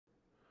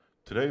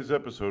Today's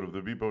episode of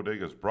the Beat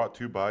Bodega is brought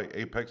to you by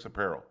Apex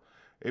Apparel.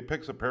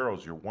 Apex Apparel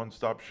is your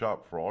one-stop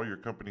shop for all your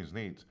company's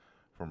needs,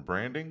 from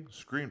branding,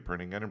 screen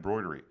printing, and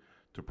embroidery,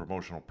 to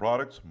promotional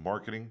products,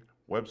 marketing,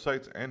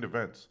 websites, and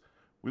events.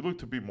 We look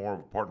to be more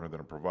of a partner than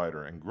a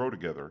provider and grow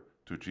together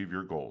to achieve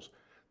your goals.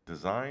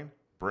 Design,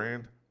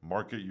 brand,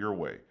 market your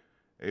way.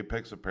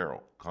 Apex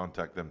Apparel.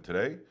 Contact them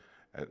today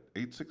at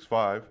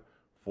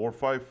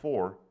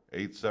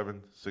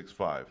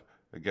 865-454-8765.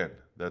 Again,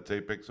 that's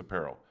Apex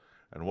Apparel.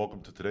 And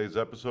welcome to today's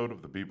episode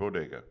of the Beat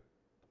Bodega.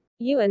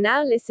 You are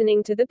now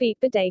listening to the Beat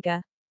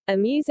Bodega, a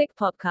music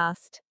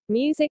podcast.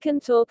 Music and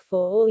talk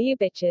for all you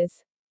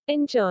bitches.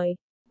 Enjoy.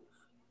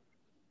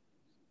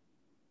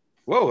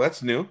 Whoa,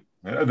 that's new.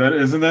 Yeah,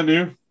 isn't that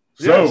new? Yes.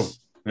 So,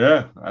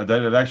 yeah,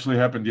 that it actually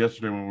happened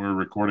yesterday when we were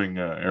recording,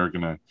 Eric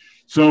and I.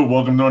 So,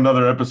 welcome to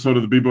another episode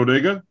of the Beat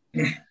Bodega.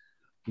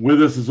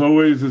 With us, as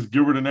always, is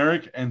Gilbert and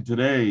Eric, and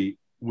today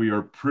we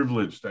are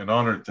privileged and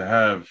honored to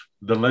have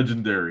the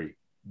legendary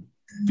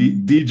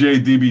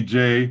DJ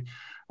DBJ,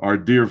 our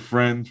dear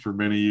friend for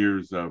many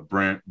years,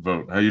 Brant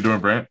Vogt. How you doing,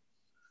 Brant?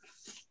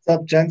 What's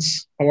up,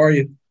 gents? How are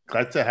you?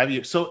 Glad to have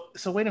you. So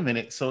wait a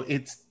minute. So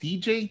it's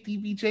DJ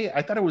DBJ?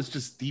 I thought it was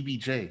just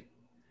DBJ.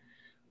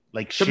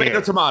 Like Tomato,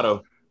 share.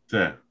 tomato.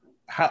 Yeah.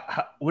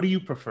 How what do you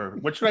prefer?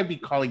 What should I be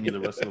calling you the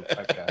rest of the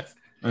podcast?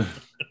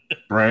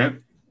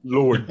 Brant?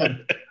 Lord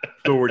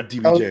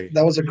DBJ.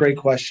 That was a great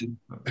question.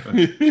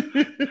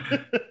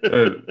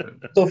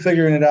 Still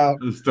figuring it out.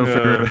 Still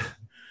figuring it.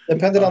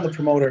 Depended on the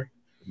promoter.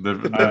 Well,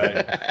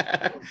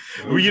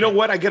 you know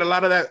what? I get a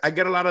lot of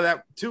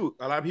that too.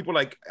 A lot of people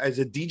like, is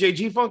it DJ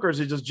G Funk or is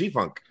it just G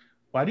Funk?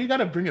 Why do you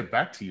gotta bring it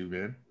back to you,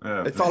 man?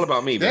 Yeah. It's all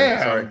about me, man.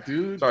 Damn, Sorry,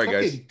 dude. Sorry,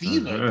 guys. Fucking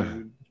diva,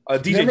 dude.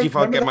 DJ G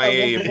Funk Remember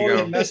MIA. If you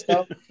go.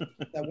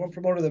 That one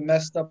promoter that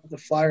messed up the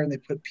flyer and they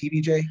put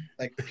PBJ,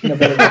 like peanut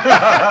butter.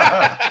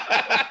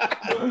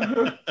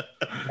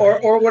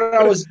 or when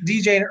I was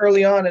DJing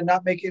early on and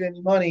not making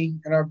any money,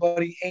 and our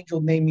buddy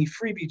Angel named me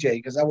Free BJ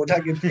because I would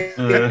not get paid.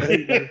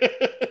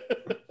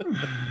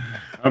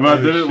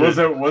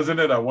 Wasn't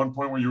it at one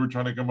point where you were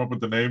trying to come up with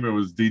the name? It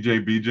was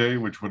DJ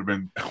BJ, which would have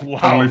been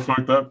totally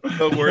fucked up.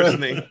 The worst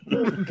name.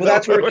 Well,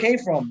 that's where it came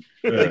from.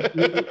 Yeah.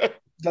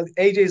 Like,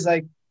 AJ's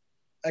like,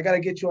 I got to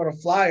get you on a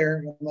flyer.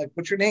 And I'm like,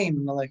 what's your name?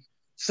 And I'm like,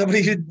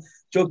 somebody who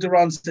joked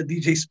around and said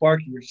DJ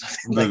Sparky or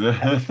something like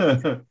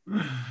that.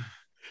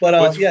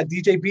 But yeah,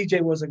 DJ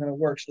BJ wasn't going to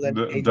work. So then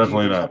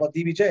definitely not. How about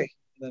DBJ?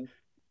 Then,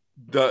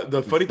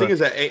 The funny thing is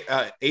that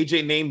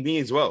AJ named me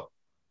as well.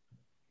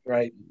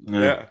 right.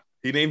 Yeah.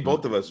 He named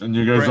both of us. And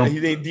you guys He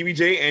named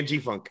DBJ and G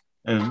Funk.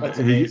 And That's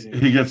he amazing.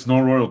 gets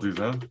no royalties,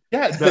 huh?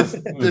 Yeah, does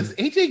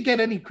AJ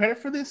get any credit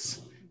for this?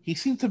 He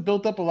seemed to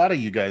build up a lot of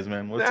you guys,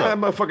 man. What's That up?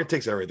 motherfucker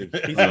takes everything.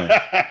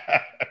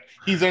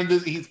 He's earned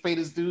this, he's paid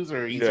his dues,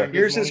 or he's earned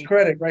Here's his money?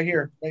 credit right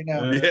here, right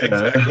now. Yeah,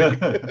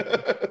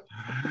 exactly.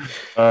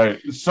 All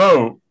right.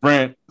 So,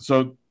 Brant,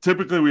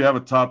 typically we have a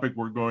topic,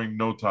 we're going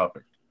no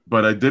topic.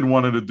 But I did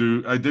want to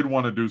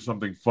do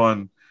something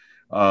fun.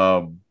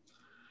 So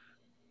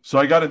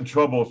I got in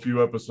trouble a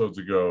few episodes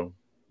ago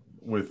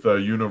with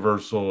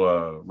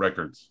Universal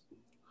Records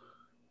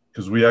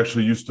because we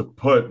actually used to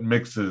put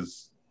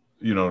mixes,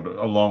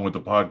 along with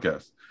the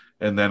podcast,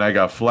 and then I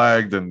got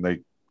flagged and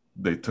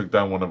they took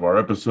down one of our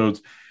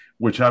episodes,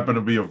 which happened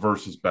to be a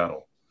versus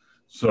battle.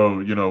 So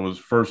it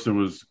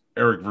was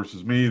Eric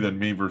versus me, then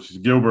me versus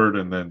Gilbert,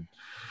 and then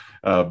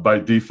by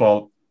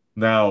default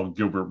now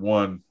Gilbert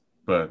won,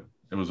 but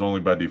it was only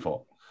by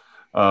default.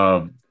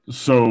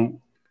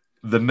 So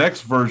the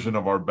next version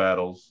of our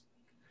battles,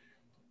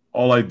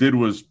 all I did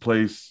was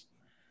place,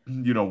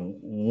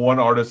 one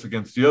artist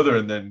against the other,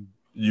 and then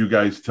you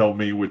guys tell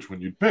me which one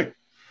you'd pick.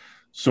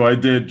 So I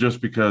did, just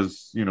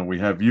because, we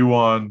have you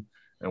on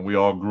and we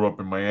all grew up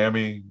in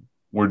Miami.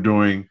 We're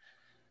doing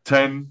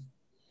 10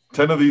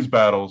 of these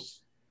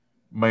battles,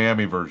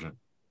 Miami version.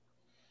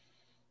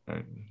 All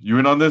right. You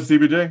in on this,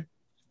 DBJ?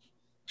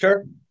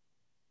 Sure.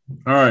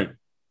 All right.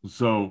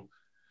 So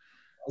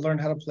I'll learn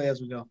how to play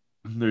as we go.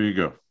 there you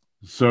go.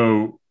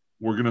 So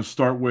we're going to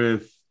start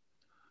with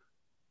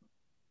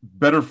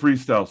better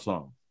freestyle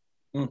song.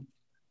 Coming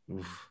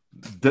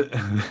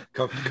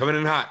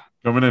in hot.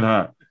 Coming in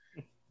hot.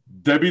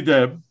 Debbie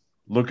Deb,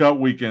 Lookout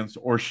Weekends,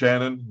 or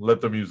Shannon,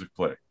 Let the Music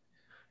Play.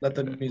 Let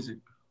the music.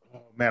 Oh,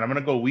 man, I'm gonna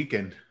go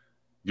Weekend.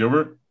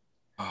 Gilbert?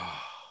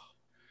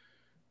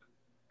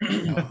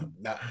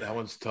 That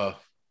one's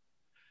tough.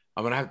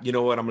 I'm gonna have. You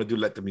know what? I'm gonna do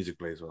Let the Music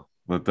Play as well.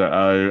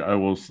 I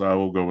will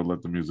go with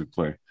Let the Music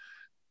Play.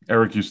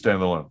 Eric, you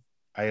stand alone.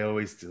 I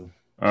always do.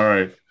 All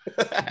right.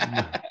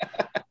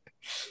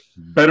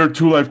 Better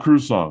Two Life Crew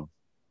song.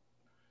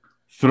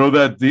 Throw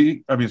That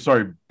D.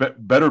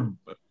 Better,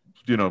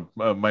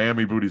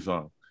 Miami Booty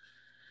song.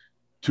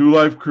 Two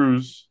Life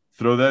Crews,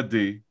 Throw That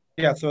D.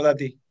 Yeah, throw that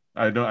D.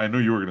 I knew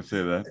you were going to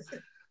say that.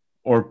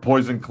 Or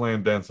Poison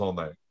Clan, Dance All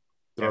Night.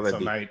 Throw Dance that all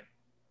D. night.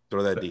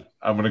 Throw that D.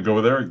 I'm going to go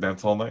with Eric,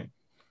 Dance All Night.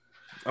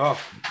 Oh,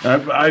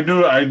 I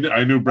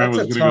knew Brent was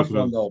That's a going tough to go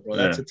one, through. though, bro.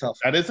 That's a tough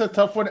one. That is a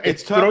tough one.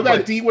 It's tough, Throw That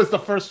but- D was the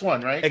first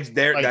one, right? Like-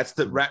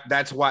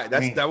 That's why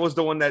that was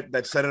the one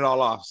that set it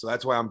all off. So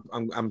that's why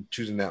I'm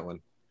choosing that one.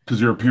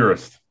 Because you're a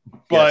purist.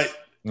 But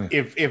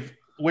Yes. if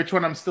which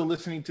one I'm still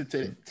listening to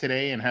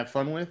today and have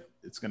fun with,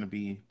 it's gonna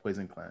be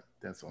Poison Clan.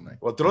 That's all night.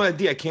 Well, Throw That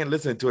D, I can't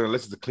listen to it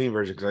unless it's the clean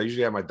version because I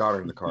usually have my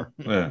daughter in the car.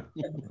 Yeah.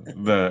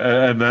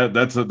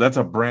 That's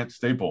a Brant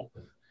staple.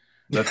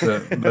 That's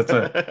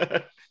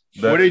a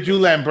Where did you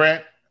land,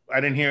 Brant? I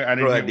didn't hear.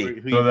 Throw That D.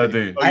 who Throw you That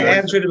picked. D. I you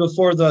answered it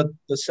before the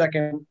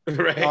second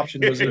Right.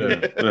 option was in.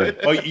 Yeah.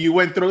 Oh, you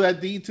went Throw That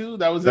D too?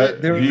 That was That-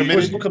 it? There He-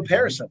 was no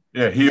comparison.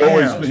 Yeah, he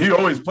Damn.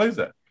 always plays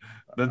that.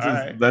 That's All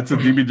right. that's a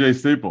DBJ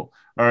staple.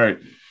 All right.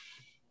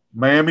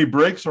 Miami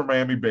breaks or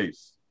Miami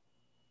bass?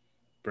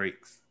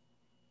 Breaks.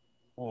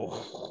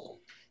 Oh.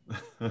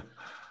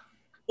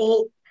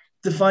 Well,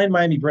 define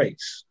Miami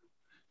breaks.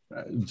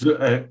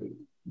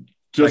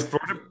 Just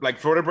like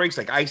Florida breaks,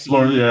 like icy.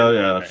 Florida,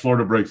 yeah.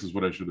 Florida breaks is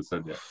what I should have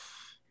said. Yeah,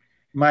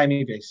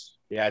 Miami bass.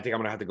 Yeah, I think I'm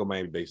gonna have to go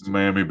Miami bass.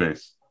 Miami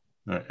bass.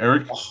 All right,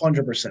 Eric.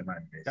 100%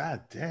 Miami bass.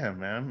 God damn,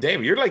 man.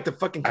 Damn, you're like the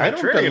fucking I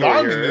don't contrarian belong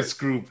over in here. this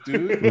group,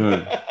 dude.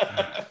 Yeah.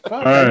 Fuck,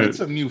 All I right. need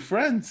some new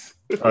friends.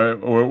 All right,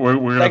 we're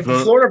gonna Like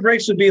throw. Florida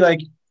breaks would be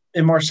like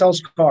in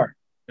Marcel's car,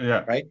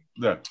 Yeah, right?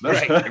 yeah,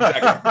 Right,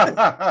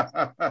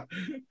 exactly.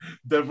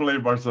 Definitely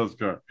Marcel's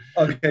car.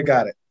 Okay,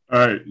 got it. All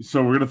right,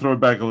 so we're gonna throw it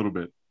back a little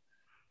bit.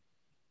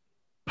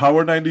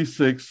 Power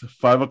 96,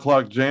 5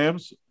 o'clock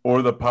jams,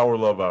 or the Power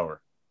Love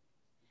Hour.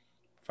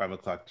 5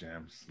 o'clock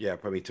jams. Yeah,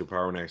 probably 2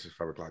 Power Nights at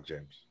 5 o'clock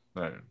jams.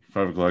 All right,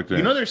 5 o'clock jams.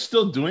 You know they're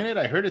still doing it.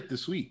 I heard it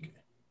this week.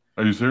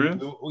 Are you serious?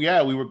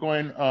 Yeah, we were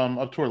going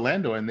up to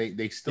Orlando, and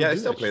they still Yeah, do I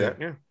still that play shit.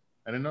 that. Yeah.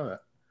 I didn't know that.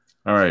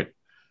 All right,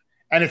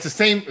 And it's the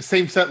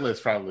same set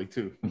list probably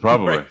too.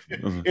 probably.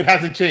 It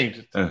hasn't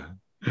changed. All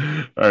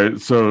right,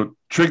 so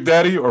Trick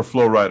Daddy or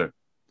Flow Rider?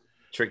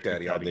 Trick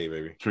Daddy all day,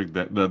 baby. Trick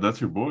Daddy.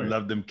 That's your boy.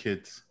 Love them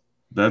kids.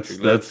 That's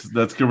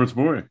Trick Gilbert's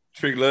boy.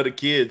 Trick love the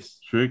kids.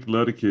 Trick,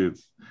 love the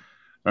kids.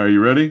 Are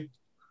you ready?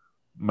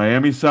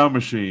 Miami Sound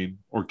Machine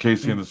or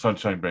Casey and the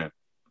Sunshine Band?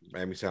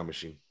 Miami Sound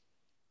Machine.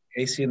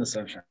 AC in the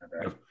sunshine.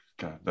 Right?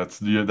 God,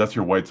 that's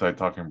your white side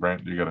talking,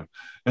 Brent. You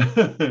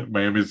gotta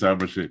Miami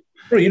Sound Machine.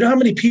 Bro, you know how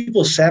many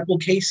people sample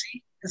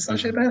Casey and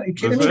Sunshine Band? Are you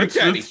kidding me?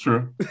 It's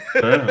true.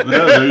 Yeah,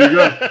 there you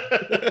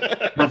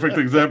go. Perfect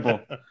example.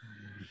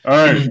 All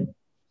right.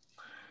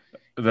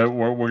 That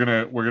we're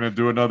gonna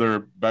do another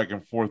back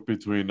and forth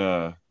between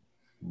Two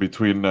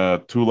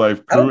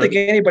Life Crew. I don't think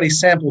anybody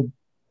sampled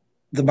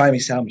the Miami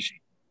Sound Machine.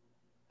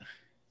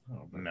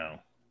 No.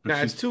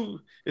 Nah, it's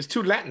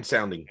too Latin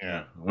sounding.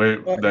 Yeah.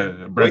 Wait, What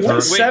Brent's,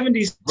 Wait,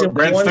 70s?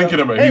 Brent's thinking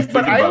about. Hey, He's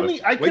but thinking about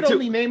it. I could Wait till-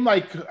 only name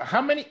like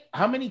how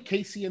many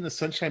Casey and the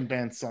Sunshine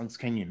Band songs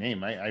can you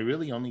name? I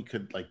really only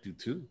could like do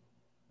 2,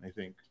 I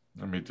think.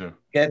 Me too.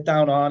 Get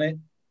down on it.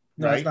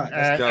 No, Right? it's not. No,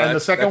 And the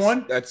that's- second that's-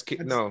 one? That's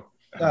no.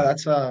 No,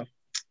 that's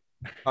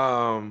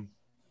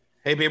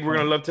Hey babe, we're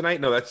gonna love tonight.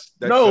 No, that's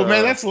No,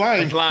 man, that's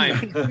Lime. That's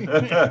Lime.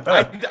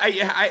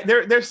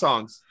 They're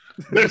songs.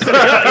 There's yeah,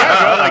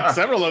 bro, like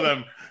several of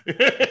them.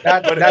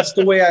 that's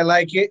the way I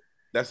like it.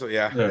 That's what.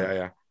 Yeah.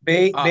 Yeah.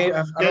 Babe,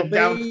 Get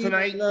Down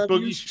Tonight,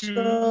 Boogie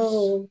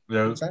Shoes.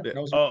 Yeah. What's that? That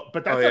was, Oh,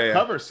 but that's yeah. a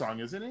cover song,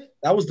 isn't it?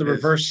 that was the It is.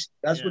 reverse.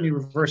 That's when Yeah. you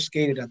reverse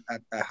skated at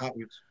Hot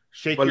Wheels.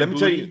 Shake But Your let me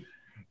tell Booty.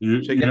 you,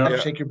 You know,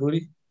 Shake your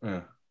booty.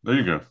 yeah. There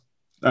you go.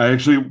 I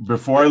actually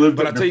before I lived.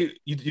 but I'll tell you,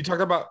 you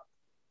talked about.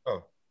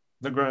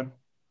 No, go ahead.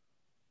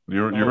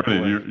 You're Oh, ready.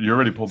 boy. You're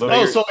already pulled up.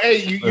 Oh, so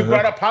hey, you Uh-huh.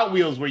 brought up Hot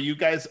Wheels. Where you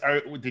guys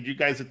are? Did you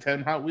guys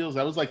attend Hot Wheels?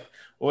 That was like,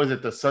 what was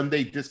it? The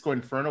Sunday Disco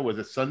Inferno? Was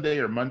it Sunday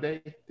or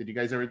Monday? Did you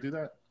guys ever do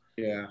that?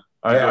 Yeah.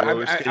 Yeah,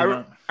 roller skating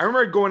on? I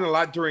remember going a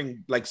lot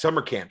during like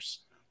summer camps,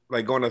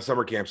 like going to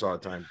summer camps all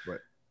the time. But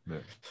Yeah.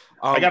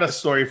 I got a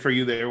story for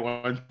you there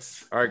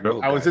once. All right,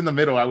 go. I was in the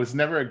middle. I was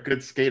never a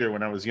good skater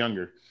when I was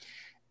younger,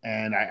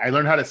 and I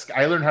learned how to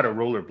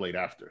rollerblade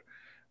after.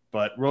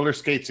 But roller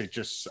skates,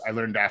 I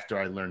learned after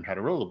I learned how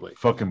to rollerblade.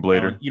 fucking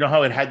blader. You know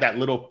how it had that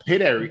little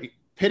pit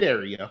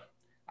area?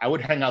 I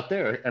would hang out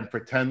there and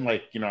pretend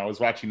like, I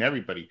was watching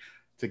everybody.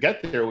 To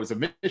get there was a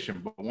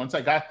mission, but once I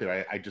got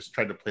there, I just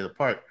tried to play the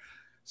part.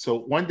 So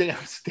one day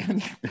I'm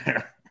standing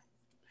there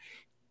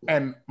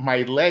and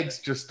my legs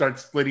just start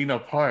splitting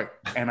apart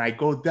and I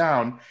go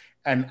down,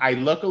 and I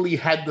luckily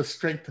had the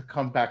strength to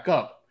come back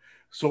up.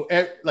 So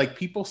like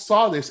people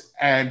saw this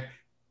and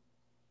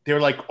they're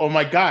like, oh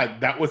my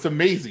God, that was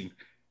amazing.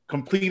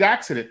 Complete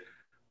accident.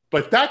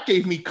 But that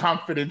gave me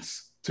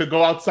confidence to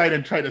go outside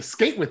and try to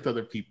skate with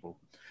other people.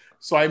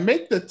 So I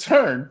make the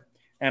turn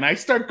and I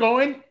start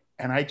going,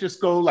 and I just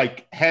go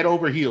like head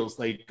over heels,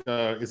 like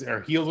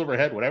heels over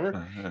head, whatever.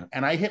 Uh-huh.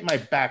 And I hit my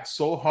back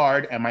so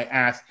hard and my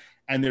ass.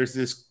 And there's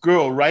this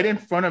girl right in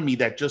front of me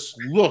that just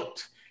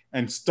looked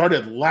and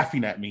started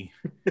laughing at me.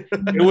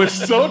 It was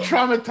so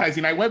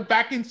traumatizing. I went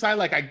back inside,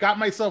 like I got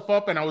myself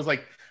up, and I was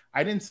like,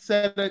 I didn't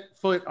set a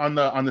foot on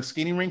the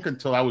skating rink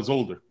until I was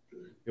older.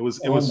 It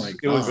was Oh my it was God.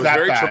 It was that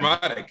very bad.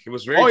 traumatic. It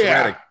was very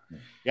traumatic.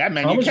 Yeah,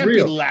 man, That you was can't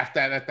real. be laughed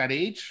at that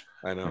age.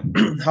 I know.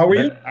 How were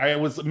you? I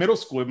was middle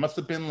school. It must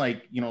have been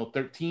like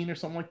 13 or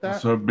something like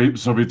that. So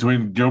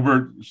between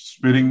Gilbert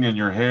spitting in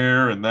your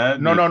hair and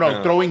that, No,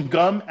 No. throwing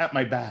gum at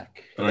my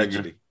back.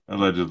 Allegedly.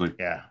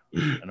 Yeah,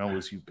 I know it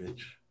was you,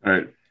 bitch. All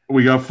right,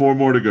 we got 4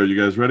 more to go. You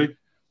guys ready?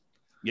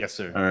 Yes,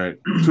 sir. All right,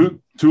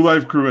 two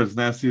Life Crew, As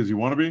Nasty as You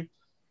Want to Be,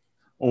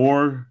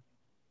 or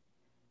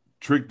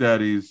Trick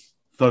Daddy's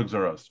Thugs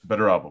Are Us.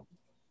 Better album.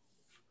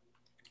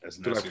 As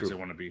nasty as I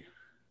want to be.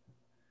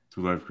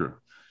 Two Life Crew.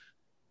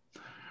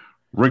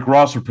 Rick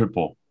Ross or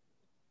Pitbull?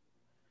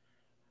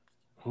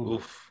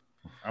 Oof.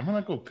 I'm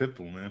gonna go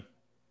Pitbull, man.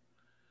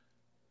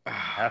 I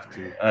have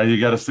to. You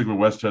got to stick with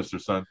Westchester,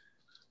 son.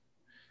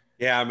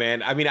 Yeah,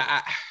 man. I mean,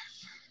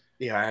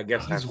 I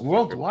guess He's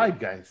worldwide,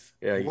 guys.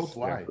 Yeah, he's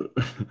worldwide.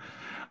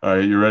 All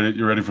right, you ready?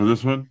 You ready for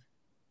this one?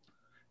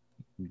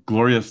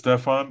 Gloria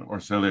Estefan or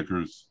Celia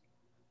Cruz?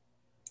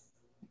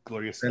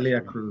 Gloria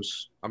Celia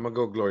Cruz. I'm gonna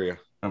go Gloria.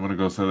 I'm gonna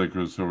go Celia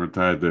Cruz, so we're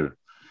tied there.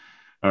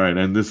 All right,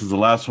 and this is the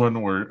last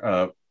one.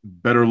 Where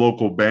better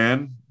local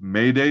band,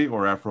 Mayday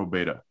or Afro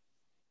Beta?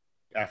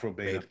 Afro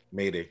Beta.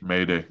 Mayday.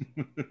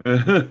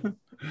 All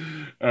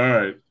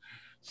right,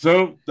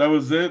 so that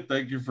was it.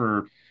 Thank you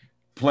for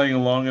playing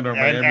along in our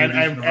Miami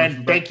edition.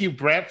 And thank you,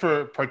 Brent,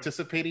 for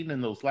participating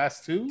in those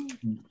last 2.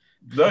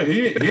 No,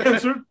 he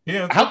answered. He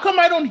answered. How come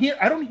I don't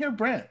hear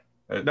Brent?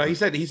 No, he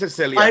said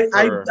Celia.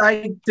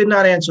 I did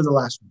not answer the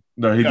last one.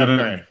 No, he didn't.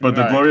 Okay. But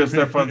the All Gloria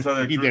Estefan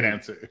Celia He Cruz. did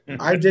answer.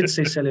 I did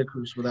say Celia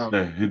Cruz without.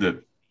 Yeah, he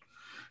did.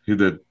 He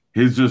did.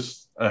 He's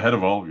just ahead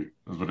of all of you.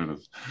 Is what it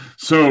is.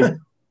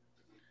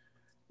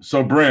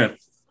 So Brant,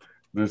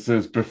 this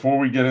is before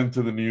we get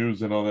into the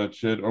news and all that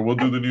shit, or we'll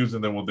do the news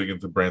and then we'll dig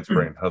into Brant's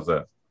brain. How's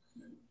that?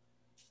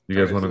 You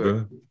guys want to do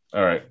it?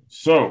 All right.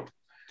 So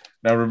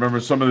now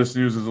remember, some of this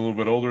news is a little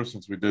bit older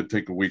since we did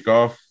take a week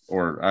off,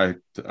 or I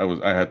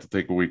had to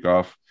take a week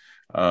off.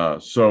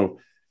 So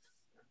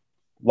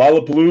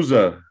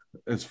Lollapalooza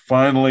is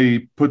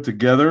finally put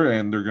together,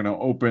 and they're going to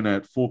open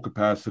at full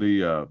capacity.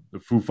 The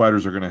Foo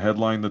Fighters are going to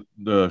headline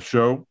the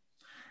show,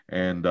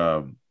 and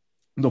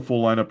the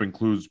full lineup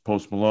includes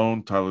Post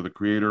Malone, Tyler the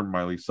Creator,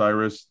 Miley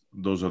Cyrus.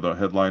 Those are the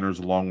headliners,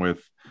 along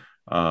with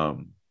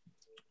the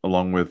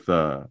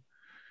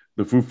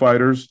Foo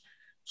Fighters.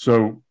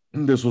 So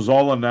this was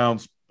all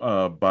announced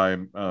by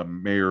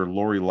Mayor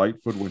Lori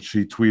Lightfoot when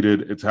she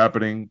tweeted, "It's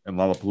happening and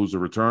Lollapalooza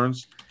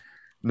returns."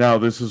 Now,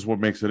 this is what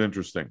makes it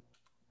interesting.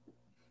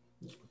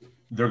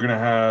 They're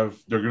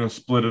gonna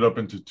split it up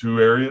into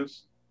 2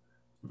 areas.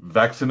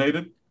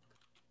 Vaccinated.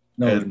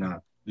 No, they're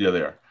not. Yeah,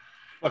 they are.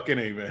 Fucking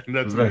A, man.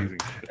 That's amazing.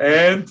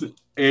 And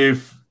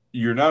if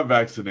you're not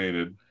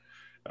vaccinated,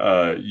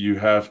 you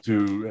have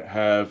to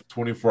have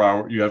 24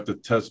 hours. You have to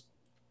test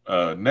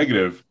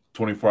negative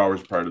 24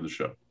 hours prior to the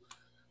show.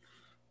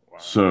 Wow.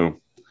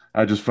 So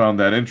I just found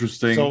that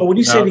interesting. So when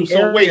you say the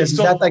areas, is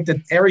that like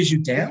the areas you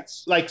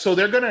dance? Like, so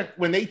they're gonna,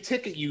 when they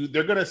ticket you,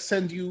 they're gonna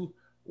send you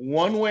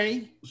one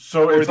way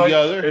or it's the like,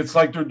 other. It's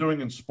like they're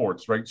doing in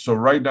sports, right? So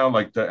right now,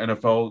 like the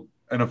NFL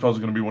is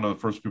going to be one of the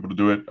first people to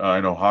do it. I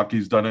know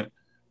hockey's done it,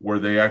 where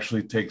they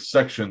actually take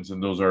sections,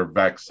 and those are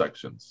vax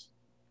sections.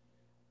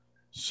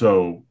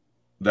 So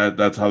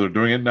that's how they're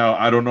doing it now.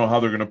 I don't know how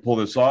they're going to pull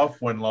this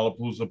off when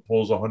Lollapalooza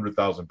pulls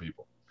 100,000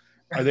 people.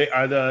 Do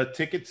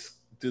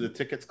the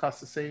tickets cost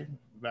the same?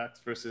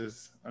 Vax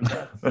versus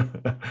unvax?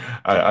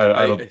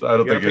 I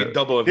don't think it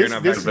double if you're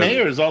not this vaccinated.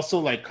 mayor is also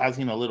like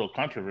causing a little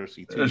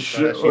controversy too.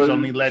 She's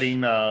only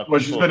letting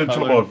she's been in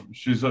trouble.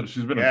 She's been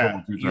in trouble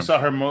a few times. You saw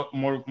her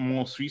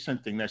most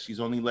recent thing that she's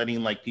only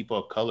letting like people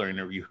of color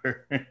interview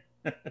her.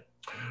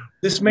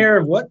 This mayor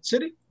of what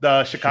city?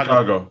 The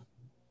Chicago.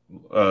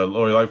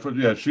 Lori Lightfoot.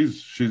 Yeah,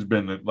 she's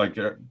been like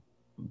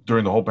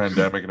during the whole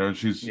pandemic,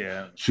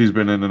 she's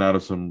been in and out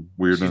of some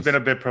weirdness. She's been a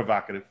bit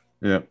provocative.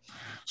 Yeah.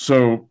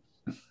 So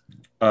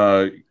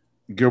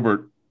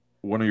Gilbert,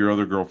 one of your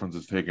other girlfriends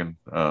is taken.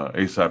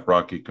 ASAP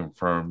Rocky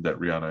confirmed that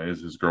Rihanna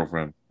is his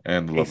girlfriend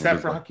and the love of his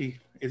life. Rocky,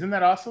 isn't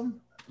that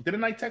awesome?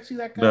 Didn't I text you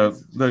that,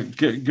 guys?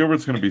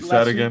 Gilbert's going to be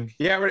sad again.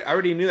 Yeah, I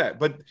already knew that.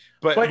 But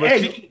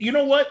hey, you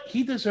know what?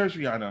 He deserves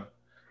Rihanna.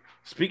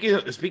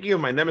 Speaking of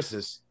my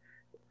nemesis,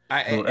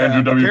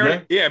 Andrew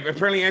WK?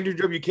 Apparently Andrew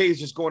WK is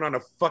just going on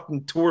a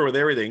fucking tour with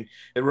everything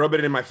and rubbing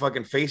it in my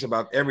fucking face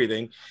about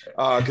everything.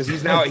 Because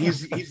he's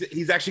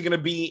actually going to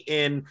be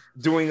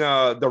doing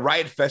the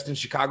Riot Fest in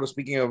Chicago.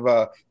 Speaking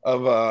of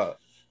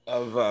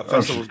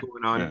festivals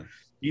going on, yeah.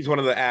 He's one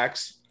of the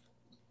acts.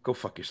 Go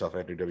fuck yourself,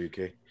 Andrew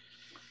WK.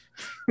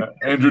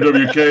 Andrew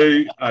WK.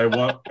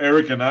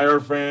 Eric and I are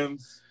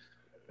fans.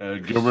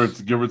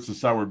 Gilbert's a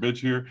sour bitch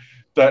here.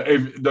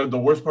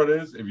 The worst part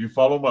is, if you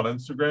follow him on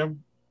Instagram,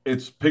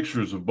 it's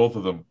pictures of both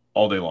of them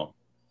all day long.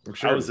 I'm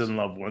sure I was in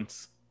love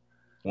once.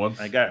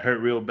 I got hurt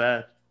real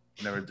bad.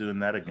 Never doing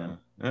that again.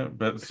 Yeah,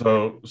 but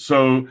so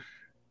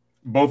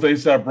both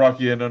ASAP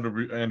Rocky and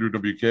Andrew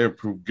WK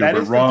approved Gilbert that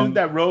is wrong. The dude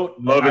that wrote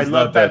I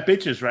Love Bad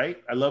Bitches,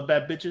 right? I Love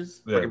Bad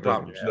Bitches. Yeah,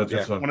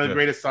 that's one of the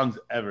greatest songs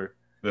ever.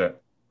 Yeah.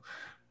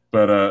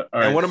 But all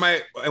and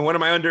right. one of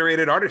my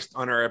underrated artists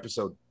on our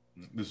episode.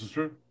 This is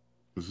true.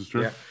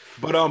 Yeah.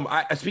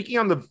 But speaking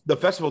on the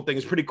festival thing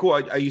is pretty cool.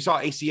 You saw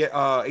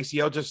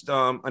ACL just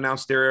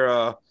announced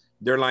their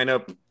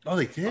lineup. Oh,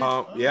 they did.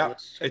 Yeah,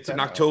 it's in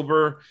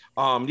October.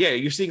 Yeah,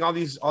 you're seeing all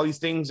these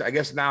things. I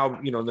guess now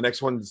the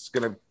next one's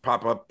gonna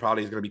pop up.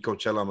 Probably is gonna be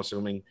Coachella. I'm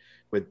assuming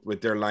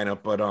with their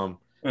lineup. But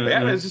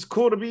yeah, it's just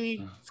cool to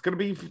be. It's gonna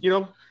be it's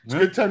a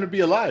good time to be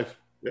alive.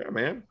 Yeah,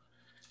 man.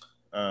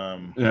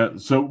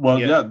 There's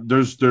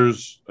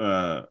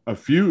a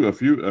few.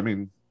 I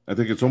mean, I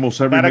think it's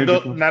almost every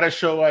not a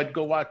show I'd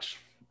go watch.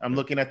 I'm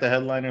looking at the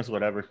headliners,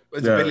 whatever.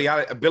 It's Billie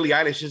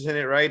Eilish is in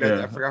it, right?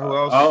 I forgot who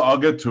else. I'll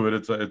get to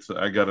it. It's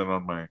I got it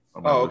on my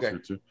list here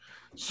too.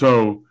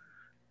 So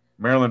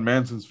Marilyn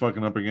Manson's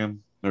fucking up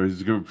again. Or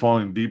he's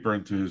falling deeper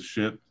into his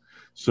shit.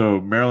 So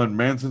Marilyn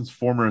Manson's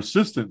former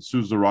assistant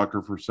sues the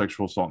rocker for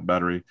sexual assault and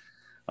battery.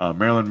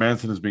 Marilyn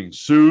Manson is being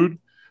sued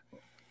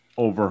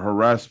over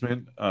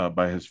harassment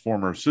by his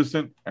former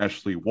assistant.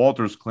 Ashley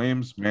Walters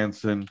claims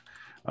Manson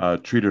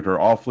treated her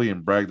awfully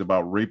and bragged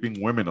about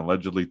raping women,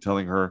 allegedly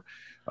telling her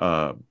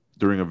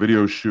during a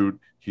video shoot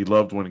he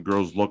loved when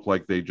girls looked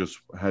like they just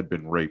had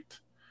been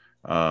raped.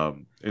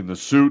 In the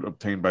suit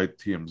obtained by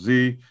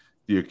TMZ,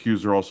 the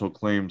accuser also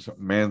claims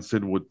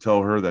Manson would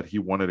tell her that he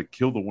wanted to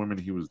kill the women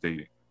he was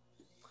dating.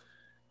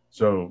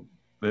 So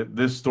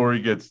this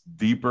story gets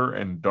deeper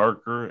and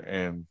darker,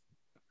 and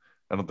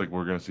I don't think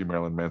we're going to see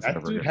Marilyn Manson ever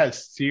again. That dude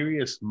has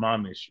serious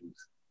mom issues.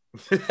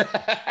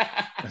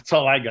 That's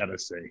all I got to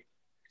say.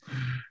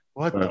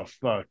 What the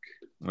fuck?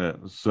 Yeah.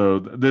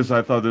 So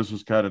I thought this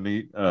was kind of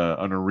neat.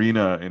 An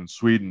arena in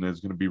Sweden is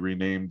going to be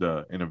renamed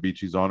in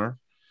Avicii's honor.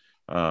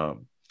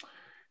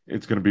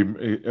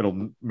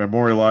 It'll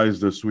memorialize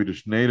the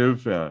Swedish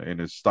native in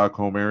his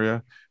Stockholm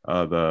area.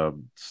 The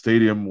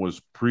stadium was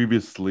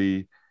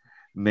previously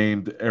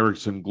named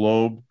Ericsson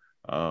Globe.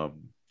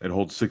 It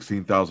holds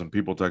 16,000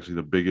 people. It's actually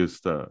the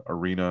biggest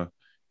arena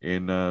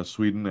in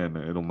Sweden, and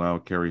it'll now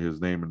carry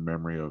his name in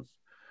memory of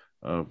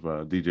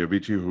DJ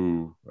Avicii,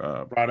 who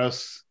brought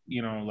us,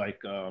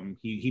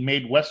 he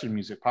made Western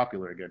music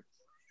popular again.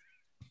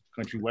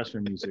 Country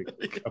Western music,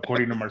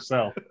 according to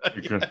Marcel.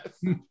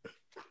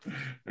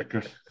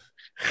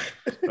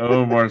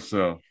 Oh,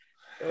 Marcel.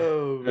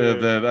 Oh, man.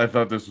 Then I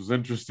thought this was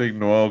interesting.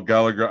 Noel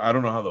Gallagher. I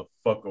don't know how the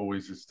fuck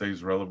Oasis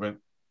stays relevant,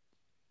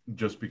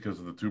 just because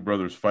of the two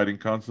brothers fighting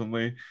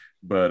constantly.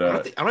 But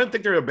I don't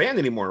think they're a band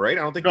anymore, right?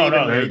 I don't think they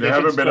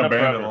haven't been a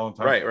band in a long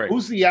time. Right.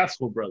 Who's the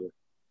asshole brother?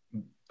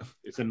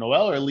 Is it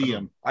Noel or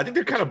Liam? I think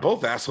they're kind of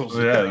both assholes.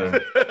 Yeah.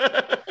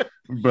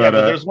 But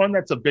there's one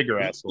that's a bigger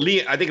asshole.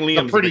 I think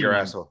Liam's a bigger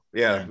asshole.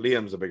 Yeah,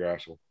 Liam's a bigger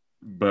asshole.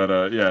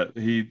 But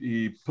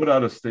he put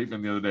out a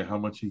statement the other day how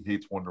much he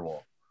hates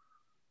Wonderwall.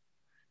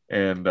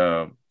 And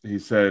he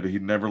said he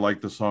never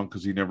liked the song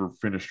because he never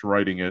finished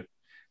writing it.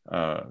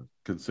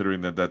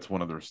 Considering that's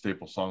one of their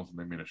staple songs and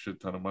they made a shit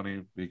ton of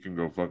money, he can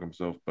go fuck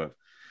himself. But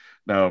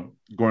now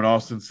going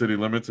Austin City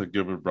Limits that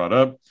Gilbert brought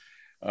up,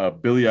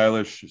 Billie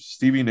Eilish,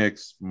 Stevie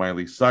Nicks,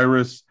 Miley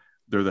Cyrus,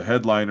 they're the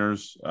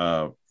headliners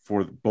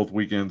for both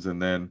weekends.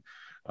 And then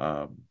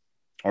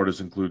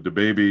artists include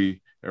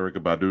DaBaby, Erykah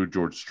Badu,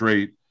 George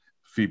Strait,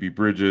 Phoebe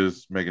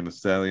Bridges, Megan Thee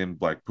Stallion,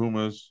 Black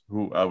Pumas,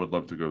 who I would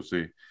love to go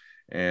see.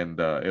 And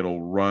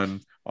it'll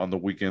run on the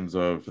weekends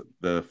of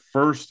the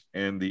 1st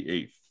and the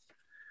 8th.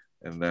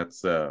 And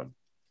that's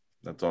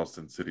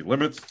Austin City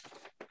Limits.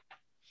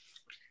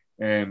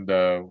 And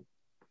we're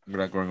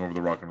not going over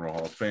the Rock and Roll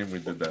Hall of Fame. We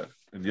did that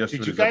in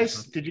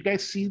yesterday's Did you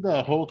guys see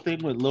the whole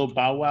thing with Lil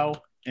Bow Wow?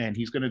 And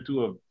he's going to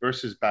do a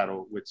versus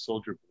battle with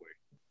Soulja Boy.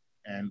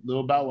 And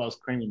Lil Bow Wow's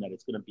claiming that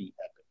it's going to be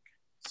epic.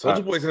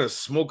 Soulja Boy's going to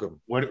smoke him.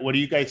 What do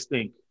you guys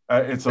think?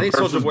 It's a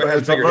versus battle.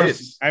 It's a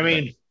versus. I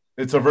mean,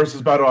 it's a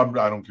versus battle.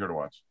 I don't care to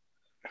watch.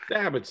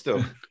 Yeah, but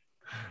still.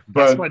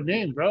 That's my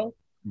name, bro.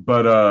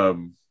 But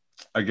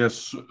I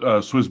guess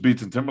Swiss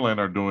Beats and Timberland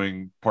are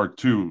doing part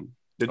 2.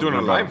 They're doing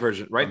a live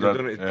version, right? They're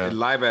doing it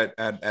live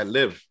at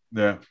Live.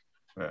 Yeah.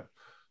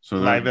 So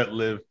live at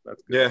Live.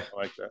 That's good. Yeah, I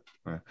like that.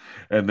 Yeah.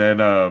 And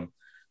then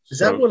is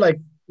that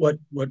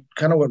what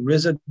kind of what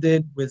RZA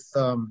did with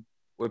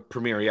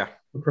Premiere? Yeah,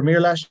 with Premiere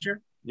last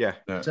year. Yeah.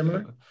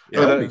 Similar.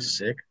 Yeah, that'd be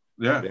sick.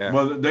 Yeah.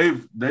 Well,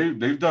 they've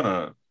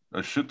done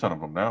a shit ton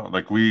of them now.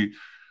 Like we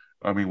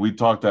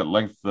talked at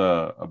length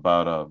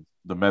about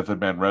the Method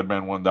Man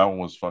Redman one. That one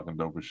was fucking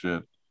dope as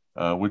shit.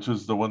 Which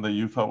is the one that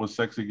you thought was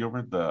sexy,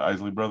 Gilbert? The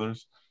Isley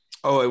Brothers.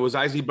 Oh, it was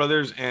Isley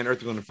Brothers and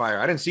Earth, Wind and Fire.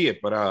 I didn't see it,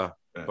 but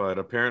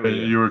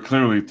apparently you were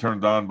clearly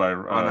turned on by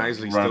Ron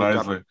Isley. Ron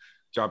Isley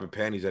dropping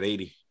panties at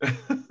 80.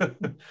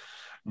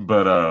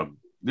 But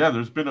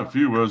there's been a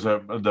few. It was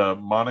the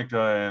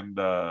Monica and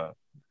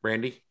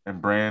Brandy.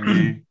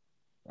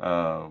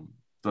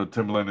 The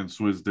Timbaland and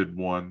Swizz did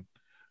one.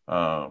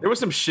 There were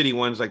some shitty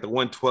ones like the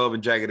 112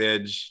 and Jagged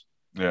Edge.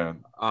 Yeah.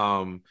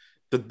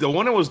 The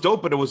one that was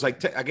dope, but it was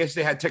like I guess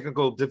they had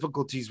technical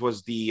difficulties.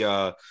 Was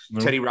the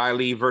Teddy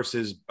Riley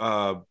versus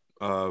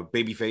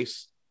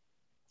Babyface?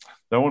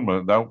 That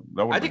one. That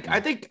one. I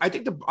think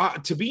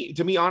to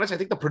be honest, I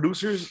think the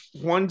producers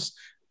ones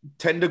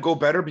tend to go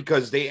better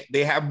because they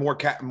have more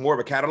of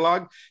a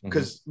catalog.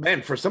 Because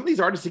man, for some of these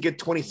artists to get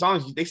 20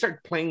 songs, they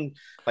start playing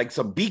like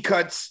some B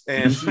cuts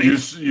and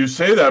you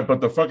say that, but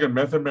the fucking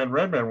Method Man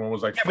Redman one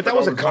was like, yeah, but that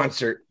was a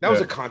concert. That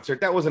was a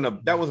concert. That wasn't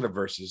a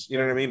versus. You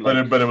know what I mean?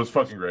 Like, but it was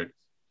fucking great.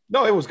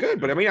 No, it was good.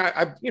 But I mean,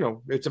 I you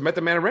know, it's a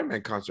Method Man and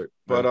Redman concert.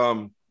 But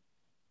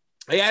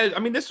yeah, I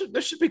mean, this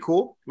should be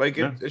cool. Like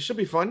it should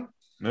be fun.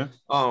 Yeah.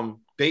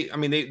 They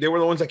were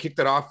the ones that kicked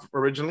it off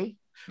originally.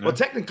 Yeah. Well,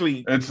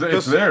 technically, it's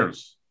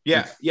theirs.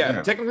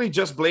 Yeah, Technically,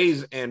 Just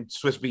Blaze and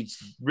Swiss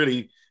Beats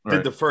really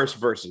did the first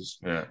verses.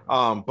 Yeah.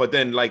 But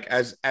then, like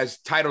as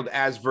titled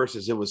as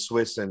verses, it was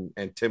Swiss and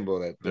Timbo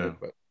that did it.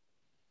 But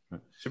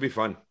should be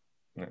fun.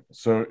 Yeah.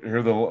 So here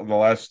are the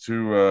last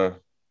two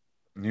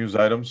news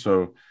items.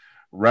 So,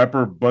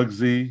 rapper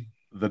Bugsy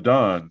the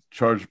Don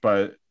charged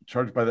by the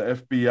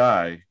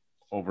FBI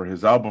over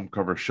his album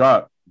cover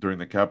shot during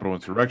the Capitol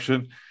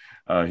insurrection.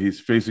 He's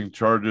facing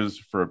charges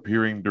for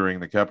appearing during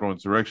the Capitol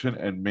insurrection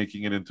and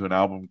making it into an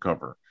album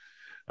cover.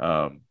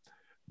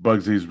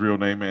 Bugsy's real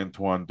name,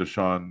 Antoine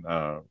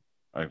Deshawn,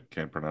 I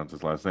can't pronounce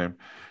his last name,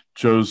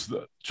 chose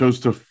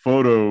the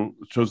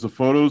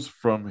photos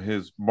from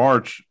his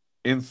march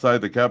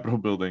inside the Capitol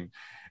building,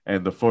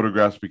 and the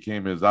photographs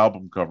became his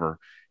album cover.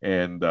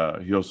 And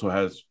he also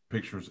has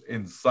pictures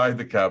inside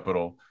the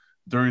Capitol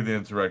during the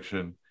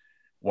insurrection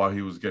while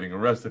he was getting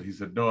arrested. He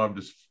said, "No, I'm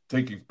just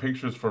taking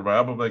pictures for my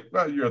album." Like,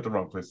 well, you're at the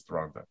wrong place at the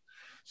wrong time.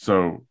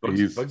 So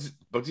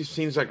Bugsy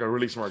seems like a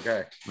really smart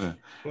guy. Yeah,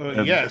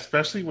 well,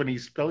 especially when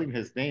he's spelling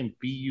his name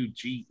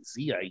Bugzi.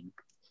 Yeah.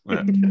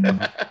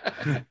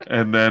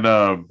 And then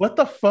what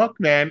the fuck,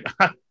 man?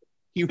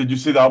 Did you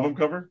see the album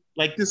cover?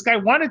 Like, this guy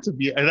wanted to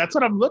be. That's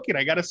what I'm looking.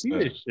 I gotta see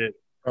this shit.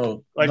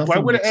 Oh, like, why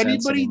would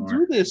anybody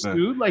do this,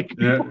 dude? Like,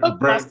 people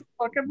have lost their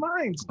fucking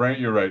minds. Brent,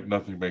 you're right.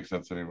 Nothing makes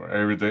sense anymore.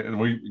 Everything.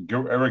 And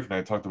Eric and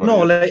I talked about. No,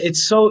 like,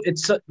 it's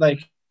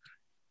like,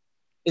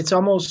 it's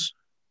almost.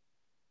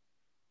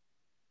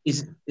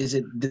 Is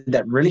it? Did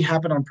that really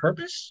happen on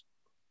purpose?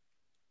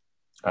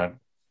 I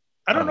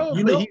don't know.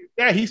 You know?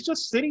 He's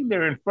just sitting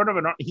there in front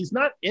of he's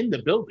not in the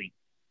building.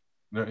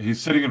 No, he's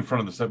sitting in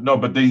front of the set. No,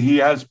 but he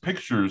has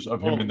pictures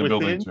of him in the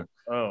building too.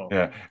 Oh,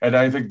 yeah, and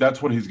I think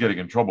that's what he's getting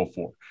in trouble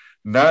for.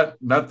 Not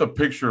the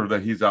picture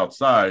that he's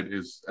outside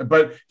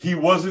but he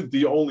wasn't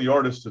the only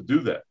artist to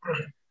do that.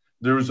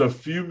 There was a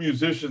few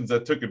musicians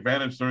that took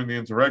advantage during the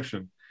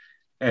insurrection,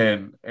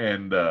 and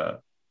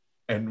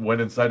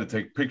went inside to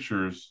take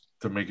pictures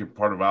to make it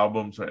part of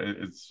albums.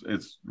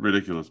 It's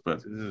ridiculous,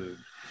 but all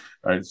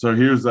right. So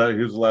here's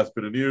the last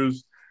bit of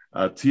news.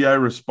 T.I.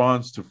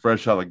 responds to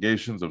fresh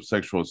allegations of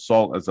sexual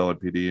assault as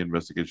LAPD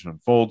investigation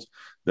unfolds.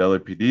 The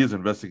LAPD is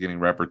investigating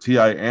rapper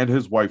T.I. and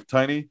his wife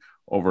Tiny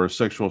over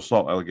sexual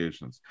assault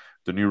allegations.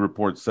 The new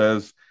report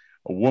says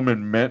a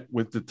woman met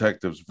with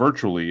detectives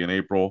virtually in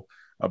April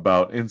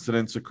about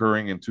incidents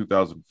occurring in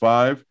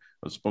 2005.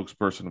 A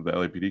spokesperson of the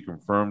LAPD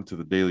confirmed to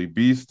the Daily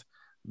Beast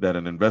that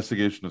an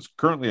investigation is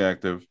currently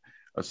active.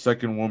 A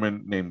second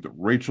woman named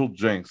Rachel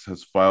Jenks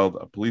has filed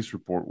a police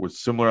report with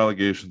similar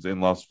allegations in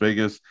Las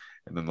Vegas,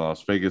 and then the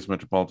Las Vegas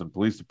Metropolitan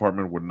Police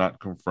Department would not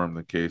confirm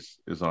the case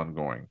is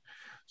ongoing.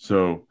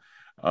 So,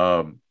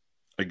 I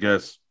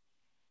guess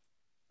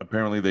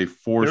apparently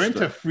they're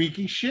into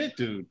freaky shit,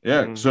 dude.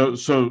 Yeah. So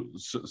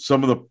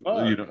some of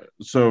the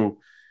so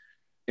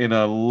in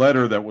a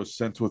letter that was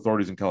sent to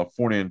authorities in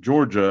California and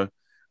Georgia,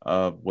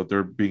 what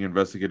they're being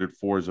investigated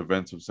for is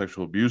events of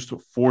sexual abuse,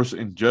 forced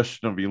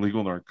ingestion of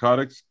illegal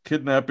narcotics,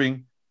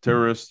 kidnapping,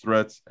 terrorist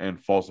threats,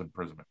 and false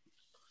imprisonment.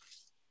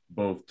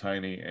 Both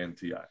Tiny and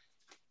T.I.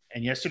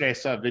 And yesterday I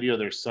saw a video of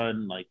their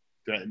son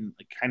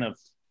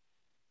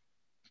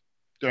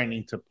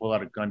threatening to pull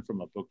out a gun from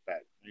a book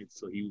bag. Right?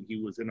 So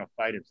he was in a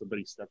fight and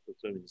somebody stepped up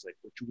to him and he's like,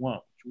 "What you want?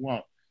 What you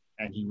want?"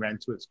 And he ran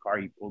to his car.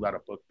 He pulled out a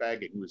book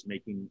bag and he was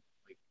making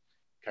like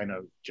kind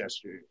of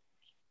gesturing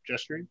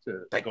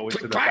to go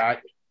into the bag.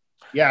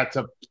 Yeah,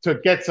 to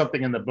get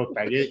something in the book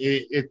bag.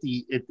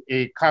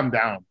 It calmed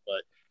down,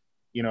 but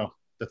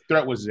the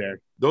threat was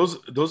there.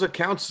 Those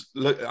accounts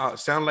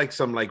sound like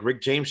some like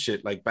Rick James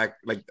shit. Like back,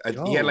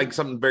 he had like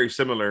something very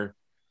similar.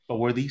 But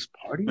were these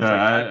parties?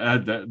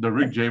 The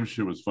Rick James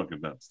shit was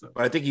fucking nuts. Though.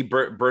 But I think he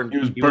burned. He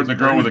was burning the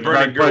girl with a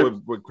crack pipe.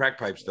 With crack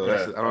pipes, though.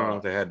 Yeah. I don't know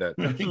if they had that.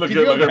 look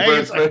at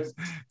Brad's face.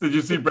 Did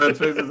you see Brad's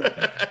face?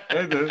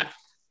 Hey, dude.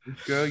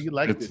 Girl, you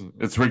like it.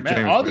 It's Rick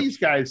James. All these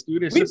guys,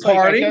 dude. It's we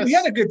partied. We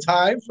had a good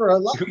time for a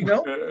lot,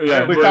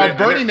 without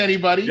burning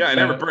anybody. Yeah, I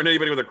never burned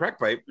anybody with a crack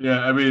pipe.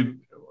 Yeah, I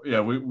mean,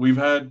 we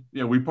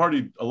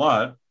partied a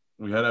lot.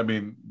 We had,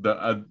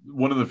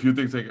 one of the few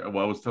things I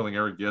was telling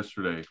Eric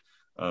yesterday,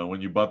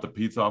 when you bought the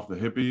pizza off the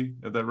hippie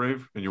at that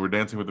rave and you were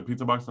dancing with the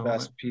pizza box.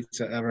 Best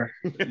pizza ever.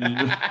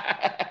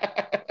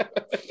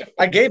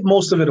 I gave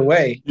most of it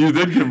away. You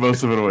did give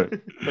most of it away,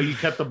 but you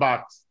kept the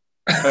box.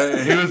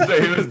 He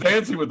was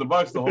dancing with the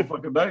box the whole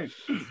fucking night.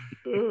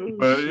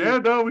 But yeah,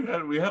 no,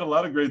 we had a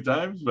lot of great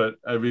times. But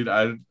I mean,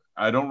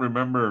 I don't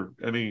remember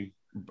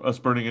us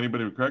burning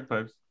anybody with crack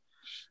pipes.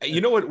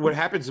 You know what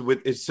happens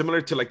with it's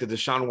similar to like the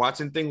Deshaun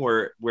Watson thing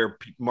where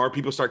more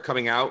people start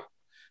coming out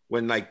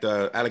when like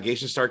the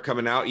allegations start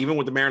coming out, even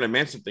with the Marilyn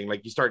Manson thing,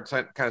 like you start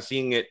kind of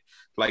seeing it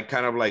like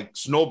kind of like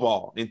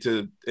snowball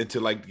into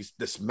like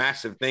this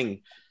massive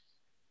thing.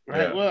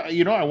 Right. Yeah. Well,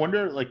 you know, I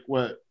wonder like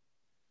what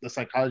the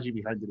psychology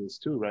behind it is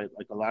too, right?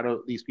 Like a lot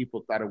of these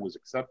people thought it was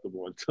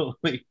acceptable until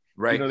like,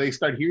 Right. you know, they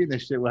start hearing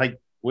this shit like,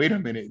 wait a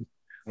minute.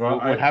 Well,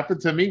 what happened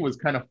to me was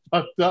kind of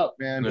fucked up,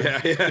 man.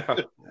 Yeah.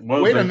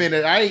 Well, Wait a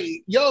minute.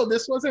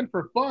 This wasn't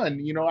for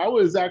fun. You know, I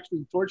was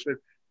actually tortured.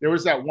 There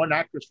was that one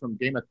actress from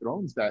Game of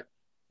Thrones that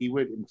he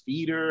would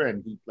feed her,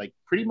 and he like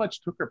pretty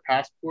much took her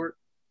passport,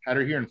 had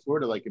her here in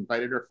Florida, like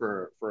invited her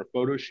for a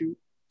photo shoot.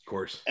 Of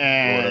course.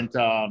 And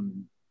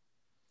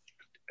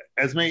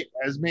Esme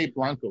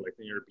Blanco, I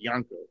think, or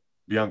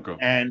Bianco.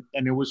 And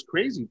it was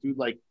crazy, dude.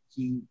 Like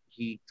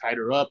he tied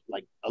her up,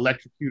 like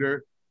electrocute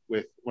her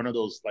with one of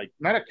those, like,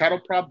 not a cattle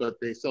prod, but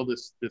they sell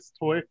this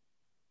toy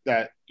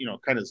that, you know,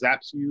 kind of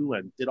zaps you,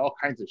 and did all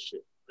kinds of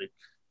shit. Like,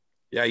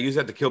 yeah, I use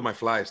that to kill my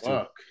flies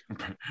too.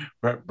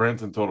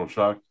 Brent's in total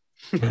shock.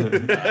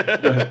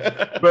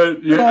 But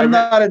yeah,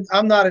 no,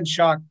 I'm not in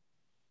shock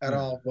at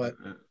all. But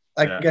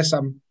I guess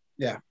I'm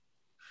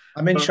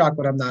in shock,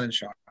 but I'm not in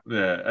shock.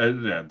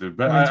 Yeah, dude.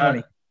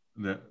 But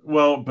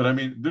well, but I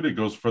mean, dude, it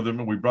goes further.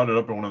 We brought it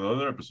up in one of the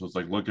other episodes.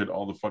 Like, look at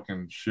all the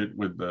fucking shit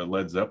with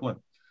Led Zeppelin.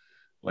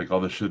 Like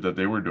all the shit that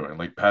they were doing,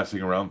 like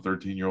passing around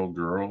 13-year-old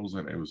girls,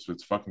 and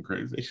it's fucking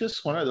crazy. It's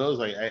just one of those,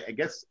 like, I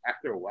guess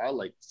after a while,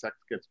 like, sex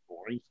gets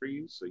boring for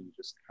you, so you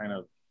just kind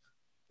of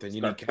then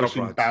you start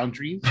pushing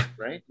boundaries,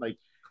 right? Like,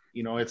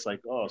 you know, it's like,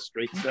 oh,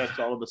 straight sex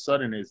all of a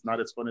sudden is not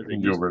as fun as it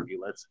used to be.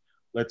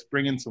 Let's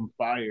bring in some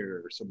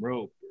fire or some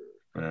rope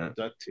or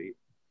duct tape.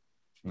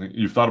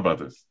 You've thought about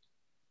this?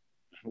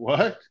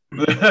 What?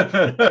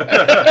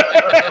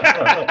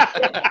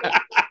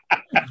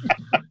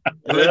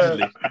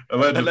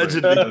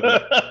 Allegedly.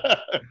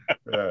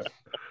 Yeah.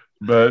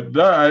 But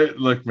no,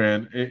 look,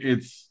 man,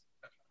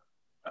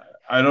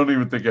 I don't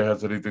even think it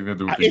has anything to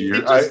do with the year.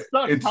 It just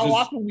sucks how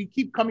often we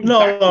keep coming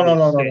back to this. No,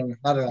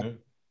 not at all.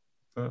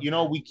 You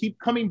know, we keep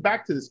coming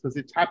back to this because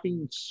it's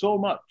happening so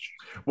much.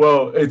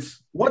 Well,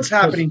 what's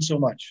happening so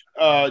much?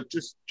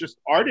 Just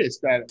artists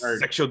that are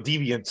sexual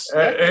deviants.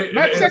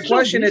 The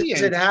question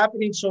is it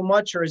happening so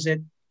much, or is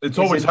it? It's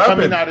always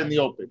happened. Coming out in the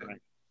open, right?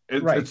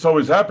 It's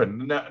always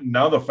happened.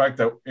 Now the fact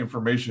that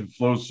information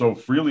flows so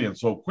freely and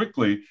so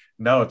quickly,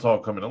 now it's all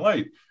coming to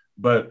light.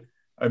 But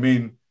I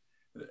mean,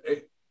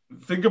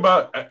 think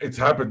about it's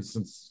happened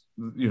since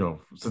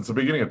the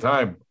beginning of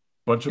time.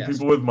 Bunch of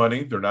people with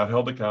money, they're not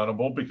held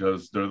accountable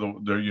because they're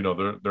on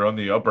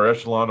the upper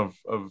echelon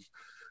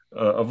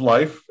of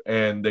life,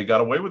 and they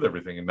got away with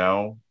everything. And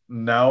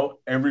now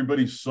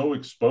everybody's so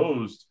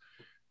exposed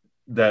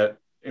that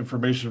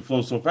information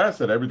flows so fast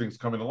that everything's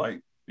coming to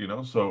light.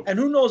 So, and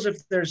who knows if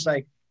there's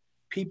like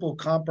people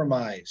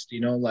compromised,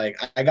 like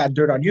I got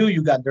dirt on you,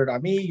 you got dirt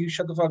on me, you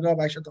shut the fuck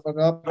up, I shut the fuck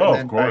up. Oh,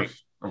 of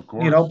course.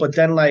 But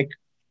then like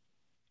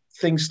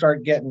things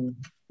start getting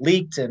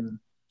leaked and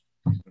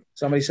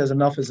somebody says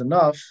enough is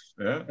enough.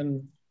 Yeah.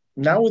 And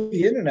now with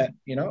the internet,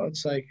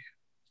 it's like,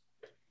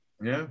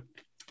 yeah.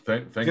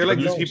 I feel like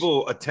these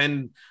people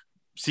attend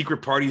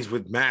secret parties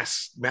with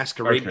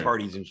masquerade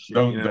parties and shit.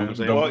 You ever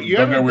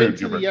been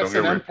to the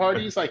S&M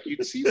parties? Like,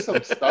 you'd see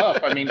some stuff.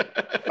 I mean,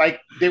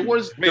 like there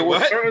was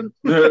certain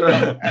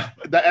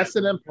the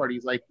S&M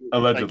parties, like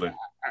allegedly. Like,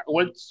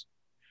 once,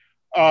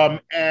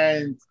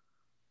 and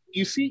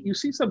you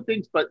see some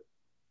things, but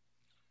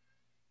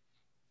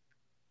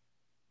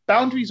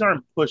boundaries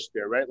aren't pushed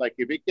there, right? Like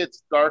if it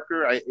gets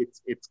darker,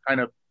 it's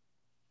kind of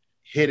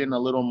hidden a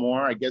little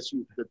more. I guess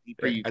the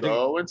deeper you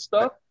go and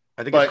stuff.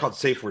 I think it's called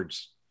safe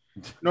words.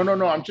 No.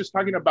 I'm just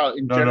talking about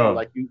in general. No.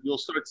 Like you'll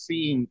start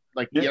seeing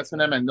like the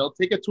S&M, and they'll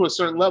take it to a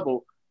certain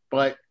level.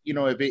 But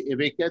if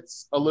it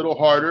gets a little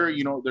harder,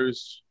 it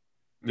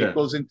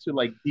goes into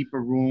like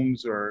deeper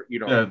rooms or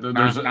there's in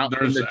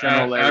the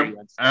general area.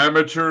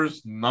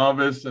 Amateurs,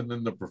 novice, and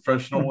then the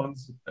professional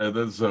ones, and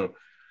then so.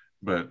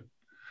 But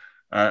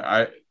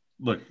I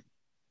look,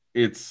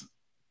 it's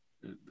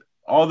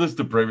all this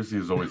depravity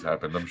has always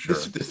happened. I'm sure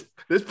this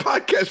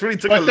podcast really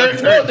took a left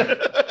turn.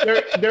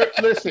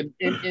 Listen,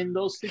 in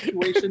those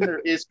situations there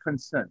is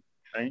consent,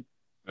 right?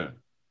 Yeah.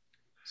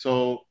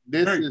 So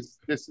this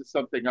is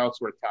something else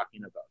we're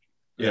talking about.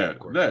 Yeah,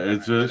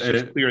 it's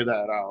just clear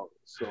that out.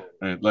 So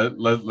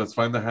let's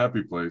find the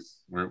happy place.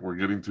 We're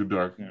getting too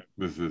dark. Yeah.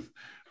 This is,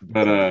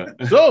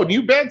 but so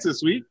new bands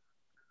this week.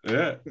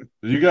 Yeah,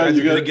 you guys,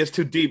 it gets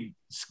too deep.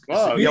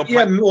 Oh,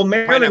 well,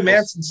 Marilyn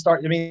Manson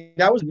started. I mean,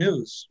 that was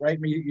news, right? I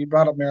mean, you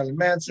brought up Marilyn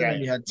Manson,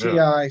 and you had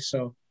T.I.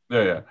 So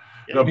yeah.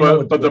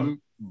 No, but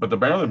the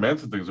Marilyn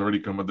Manson thing's already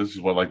come. This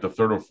is what, like the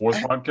third or fourth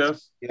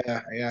podcast.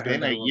 Yeah.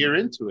 Been a year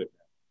into it.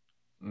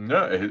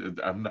 No,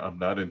 I'm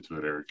not into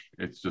it, Eric.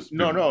 It's just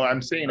no.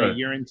 I'm saying a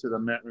year into the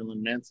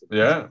Marilyn Manson.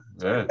 Yeah.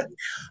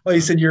 Oh, he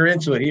said you're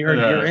into it. He heard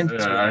you're into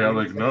it. I'm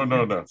like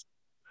no.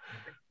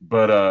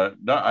 But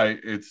no,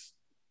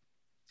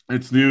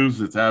 it's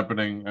news. It's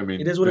happening. I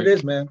mean, it is what it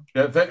is, man.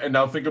 Yeah, and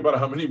now think about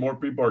how many more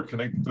people are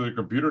connected to their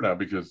computer now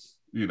because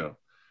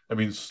I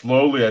mean,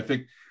 slowly. I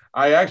think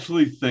I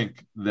actually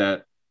think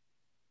that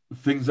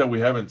things that we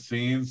haven't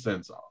seen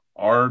since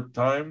our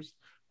times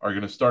are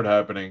going to start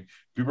happening.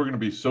 People are going to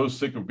be so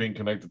sick of being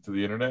connected to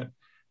the internet.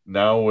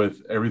 Now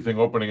with everything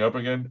opening up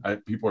again,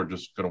 people are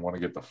just going to want to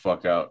get the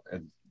fuck out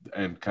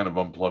and kind of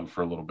unplug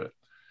for a little bit.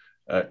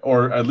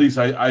 Or at least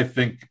I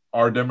think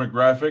our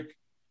demographic,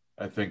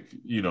 I think,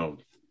 the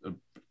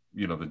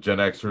Gen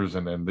Xers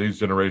and these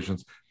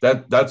generations,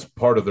 that's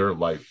part of their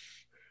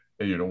life,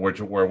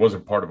 where it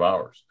wasn't part of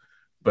ours.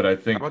 But I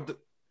think...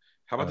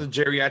 How about the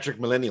geriatric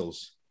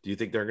millennials? Do you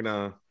think they're going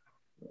to...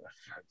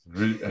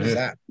 What is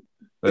that?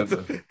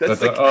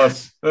 That's like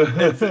us.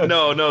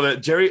 No, a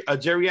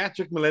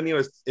geriatric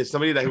millennial is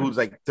somebody who's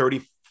like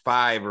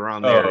 35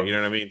 around there. You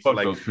know what I mean? Fuck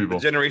those people.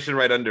 The generation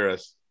right under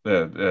us.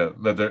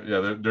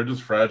 They're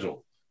just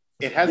fragile.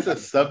 It has a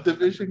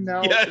subdivision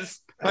now. Yes,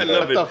 I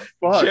love it.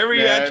 Fuck,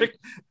 geriatric, man?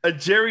 A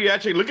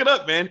geriatric. Look it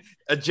up, man.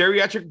 A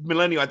geriatric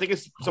millennial. I think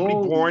it's somebody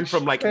born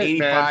from like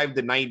 85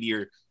 to 90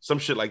 or some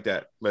shit like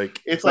that.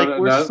 Like it's like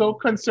we're so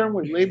concerned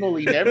with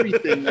labeling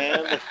everything,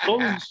 man. Like,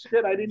 holy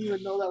shit, I didn't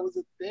even know that was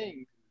a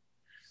thing.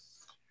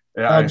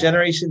 Yeah,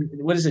 Generation.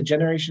 What is it?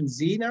 Generation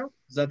Z now?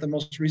 Is that the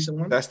most recent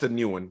one? That's the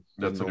new one.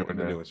 That's the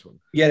newest one.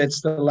 Yeah, it's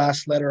the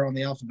last letter on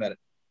the alphabet.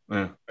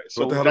 Yeah.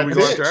 So what the hell are we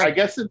going to? I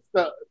guess it's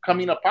the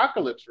coming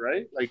apocalypse,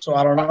 right? Like, so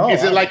I don't know.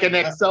 Is it like an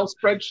Excel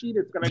spreadsheet?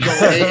 It's going to go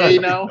AA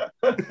now.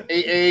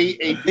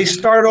 AA. They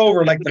start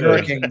over like the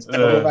Hurricanes.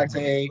 Go back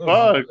to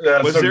AA.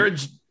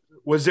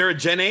 Was there a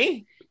Gen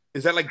A?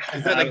 Is that like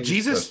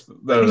Jesus?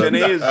 Gen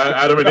A is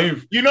Adam and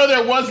Eve. You know,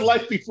 there was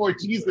life before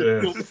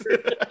Jesus.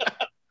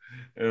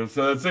 Yeah,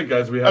 so that's it,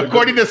 guys.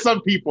 According to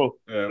some people.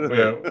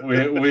 Yeah,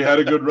 we had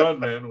a good run,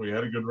 man. We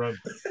had a good run.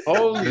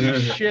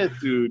 Holy shit,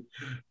 dude.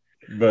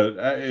 But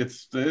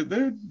it's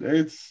and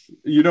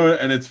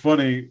it's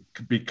funny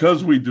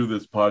because we do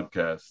this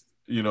podcast.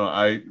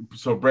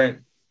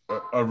 Brant,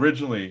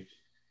 originally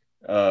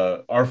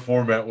our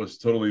format was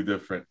totally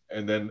different,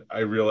 and then I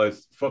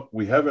realized, fuck,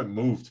 we haven't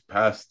moved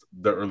past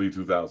the early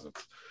 2000s.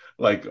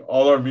 Like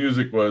all our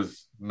music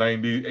was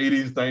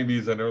 80s,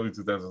 90s, and early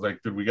 2000s.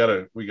 Like, dude, we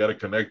gotta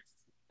connect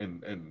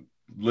and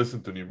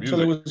listen to new music.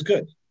 So it was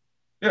good.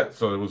 Yeah.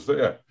 So it was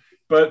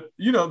But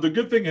the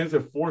good thing is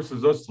it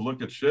forces us to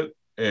look at shit.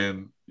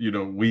 And,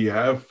 we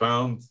have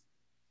found,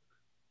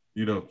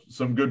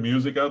 some good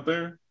music out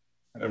there.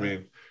 I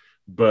mean,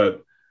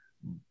 but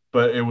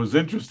it was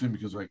interesting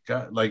because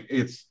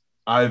it's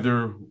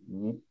either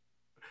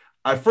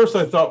at first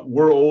I thought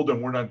we're old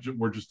and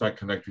we're just not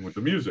connecting with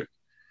the music,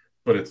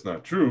 but it's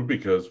not true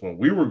because when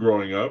we were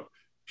growing up,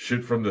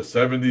 shit from the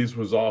 70s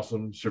was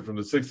awesome. Shit from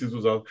the 60s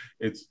was awesome.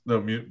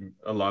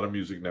 A lot of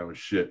music now is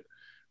shit,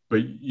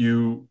 but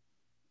you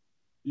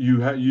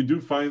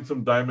do find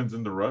some diamonds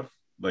in the rough.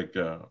 Like,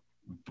 or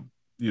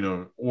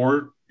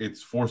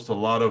it's forced a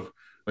lot of,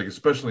 like,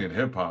 especially in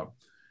hip hop,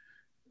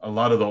 a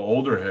lot of the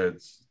older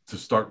heads to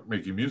start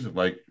making music.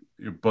 Like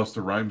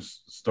Busta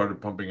Rhymes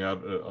started pumping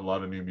out a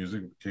lot of new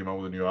music, came out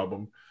with a new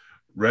album.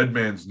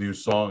 Redman's new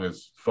song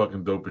is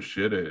fucking dope as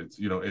shit. It's,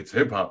 it's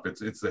hip hop.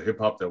 It's the hip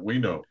hop that we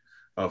know.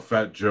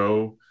 Fat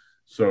Joe.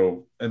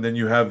 So, and then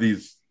you have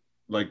these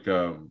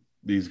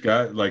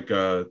guys like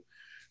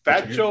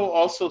Fat Joe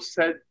also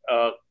said,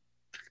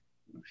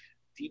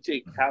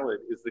 DJ Khaled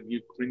is the new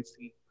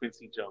Quincy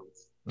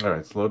Jones. All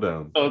right, slow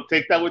down. Oh,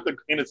 take that with a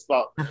grain of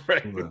salt.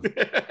 Right.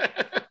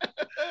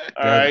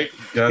 All right.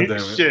 God damn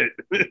it. Shit.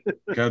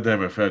 God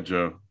damn it, Fat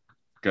Joe.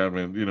 God,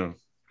 man,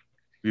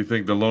 you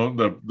think the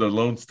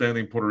lone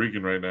standing Puerto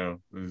Rican right now?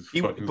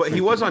 But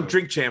he was on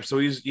Drink Champs, so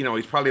he's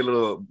probably a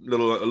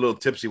little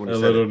tipsy when he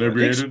said it.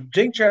 Inebriated.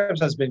 Drink Champs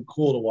has been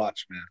cool to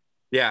watch, man.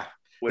 Yeah.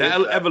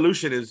 That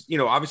evolution is,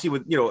 obviously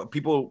with,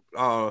 people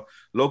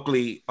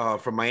locally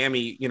from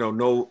Miami,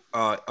 know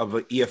of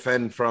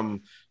EFN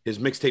from his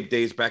mixtape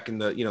days back in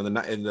the,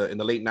 in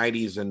the late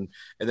 90s. And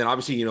then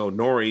obviously,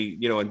 Nori,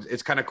 and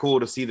it's kind of cool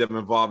to see them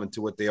evolve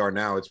into what they are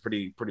now. It's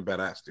pretty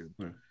badass, dude.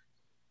 Yeah.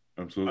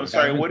 Absolutely. I'm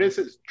sorry, what is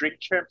it? Drink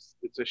Champs?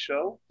 It's a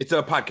show? It's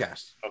a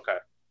podcast. Okay.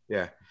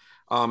 Yeah.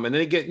 And then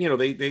they get,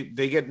 they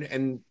get,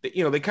 and,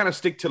 they kind of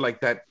stick to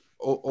like that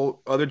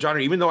other genre,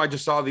 even though I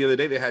just saw the other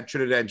day they had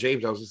Trinidad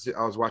James. I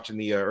was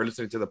watching or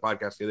listening to the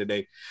podcast the other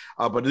day,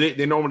 but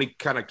they normally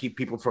kind of keep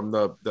people from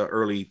the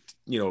early,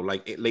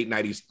 like late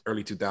 90s,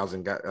 early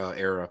 2000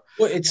 era.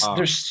 Well,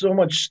 there's so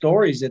much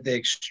stories that they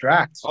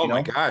extract. Oh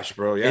my gosh,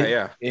 bro.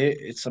 Yeah.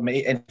 It's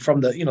amazing. And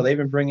from the, they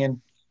even bring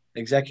in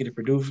executive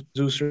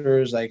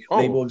producers, like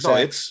label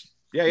execs.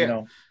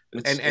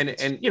 And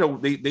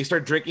they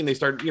start drinking, they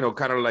start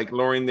kind of like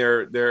lowering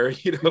their like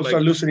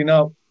start loosening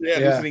up,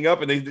 loosening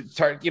up, and they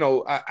start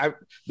I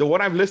the one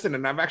I've listened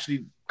and I've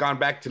actually gone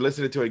back to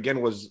listen to it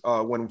again was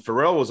when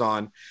Pharrell was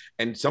on,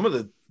 and some of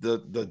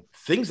the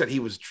things that he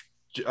was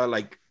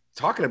like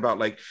talking about,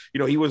 like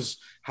he was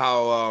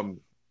how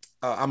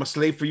I'm a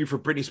Slave for You for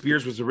Britney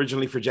Spears was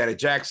originally for Janet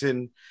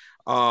Jackson.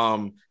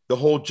 The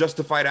whole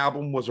Justified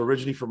album was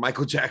originally for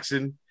Michael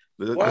Jackson.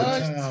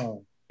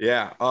 Wow.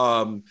 Yeah.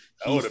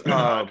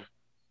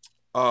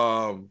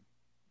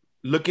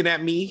 Looking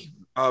at Me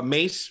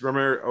Mace,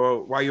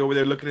 remember Why You Over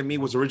There Looking at Me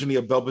was originally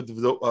a Bell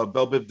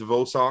Biv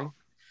DeVoe song.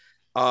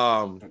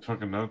 That's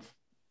fucking nuts.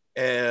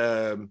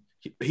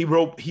 He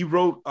wrote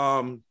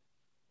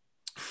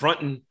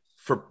Frontin'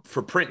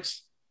 for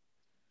Prince.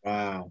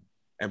 Wow.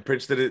 And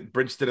Prince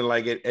didn't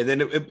like it, and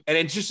then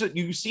it's just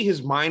you see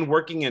his mind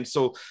working, and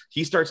so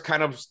he starts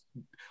kind of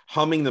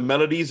humming the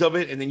melodies of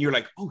it, and then you're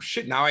like, oh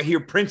shit, now I hear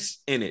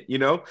Prince in it, you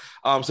know.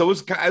 So it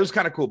was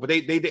kind of cool, but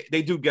they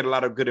do get a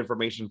lot of good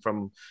information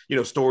from, you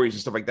know, stories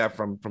and stuff like that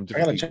from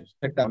different people.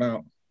 Check that one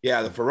out.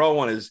 Yeah, the Pharrell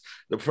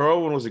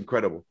one was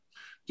incredible.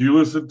 Do you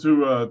listen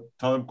to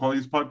Talib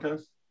Kweli's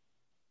podcast?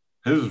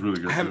 His is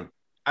really good too.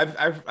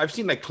 I've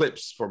seen like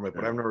clips from it,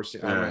 but I've never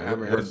seen. I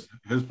haven't heard.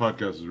 His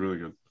podcast is really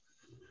good.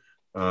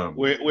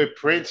 With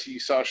Prince, you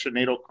saw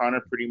Sinead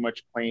O'Connor pretty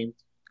much claimed.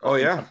 Oh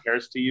yeah,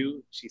 compares to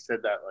you. She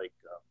said that like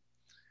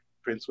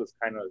Prince was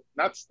kind of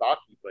not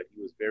stocky, but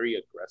he was very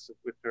aggressive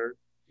with her.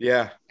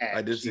 Yeah, and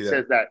I did see that. She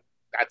says that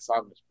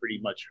song is pretty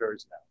much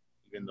hers now,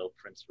 even though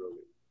Prince wrote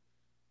it.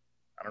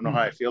 I don't know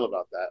how I feel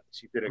about that.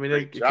 She did a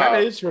great job. It kind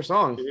of is her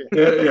song.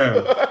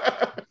 Yeah.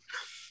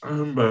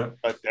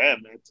 But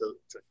damn, man, to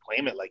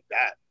claim it like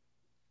that.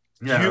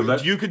 Yeah.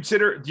 Do you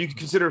consider?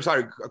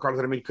 Sorry, Carlos,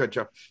 I didn't mean to cut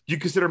you off. Do you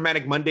consider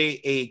Manic Monday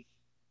a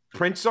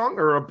Prince song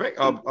or a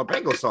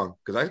Bengal song?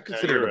 Because I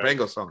consider it a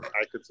Bengal song.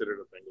 I consider it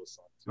a Bengal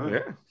song too. Oh,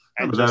 yeah.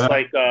 And just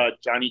like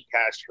Johnny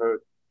Cash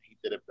heard, he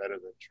did it better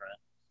than Trent.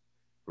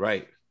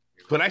 Right.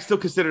 But I still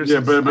consider it.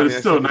 Yeah, but it's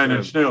still a Nine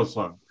Inch Nails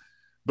song.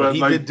 But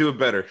he did do it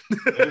better.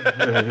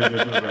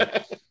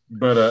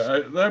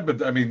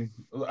 But I mean,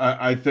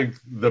 I think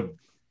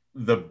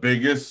the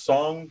biggest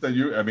song that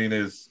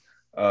is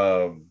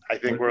I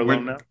Think We're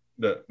Alone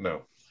Now.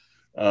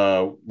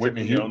 No.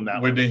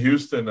 Whitney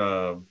Houston,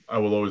 I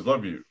Will Always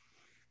Love You.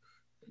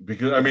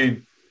 Because I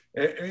mean,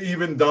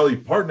 even Dolly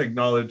Parton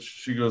acknowledged,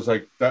 she goes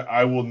like that,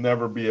 I will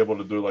never be able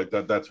to do it like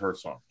that. That's her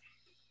song.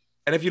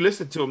 And if you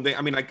listen to them,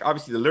 like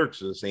obviously the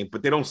lyrics are the same,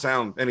 but they don't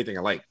sound anything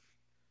alike.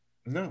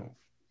 No.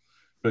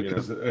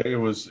 Because it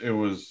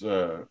was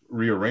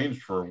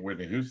rearranged for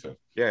Whitney Houston.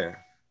 Yeah.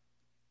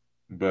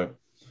 But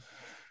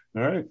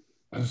all right.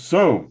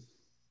 So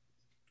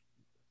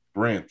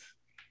Brant,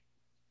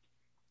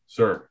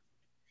 sir,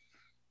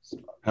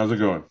 how's it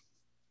going?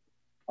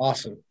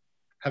 Awesome.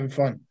 Having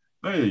fun.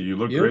 Hey, you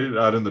look great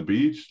out on the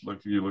beach.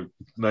 You look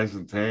nice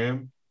and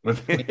tan.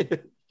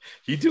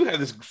 You do have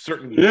this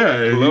certain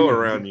glow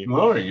around you.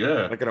 Glowing,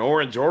 yeah. Like an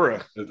orange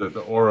aura.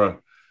 The aura.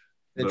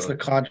 It's the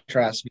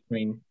contrast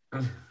between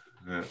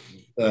yeah.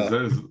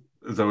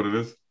 Is that what it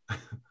is?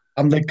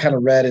 I'm like kind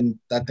of red and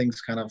that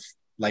thing's kind of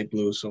light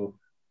blue, so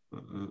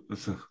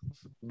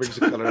brings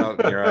the color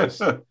out in your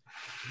eyes.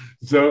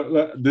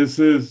 So this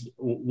is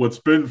what's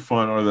been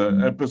fun, or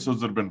the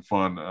episodes that have been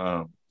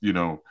fun.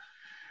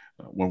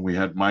 When we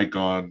had Mike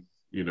on,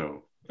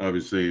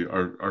 obviously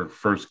our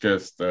first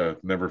guest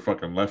never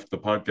fucking left the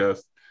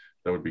podcast.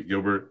 That would be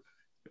Gilbert.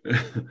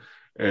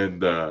 and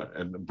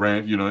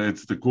Brant,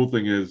 it's the cool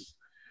thing is,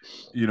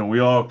 we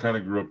all kind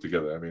of grew up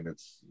together. I mean,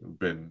 it's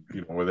been,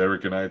 with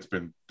Eric and I, it's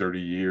been 30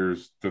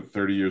 years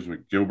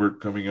with Gilbert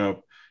coming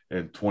up,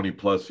 and 20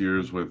 plus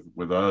years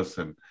with us.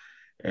 And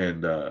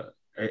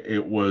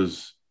it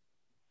was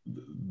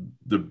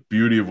the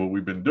beauty of what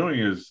we've been doing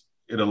is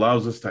it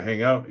allows us to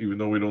hang out, even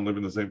though we don't live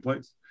in the same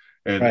place.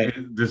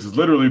 And this has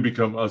literally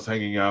become us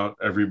hanging out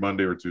every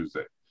Monday or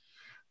Tuesday.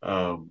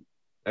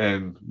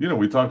 And,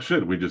 we talk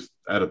shit. We just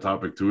add a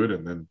topic to it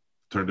and then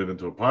turned it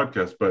into a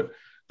podcast. But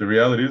the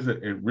reality is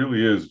that it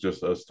really is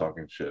just us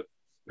talking shit.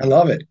 I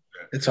love it.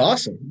 It's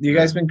awesome. You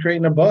guys been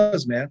creating a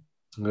buzz, man.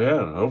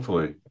 Yeah,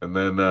 hopefully. And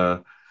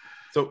then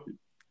so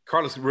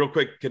Carlos, real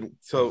quick, can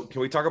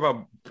we talk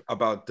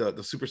about the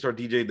superstar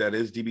DJ that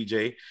is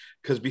DBJ?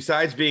 Because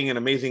besides being an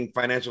amazing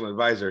financial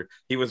advisor,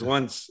 he was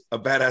once a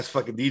badass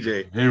fucking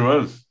DJ. He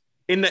was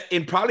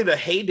in probably the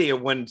heyday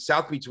of when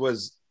South Beach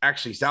was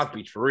actually South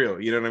Beach for real.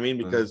 You know what I mean?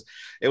 Because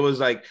it was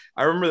like,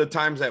 I remember the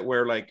times that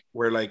where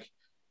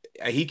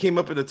he came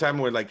up at the time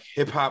where like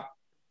hip hop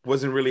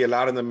wasn't really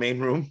allowed in the main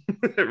room.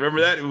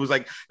 Remember that? It was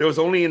like there was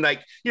only in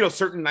like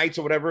certain nights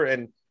or whatever,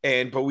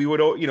 but we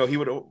would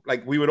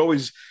we would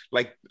always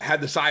like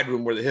have the side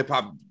room where the hip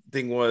hop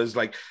thing was.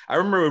 Like I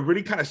remember it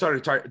really kind of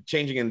started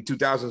changing in the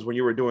 2000s when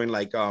you were doing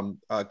like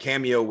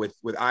Cameo with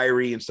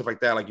Irie and stuff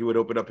like that. Like you would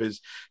open up his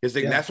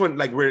thing. Yeah. That's when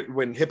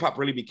when hip hop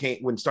really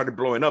started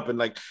blowing up, and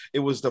like it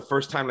was the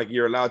first time like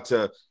you're allowed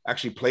to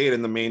actually play it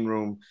in the main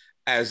room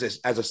as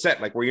a set,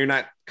 like where you're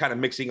not kind of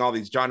mixing all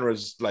these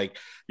genres, like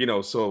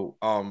so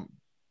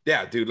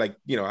yeah, dude, like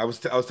I was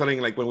telling,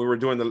 like when we were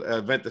doing the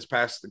event this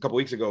past a couple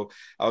weeks ago,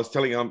 I was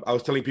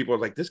telling people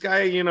like this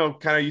guy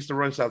kind of used to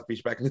run South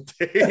Beach back in the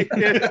day.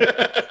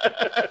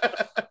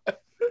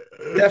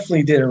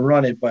 Definitely didn't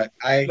run it, but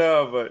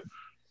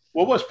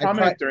what was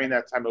prominent during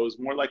that time? It was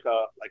more like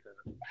a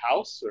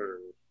house, or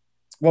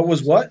what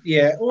was what?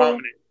 Yeah,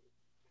 prominent.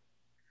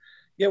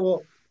 Yeah,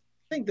 well,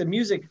 I think the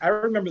music, I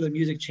remember the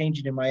music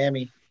changing in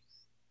Miami.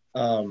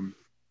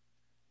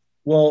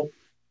 Well,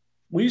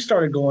 we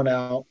started going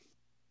out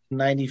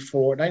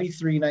 94,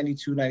 93,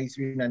 92,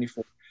 93,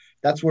 94.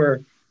 That's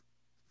where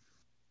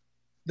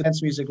the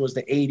dance music was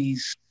the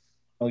 80s.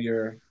 You know,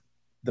 your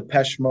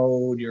Depeche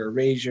Mode, your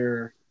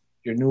Erasure,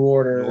 your New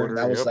Order.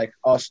 That was like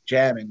us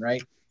jamming,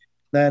 right?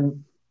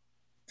 Then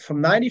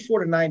from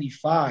 94 to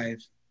 95,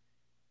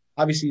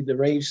 obviously the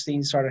rave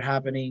scene started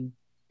happening.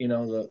 You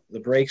know, the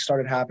breaks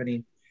started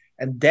happening,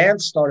 and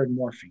dance started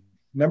morphing.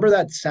 Remember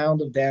that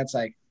sound of dance?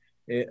 Like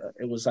it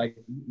was like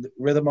the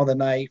rhythm of the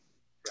night.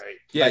 Right.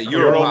 Yeah, like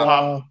Euro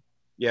pop.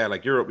 Yeah,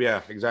 like Europe.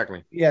 Yeah,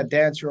 exactly. Yeah,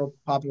 dance Euro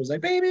pop. It was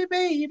like baby,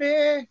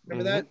 baby.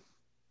 Remember that?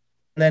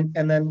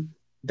 And then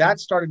that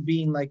started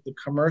being like the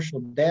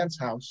commercial dance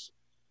house,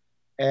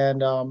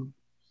 and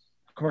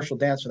commercial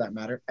dance for that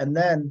matter. And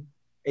then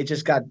it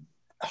just got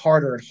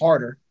harder and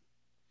harder.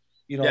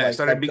 You know, yeah,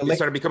 like, it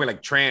started becoming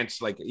like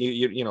trance, like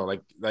you know,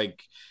 like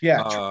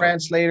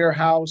translator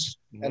house,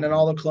 and then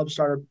all the clubs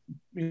started,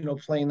 you know,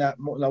 playing that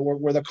more.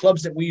 Where the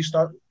clubs that we used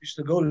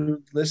to go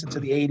to listen to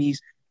the '80s,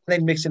 and they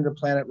mix into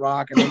Planet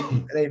Rock, and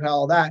then they've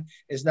all that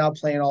is now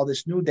playing all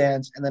this new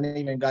dance, and then it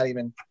even got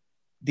even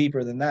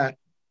deeper than that.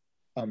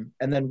 And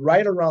then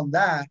right around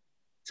that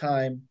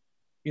time,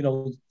 you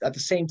know, at the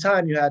same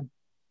time you had,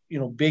 you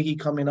know, Biggie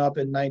coming up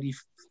in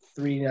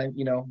 '93,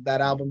 you know, that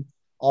album,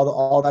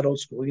 all that old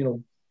school, you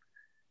know.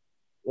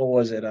 What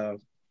was it?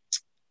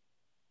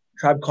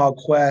 Tribe Called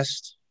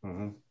Quest.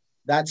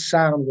 That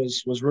sound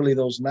was really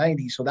those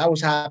 '90s. So that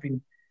was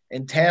happening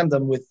in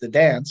tandem with the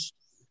dance,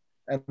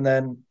 and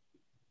then,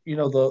 you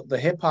know, the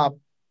hip hop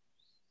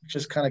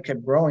just kind of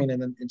kept growing,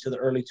 and then into the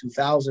early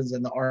 2000s,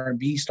 and the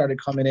R&B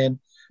started coming in.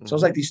 So it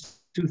was like these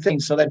two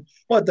things. So then,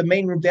 the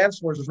main room dance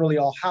floors was really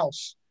all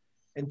house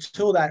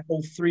until that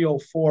 03,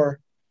 04,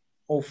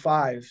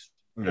 05,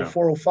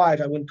 04,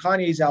 05. And when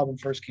Kanye's album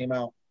first came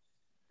out.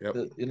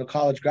 The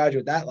College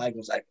Graduate, that like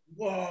was like,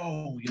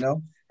 whoa, you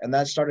know, and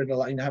that started a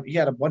lot. You know, he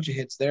had a bunch of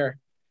hits there,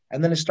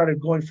 and then it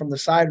started going from the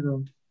side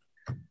room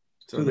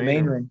to the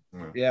main room.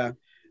 Yeah,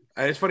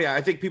 and it's funny.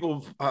 I think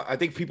people.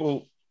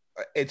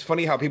 It's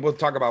funny how people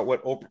talk about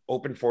what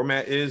open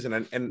format is,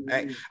 and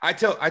I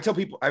tell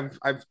people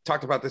I've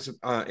talked about this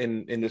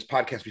in this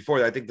podcast before.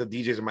 That I think the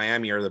DJs in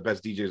Miami are the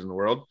best DJs in the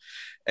world,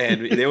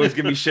 and they always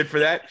give me shit for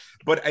that.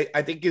 But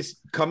I think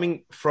it's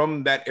coming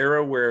from that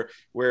era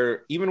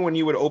where even when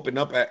you would open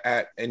up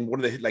at in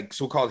one of the like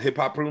so-called hip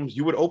hop rooms,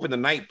 you would open the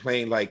night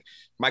playing like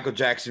Michael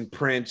Jackson,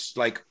 Prince,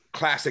 like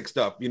classic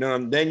stuff, you know,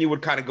 and then you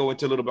would kind of go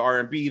into a little bit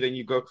R&B, then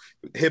you go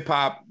hip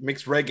hop,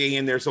 mix reggae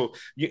in there. So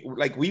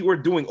like we were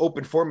doing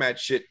open format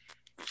shit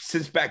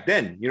since back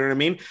then, you know what I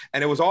mean?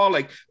 And it was all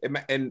like,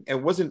 and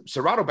it wasn't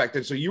Serato back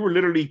then. So you were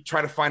literally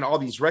trying to find all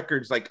these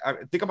records. Like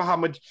think about how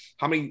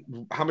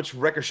much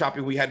record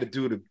shopping we had to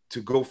do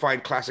to go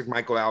find classic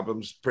Michael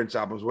albums, Prince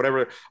albums,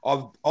 whatever,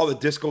 all the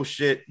disco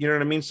shit, you know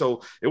what I mean?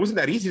 So it wasn't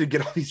that easy to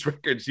get all these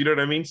records, you know what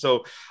I mean?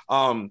 So,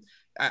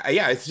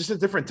 yeah, it's just a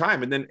different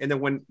time. And then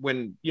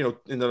when you know,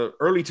 in the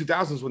early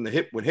 2000s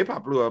when hip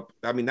hop blew up,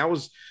 I mean that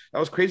was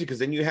crazy, because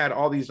then you had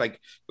all these like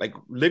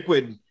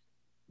Liquid,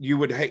 you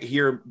would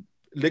hear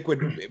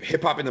Liquid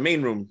hip hop in the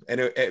main room,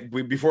 and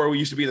before we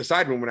used to be in the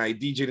side room when I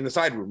DJ'd in the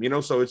side room, you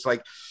know. So it's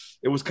like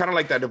it was kind of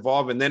like that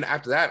evolve, and then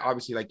after that,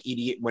 obviously, like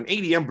when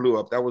EDM blew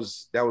up, that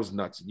was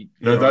nuts.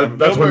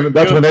 That's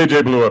when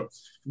AJ blew up.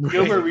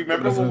 Gilbert,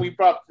 remember when we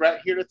brought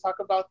Brett here to talk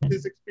about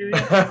his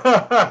experience?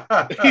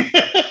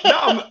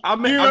 No,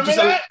 I'm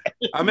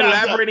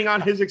elaborating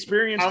on his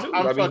experience too.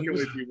 I'm fucking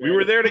with you, man. We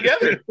were there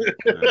together.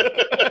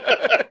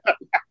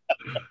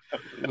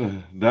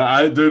 No,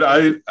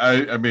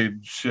 I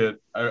mean,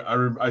 shit.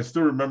 I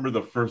still remember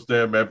the first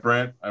day I met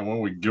Brant. I went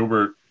with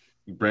Gilbert.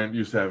 Brant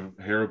used to have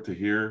hair up to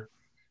here.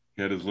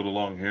 He had his little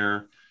long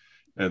hair,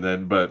 and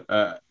then, but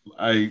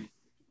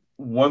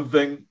one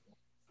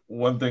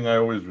thing I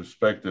always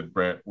respected,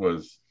 Brant,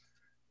 was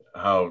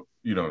how,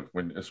 you know,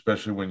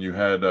 especially when you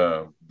had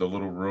the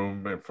little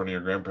room in front of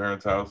your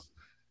grandparents' house,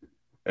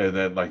 and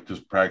then like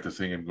just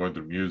practicing and going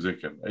through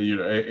music, and you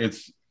know,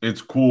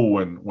 it's cool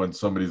when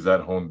somebody's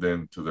that honed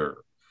in to their,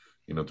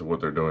 you know, to what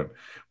they're doing.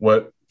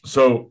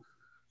 So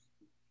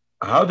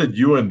how did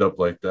you end up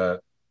like that?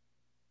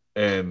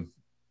 And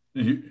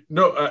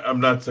I'm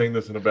not saying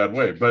this in a bad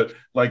way, but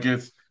like,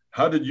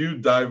 how did you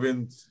dive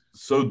in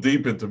so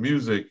deep into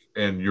music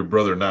and your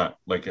brother not?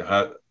 Like,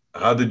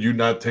 how did you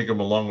not take him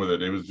along with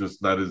it? It was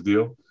just not his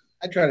deal?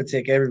 I try to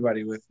take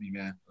everybody with me,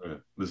 man. Yeah,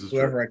 this is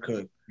whoever true. I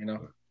could, you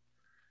know.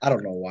 I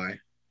don't know why.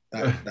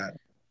 That.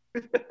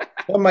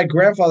 Well, my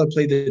grandfather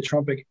played the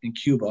trumpet in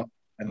Cuba,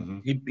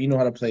 and he knew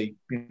how to play,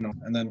 you know.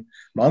 And then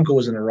my uncle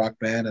was in a rock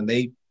band, and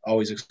they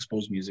always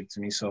exposed music to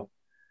me. So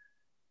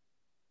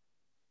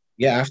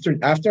yeah,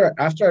 after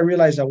I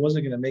realized I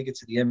wasn't gonna make it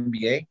to the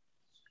NBA,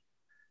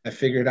 I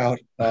figured out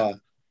cool.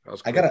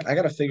 I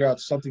gotta figure out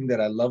something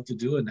that I love to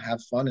do and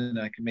have fun, and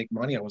I can make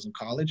money. I was in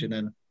college, and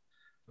then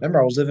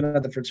remember I was living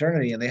at the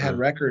fraternity, and they had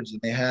records,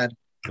 and they had,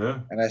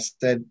 and I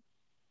said,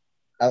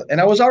 and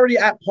I was already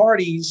at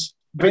parties.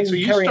 Wait, so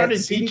you started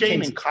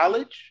DJing in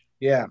college?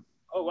 Yeah.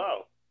 Oh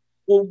wow.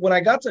 Well, when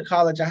I got to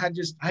college,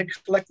 I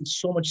collected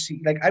so much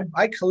CD. Like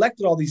I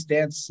collected all these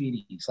dance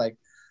CDs,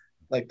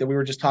 like that we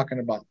were just talking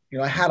about. You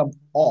know, I had them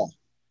all.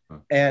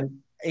 And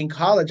in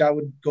college, I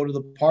would go to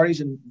the parties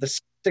and the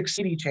 6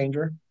 CD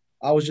changer.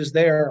 I was just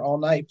there all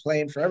night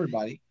playing for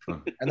everybody.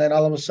 And then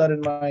all of a sudden,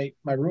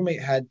 my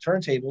roommate had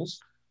turntables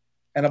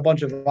and a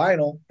bunch of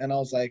vinyl, and I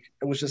was like,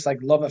 it was just like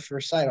love at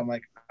first sight. I'm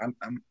like,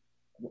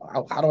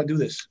 how do I do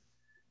this?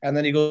 And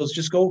then he goes,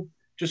 just go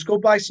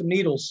buy some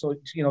needles. So,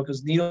 you know,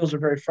 because needles are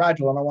very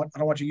fragile, and I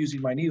don't want you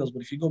using my needles.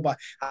 But if you go buy,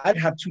 I'd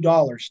have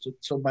 $2.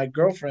 So my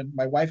girlfriend,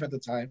 my wife at the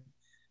time,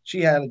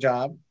 she had a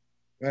job,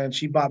 and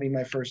she bought me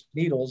my first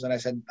needles. And I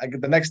said,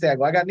 the next day I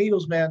go, I got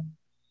needles, man.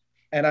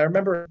 And I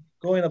remember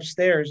going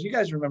upstairs. You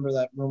guys remember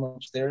that room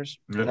upstairs,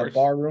 that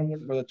bar room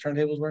where the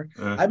turntables were?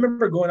 I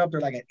remember going up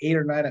there like at 8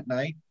 or 9 at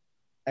night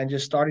and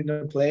just starting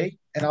to play.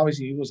 And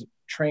obviously it was a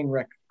train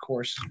wreck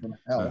course from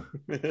hell.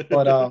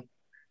 But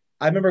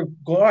I remember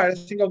going, all right, I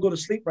think I'll go to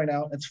sleep right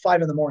now. It's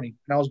 5 a.m. And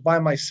I was by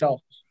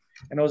myself.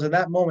 And it was in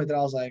that moment that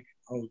I was like,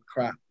 oh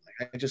crap.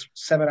 Like I just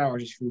 7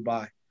 hours just flew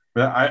by.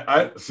 Yeah,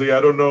 I see.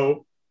 I don't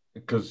know,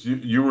 because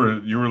you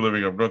were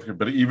living up north,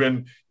 but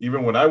even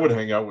when I would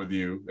hang out with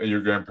you at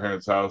your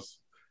grandparents' house,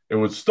 it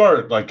would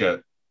start like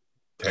at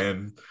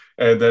 10,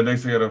 and then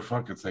next thing I know,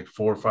 fuck, it's like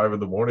 4 or 5 in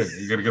the morning.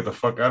 You gotta get the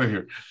fuck out of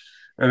here,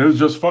 and it was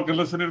just fucking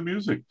listening to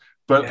music.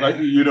 But like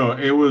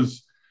it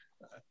was,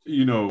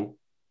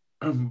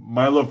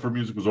 my love for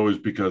music was always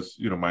because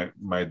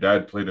my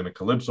dad played in a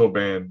calypso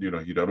band.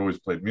 He'd always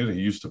played music.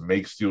 He used to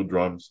make steel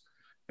drums,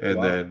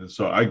 and then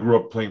so I grew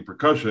up playing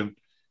percussion.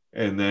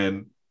 And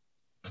then,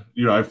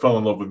 I fell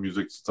in love with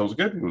music since I was a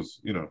kid. It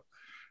was,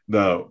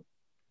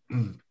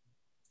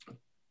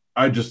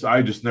 I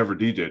just never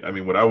DJ'd. I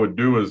mean, what I would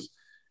do is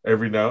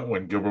every now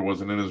when Gilbert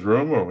wasn't in his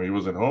room or when he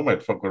wasn't home,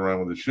 I'd fuck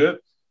around with his shit.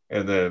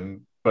 And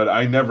then, but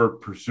I never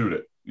pursued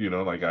it.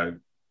 Like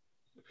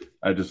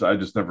I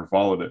just never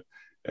followed it.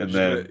 And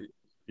you're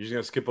just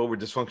gonna skip over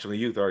Dysfunctional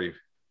Youth, are you?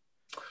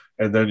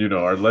 And then,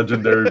 our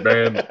legendary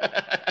band.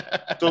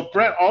 So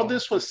Brett, all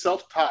this was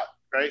self-taught.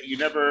 Right?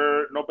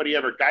 Nobody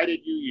ever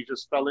guided you. You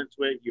just fell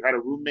into it. You had a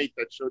roommate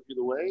that showed you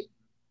the way.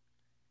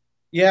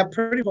 Yeah,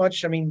 pretty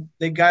much. I mean,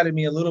 they guided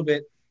me a little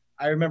bit.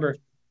 I remember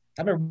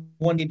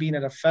one day being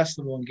at a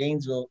festival in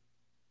Gainesville,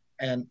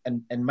 and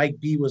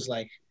Mike B was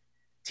like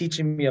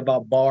teaching me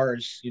about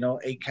bars,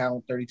 8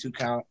 count, 32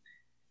 count.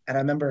 And I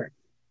remember,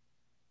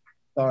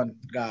 done,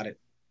 got it,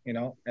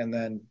 and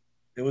then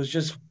it was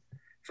just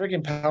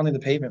freaking pounding the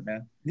pavement,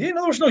 man. There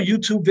was no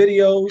YouTube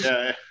videos.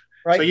 Yeah.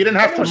 Right. So you didn't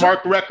have to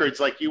mark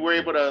records, like you were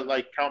able to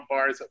like count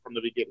bars from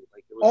the beginning.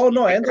 Like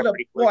I ended up,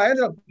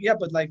 yeah,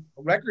 but like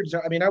records.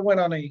 I mean, I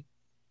went on a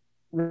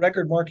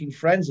record marking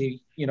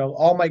frenzy.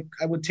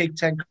 I would take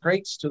 10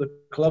 crates to the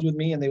club with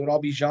me, and they would all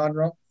be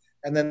genre,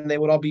 and then they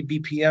would all be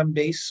BPM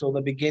based. So the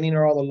beginning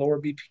are all the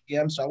lower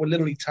BPM. So I would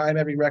literally time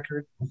every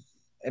record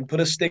and put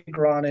a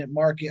sticker on it,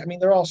 mark it. I mean,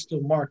 they're all still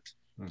marked.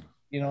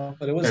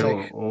 But it was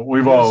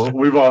we've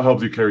all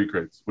helped you carry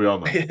crates. We all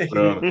know. But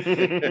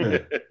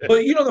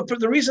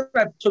the reason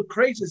I took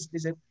crates is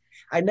that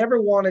I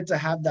never wanted to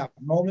have that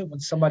moment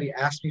when somebody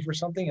asked me for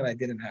something and I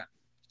didn't have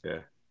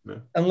it. Yeah.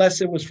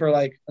 Unless it was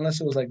like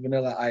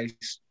Vanilla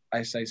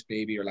Ice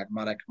Baby or like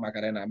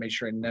Macarena. I made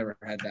sure I never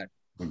had that.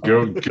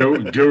 Gilbert.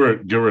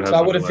 So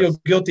I wouldn't feel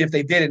guilty if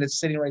they did, and it's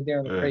sitting right there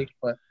in the crate.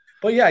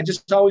 But yeah, I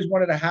just always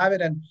wanted to have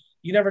it, and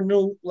you never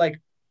knew like.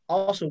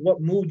 Also, what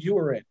mood you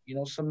were in.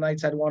 Some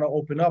nights I'd want to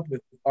open up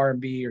with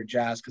R&B or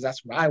jazz because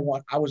that's what I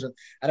want. I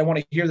didn't want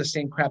to hear the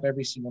same crap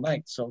every single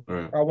night. So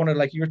or I wanted,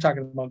 like you were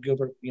talking about,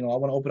 Gilbert, I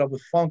want to open up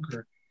with funk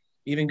or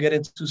even get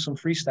into some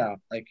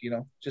freestyle, like,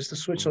 just to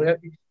switch.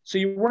 So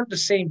you weren't the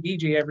same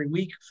DJ every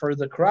week for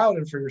the crowd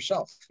and for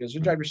yourself, because you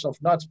drive yourself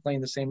nuts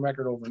playing the same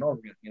record over and over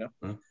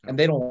again, and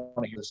they don't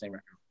want to hear the same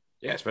record.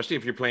 Yeah, especially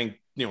if you're playing,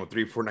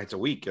 3-4 nights a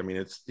week. I mean,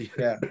 it's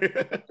yeah.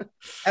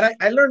 And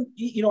I learned,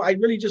 I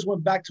really just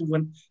went back to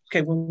when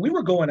we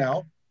were going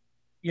out,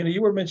 you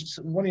were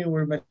mentioning, one of you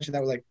were mentioning that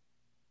was like,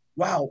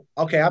 wow,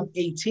 okay, I'm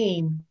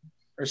 18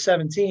 or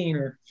 17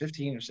 or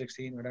 15 or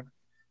 16, whatever,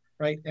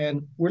 right?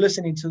 And we're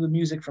listening to the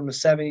music from the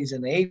 70s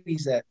and the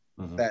 80s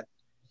that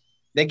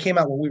they came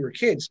out when we were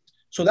kids.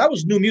 So that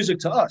was new music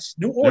to us.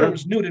 New Order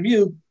was new to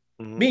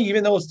me,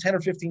 even though I was 10 or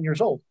 15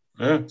 years old.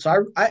 Yeah.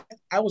 So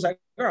I was like,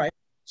 all right.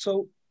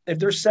 So if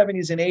there's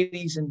 70s and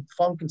 80s and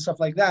funk and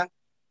stuff like that,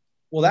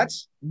 well,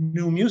 that's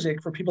new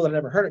music for people that have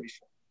never heard it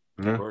before.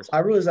 Mm-hmm. So I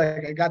realized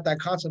I got that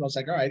concept. I was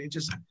like, all right,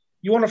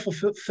 you want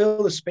to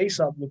fill the space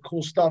up with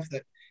cool stuff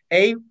that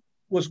A,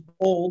 was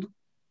old,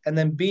 and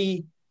then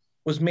B,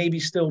 was maybe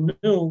still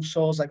new.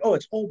 So I was like, oh,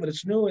 it's old, but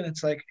it's new, and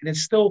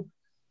it's still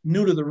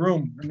new to the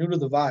room, or new to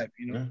the vibe,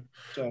 Yeah.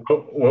 So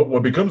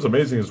what becomes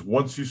amazing is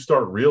once you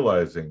start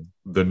realizing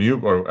the new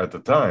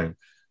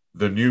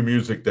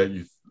music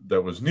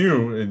that was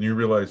new, and you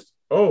realized,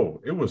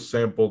 oh, it was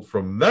sampled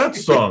from that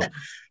song.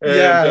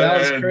 That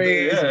was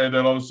crazy. Yeah, and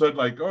then all of a sudden,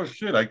 like, oh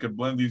shit, I could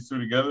blend these two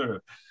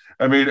together.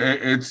 I mean,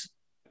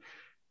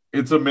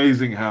 it's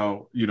amazing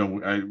how,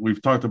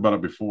 we've talked about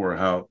it before,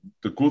 how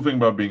the cool thing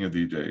about being a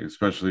DJ,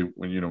 especially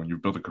when, when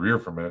you've built a career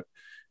from it,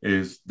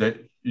 is that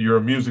you're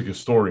a music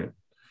historian,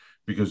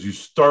 because you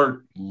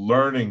start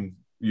learning,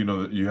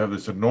 that you have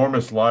this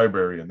enormous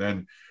library. And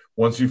then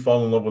once you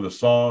fall in love with a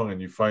song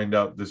and you find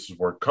out this is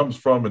where it comes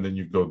from, and then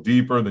you go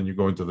deeper, and then you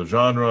go into the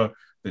genre,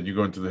 then you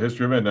go into the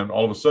history of it. And then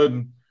all of a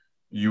sudden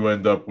you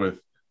end up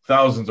with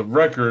thousands of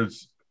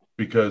records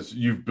because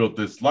you've built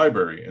this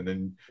library. And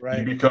then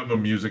you become a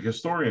music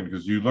historian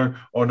because you learn,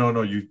 oh,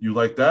 no, you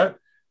like that?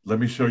 Let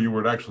me show you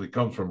where it actually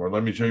comes from, or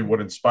let me show you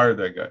what inspired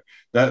that guy.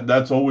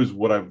 That's always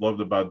what I've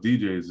loved about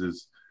DJs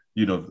is,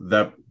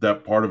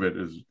 that part of it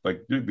is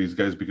like, dude, these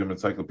guys become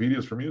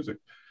encyclopedias for music.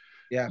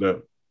 Yeah.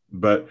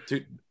 But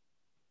dude,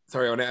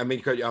 sorry, I mean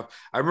to cut you off.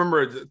 I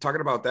remember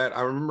talking about that.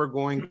 I remember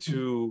going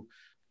to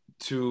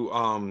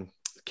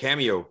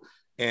Cameo,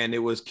 and it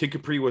was Kid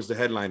Capri was the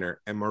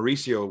headliner, and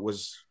Mauricio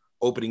was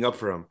opening up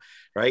for him,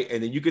 right?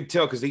 And then you could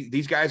tell because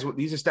these guys,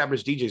 these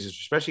established DJs,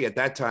 especially at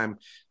that time,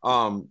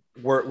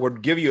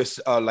 would give you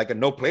like a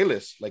no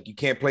playlist. Like, you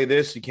can't play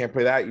this, you can't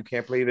play that, you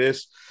can't play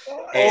this.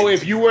 Oh,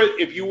 if you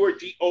were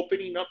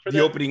opening up for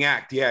the opening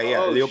act, the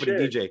opening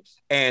DJ,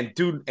 and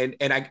dude,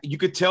 and you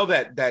could tell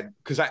that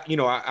because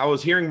I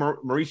was hearing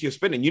Mauricio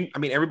spin,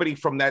 and everybody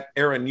from that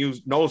era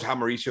knows how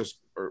Mauricio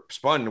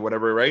spun or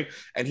whatever, right?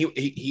 And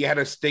he had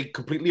to stay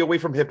completely away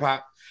from hip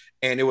hop,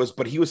 and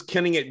but he was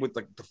killing it with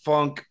like the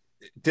funk,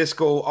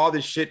 disco, all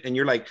this shit, and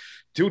you're like,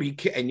 dude, he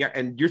can't,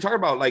 and you're talking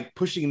about like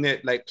pushing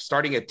it, like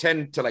starting at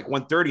 10 to like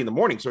 1:30 in the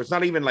morning, so it's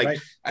not even like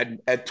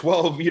at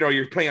 12,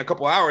 you're playing a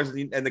couple hours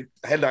and the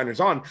headliner's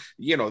on.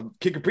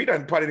 Kid Capri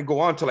probably didn't go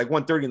on to like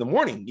 1:30 in the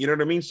morning, you know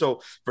what I mean?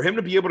 So for him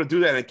to be able to do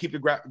that and keep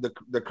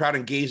the crowd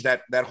engaged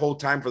that whole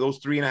time for those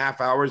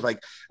 3.5 hours,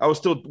 like, I was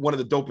still one of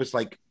the dopest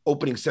like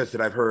opening sets that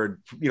I've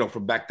heard,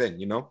 from back then.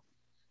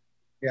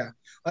 Yeah,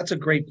 that's a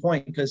great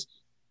point, because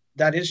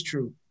that is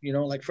true.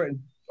 Like,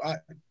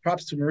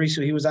 props to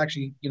Mauricio. He was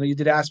actually, you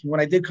did ask me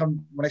when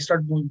I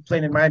started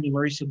playing in Miami.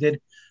 Mauricio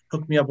did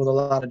hook me up with a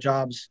lot of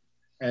jobs,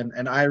 and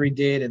Irie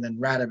did, and then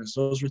Radimus.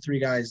 Those were three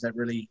guys that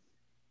really,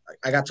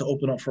 I got to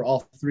open up for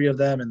all three of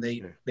them, and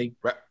they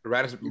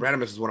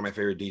Radimus is one of my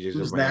favorite DJs. It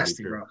was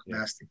nasty, bro. Yeah.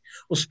 Nasty.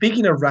 Well,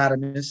 speaking of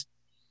Radimus,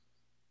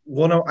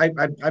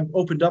 I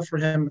opened up for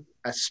him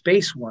at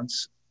Space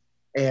once,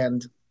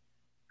 and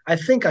I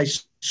think I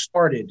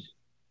started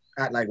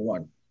at like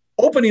 1,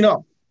 opening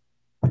up.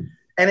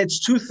 And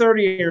it's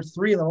 2:30 or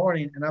 3 in the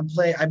morning, and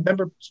I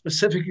remember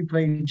specifically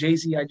playing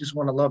Jay-Z, I Just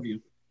Want to Love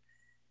You.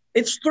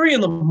 It's 3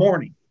 in the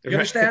morning. You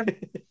understand?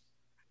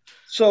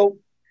 So,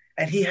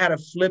 and he had a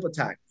flip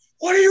attack.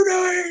 What are you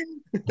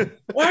doing?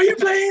 Why are you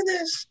playing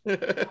this?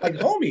 Like,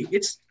 homie,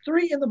 it's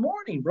 3 in the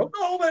morning, bro.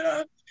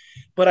 No,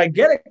 but I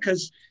get it,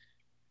 because,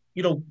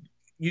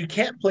 you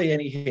can't play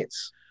any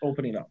hits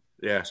opening up.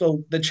 Yeah.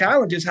 So the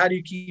challenge is, how do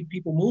you keep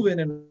people moving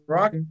and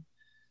rocking,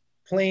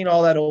 playing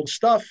all that old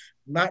stuff,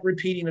 not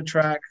repeating a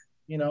track,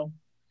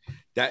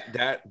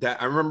 That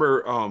I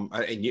remember.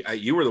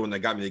 You were the one that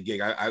got me the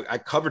gig. I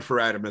covered for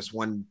Radimus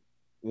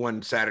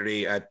one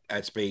Saturday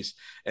at Space,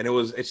 and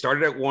it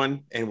started at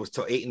 1 and it was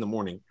till 8 in the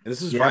morning. And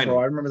this is vinyl. Bro,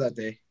 I remember that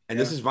day. And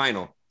this is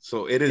vinyl,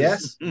 so it is.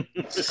 Yes.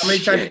 How many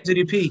times did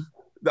you pee?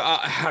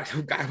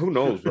 Who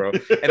knows, bro?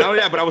 And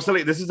but I was telling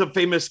you, this is a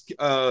famous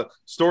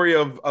story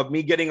of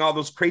me getting all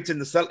those crates in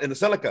the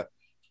Celica.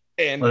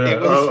 And it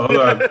was... hold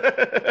on.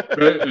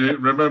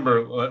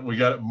 Remember, we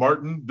got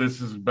Martin. This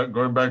is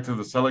going back to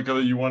the Celica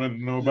that you wanted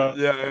to know about.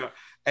 Yeah.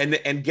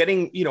 And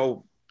getting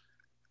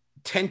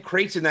 10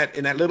 crates in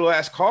that little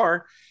ass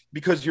car,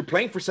 because you're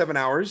playing for 7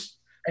 hours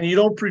and you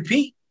don't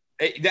repeat.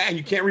 And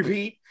you can't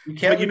repeat.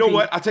 But you know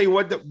what? I'll tell you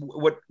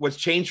what's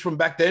changed from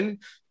back then.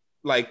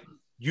 Like,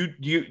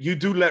 you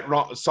do let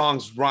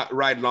songs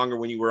ride longer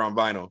when you were on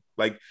vinyl.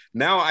 Like,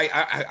 now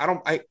I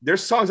don't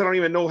there's songs I don't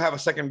even know have a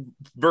second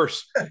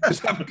verse,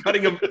 because I'm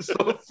cutting them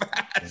so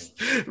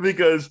fast,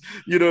 because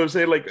you know what I'm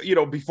saying, like,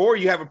 before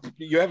you have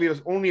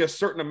only a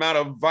certain amount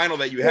of vinyl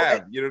that you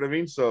have, you know what I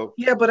mean? So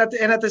yeah, but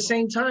at the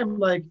same time,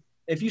 like,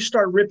 if you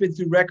start ripping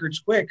through records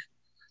quick,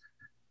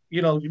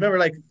 you remember,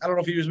 like, I don't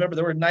know if you remember,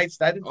 there were nights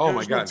that there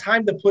was no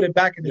time to put it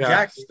back in the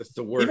jacket. That's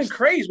the worst. Even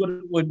Craze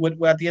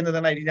would at the end of the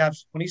night, he'd have,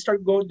 when he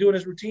started doing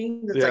his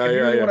routine,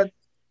 it's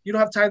you don't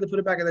have time to put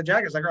it back in the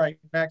jacket. It's like, all right,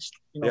 next.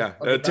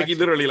 It'll take you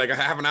literally like a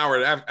half an hour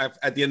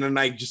at the end of the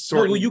night, just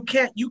sorting. No, you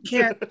can't.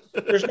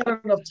 There's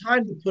not enough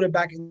time to put it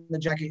back in the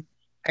jacket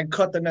and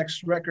cut the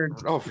next record.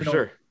 Oh, for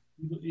sure.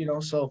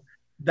 So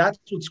that's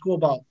what's cool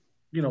about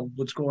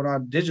what's going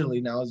on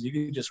digitally now, is you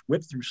can just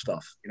whip through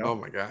stuff. Oh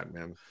my God,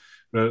 man.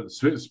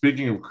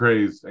 Speaking of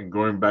Craze and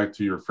going back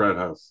to your frat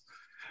house,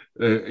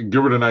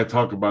 Gilbert and I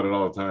talk about it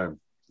all the time,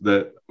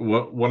 that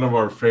one of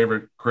our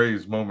favorite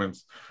Craze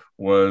moments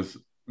was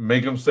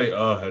Make 'Em Say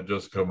had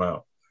just come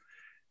out,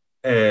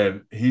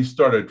 and he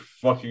started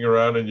fucking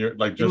around in your,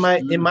 like, just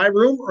in my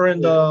room, or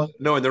in the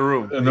in the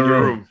room in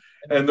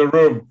the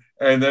room,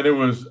 and then it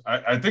was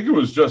I think it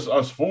was just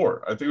us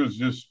four. I think it was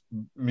just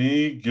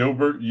me,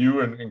 Gilbert,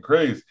 you, and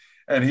Craze.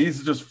 and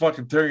he's just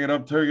fucking tearing it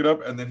up,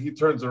 and then he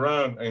turns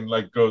around and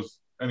like goes,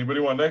 "Anybody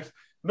want next?"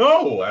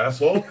 No,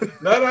 asshole,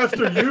 not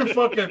after you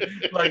fucking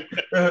like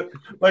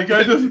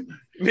I just.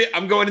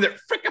 I'm going in there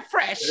freaking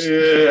fresh.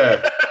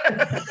 Yeah.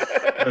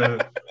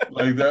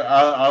 Like that,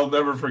 I'll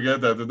never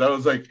forget that. That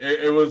was like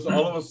it was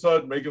all of a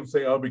sudden "Make Him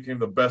Say Oh" became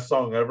the best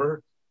song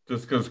ever,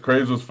 just because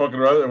Craze was fucking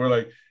around, and we're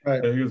like,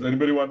 Right. and he goes,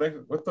 "Anybody want next?"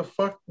 What the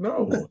fuck?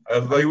 No. I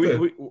was I like,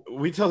 mean,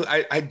 we tell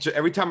I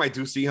every time I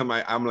do see him,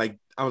 I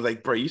was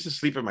like, bro, you used to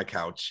sleep at my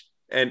couch,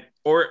 and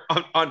or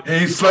on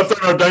he slept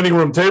on our dining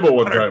room table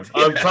one time,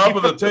 on top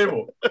of the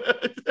table.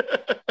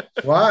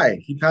 Why?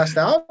 He passed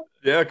out?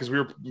 Yeah, because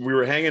we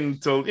were hanging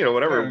till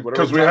whatever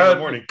Because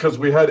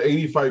we had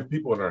 85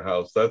 people in our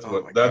house. That's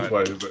what. That's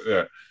why.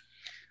 Yeah.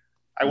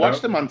 I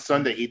watched him on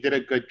Sunday. He did a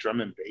good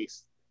drum and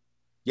bass.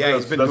 Yeah,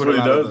 he's been that's doing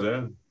what a lot he of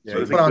does.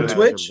 Yeah, but on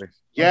Twitch.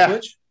 Yeah, on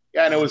Twitch?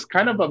 Yeah, and it was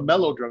kind of a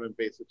mellow drum and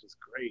bass, which is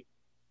great.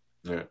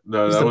 Yeah,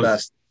 no, he's that the was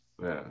best.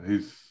 Yeah,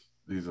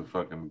 he's a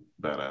fucking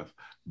badass.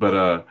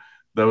 But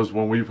that was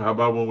when we. How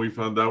about when we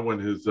found out when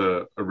his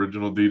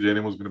original DJ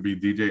name was going to be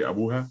DJ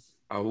Abuja?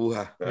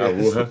 Abuja.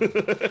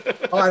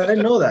 Abuja. Oh, I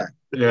didn't know that.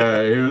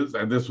 Yeah, he was,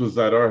 and this was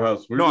at our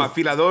house.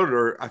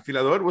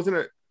 Afilador, wasn't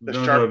it? The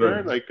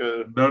sharpener, like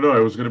no,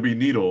 it was going to be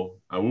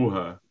Needle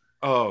Abuja.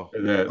 Oh,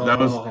 yeah, that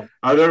was.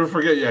 I'll never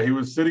forget. Yeah, he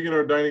was sitting at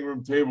our dining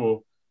room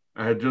table.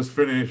 I had just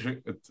finished.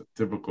 It's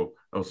typical.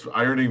 I was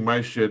ironing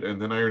my shit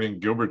and then ironing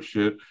Gilbert's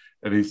shit,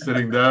 and he's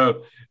sitting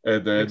down.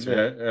 And then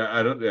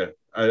I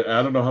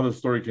don't know how the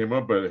story came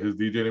up, but his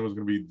DJ name was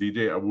going to be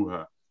DJ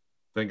Abuja.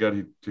 Thank God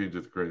he changed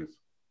it to Craze,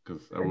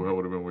 because Abuja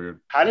would have been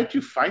weird. How did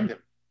you find him?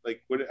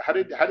 Like, how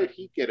did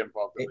he get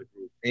involved in the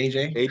group?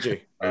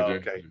 AJ. Oh,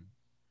 okay.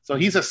 So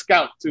he's a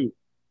scout too.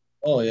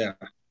 Oh yeah.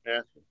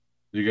 Yeah.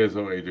 You guys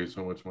owe AJ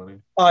so much money.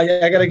 Oh yeah,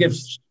 I gotta give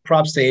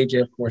props to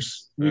AJ, of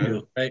course. We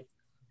do, right?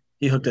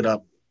 He hooked it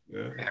up.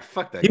 Yeah,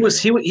 fuck that. He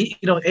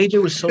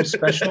AJ was so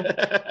special,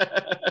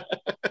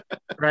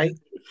 right?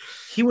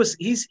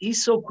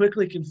 He's so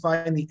quickly can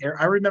find the air.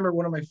 I remember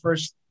one of my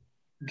first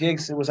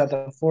gigs. It was at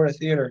the Florida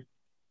Theater,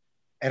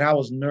 and I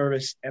was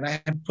nervous. And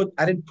I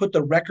didn't put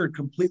the record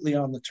completely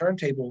on the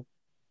turntable,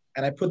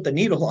 and I put the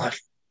needle on,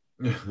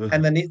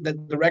 and then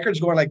the record's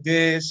going like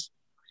this,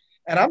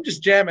 and I'm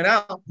just jamming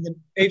out. And then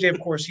AJ, of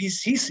course, he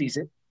sees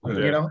it.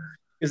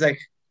 He's like,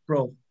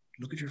 "Bro,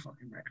 look at your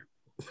fucking record."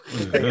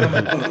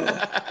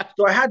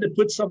 So I had to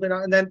put something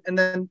on, and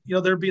then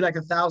there'd be like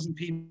 1,000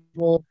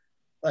 people,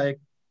 like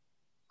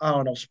I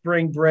don't know,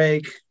 spring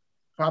break,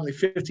 probably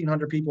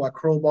 1,500 people at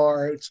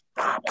Crowbar. It's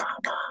bah, bah,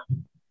 bah.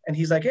 And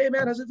he's like, "Hey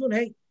man, how's it doing?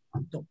 Hey,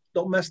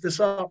 don't mess this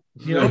up."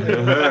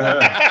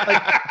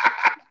 Like,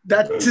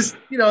 that's just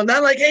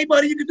not like, "Hey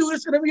buddy, you can do this,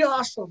 it's gonna be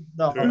awesome."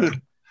 No.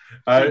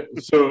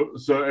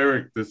 So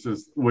Eric, this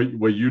is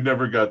what you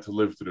never got to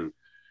live through.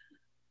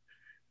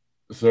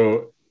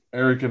 So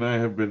Eric and I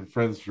have been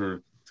friends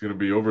for, it's going to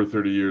be over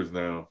 30 years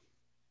now,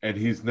 and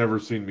he's never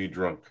seen me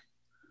drunk.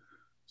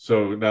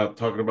 So now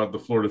talking about the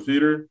Florida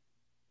Theater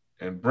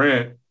and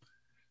Brant,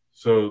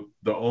 so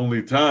the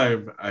only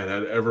time I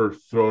had ever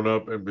thrown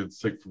up and been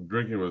sick from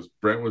drinking was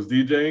Brant was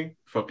DJing.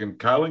 Fucking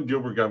Kyle and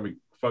Gilbert got me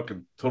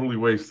fucking totally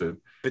wasted.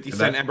 50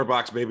 cent Amber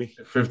Box, baby.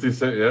 50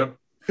 cent, yep.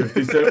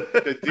 50 cent,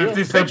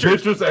 50 cent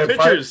pictures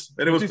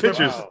and it was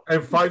pictures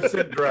and 5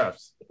 cent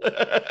drafts.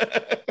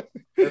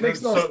 It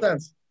makes no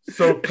sense.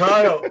 So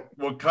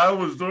what Kyle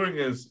was doing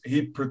is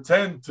he'd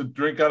pretend to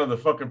drink out of the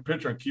fucking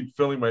pitcher and keep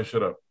filling my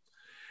shit up.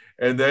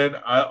 And then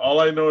all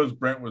I know is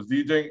Brent was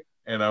DJing,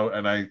 and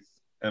I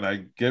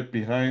get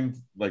behind,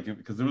 like,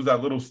 because it was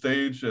that little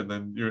stage, and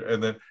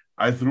then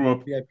I threw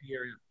up VIP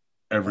area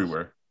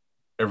everywhere.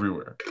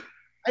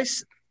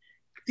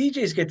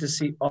 DJs get to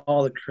see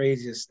all the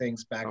craziest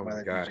things back by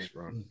the gosh, DJ.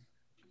 bro.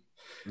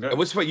 Yeah.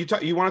 What's funny?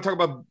 You want to talk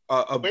about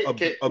what's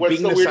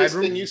being the the weirdest side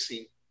room? thing you've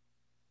seen?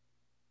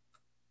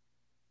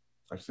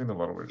 I've seen a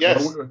lot of weird.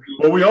 Yes.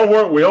 Well, we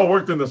all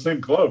worked in the same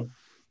club.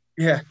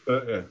 Yeah.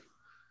 Yeah.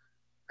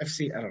 I've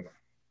seen. I don't know.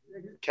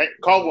 Okay,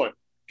 call one.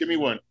 Give me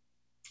one.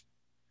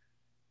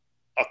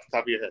 Off the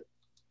top of your head.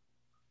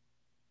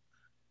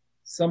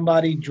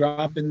 Somebody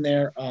dropping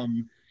their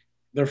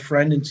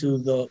friend into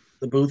the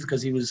booth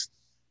because he was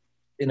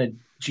in a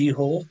G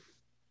hole,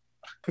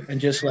 and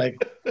just like.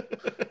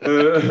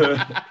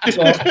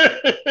 So,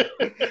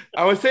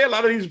 I would say a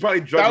lot of these are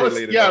probably drug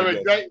related. Yeah,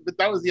 right. But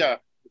that was a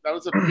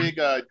big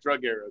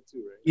drug era too,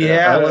 right?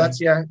 Yeah, well, that's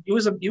He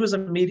was a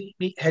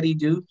meatheady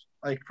dude,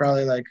 like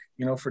probably like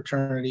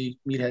fraternity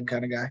meathead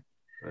kind of guy.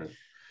 Right.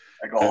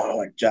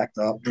 Like jacked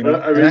up.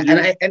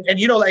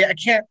 I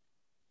can't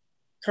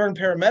turn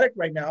paramedic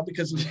right now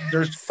because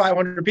there's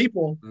 500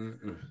 people.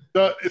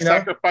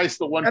 Sacrifice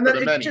the one and for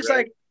then the many. It's just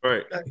right?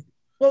 Right.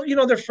 Well,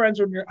 they're friends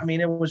with me. I mean,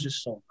 it was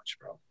just so much,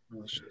 bro.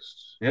 It was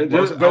just. Yeah,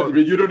 but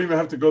you don't even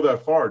have to go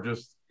that far.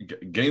 Just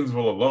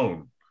Gainesville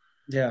alone.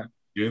 Yeah.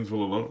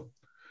 Gainesville alone.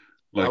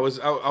 Like, I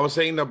was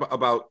saying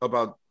about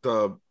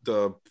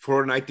the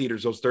Florida night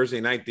theaters, those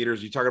Thursday night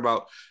theaters. You talk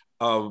about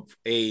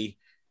a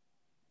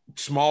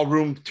small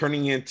room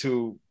turning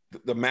into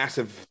the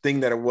massive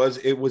thing that it was.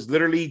 It was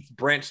literally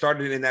Brent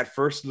started in that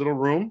first little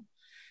room,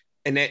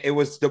 and it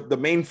was the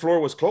main floor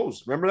was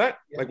closed. Remember that?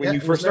 Like when you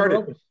first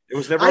started, it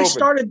was never open. I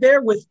started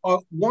there with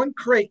one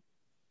crate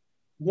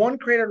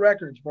of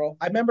records, bro.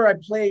 I remember I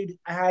played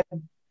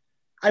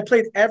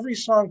every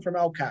song from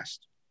Outkast,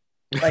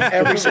 like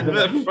every single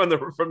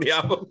from the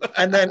album,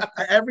 and then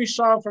every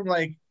song from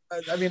like,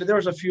 I mean, there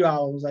was a few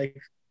albums like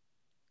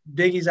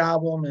Biggie's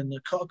album and a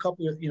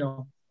couple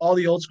of, all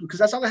the old school, because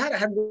that's all I had. I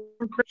had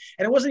one crate,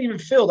 and it wasn't even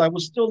filled. I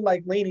was still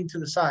like leaning to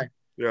the side.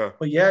 Yeah.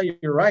 But yeah,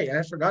 you're right.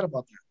 I forgot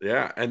about that.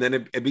 Yeah, and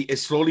then it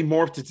slowly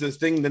morphed into this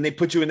thing. Then they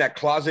put you in that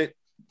closet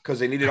because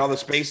they needed all the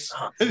space.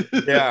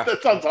 Yeah, that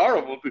sounds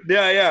horrible.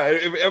 Yeah.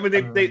 I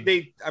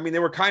mean, they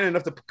were kind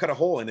enough to cut a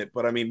hole in it,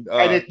 but I mean,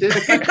 and it did.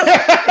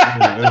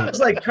 It was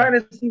like trying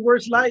to see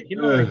where's light.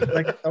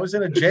 Like I was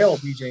in a jail,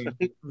 DJ.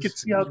 Could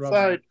see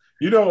outside.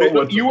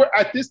 You were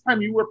at this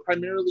time. You were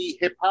primarily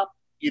hip hop.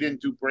 You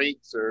didn't do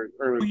breaks or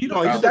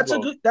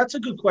that's a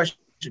good question.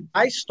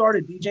 I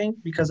started DJing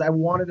because I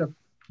wanted to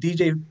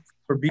DJ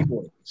for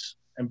b-boys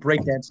and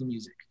breakdancing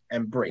music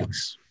and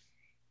breaks,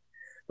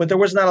 but there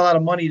was not a lot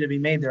of money to be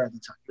made there at the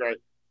time.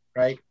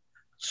 Right.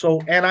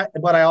 So,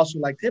 but I also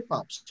liked hip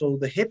hop. So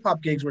the hip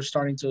hop gigs were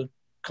starting to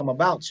come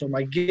about. So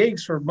my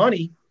gigs for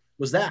money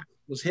was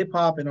hip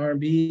hop and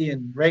R&B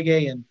and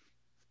reggae and,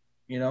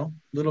 a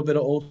little bit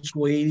of old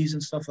school 80s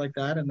and stuff like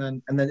that. And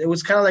then it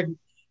was kind of like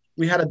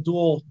I had a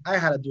dual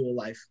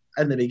life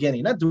in the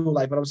beginning, not dual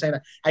life, but I'm saying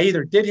I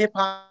either did hip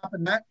hop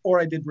and that,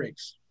 or I did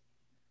breaks.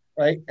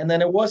 Right. And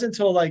then it wasn't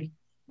until like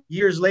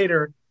years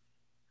later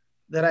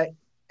that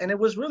and it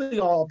was really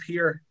all up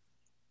here,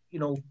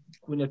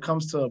 when it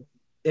comes to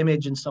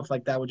image and stuff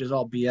like that, which is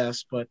all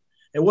BS. But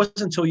it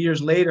wasn't until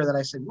years later that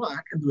I said, well,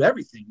 I can do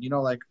everything,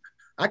 like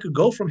I could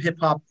go from hip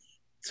hop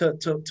to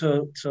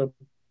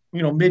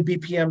mid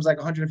BPMs, like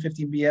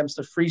 150 BPMs,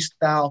 to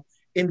freestyle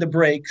in the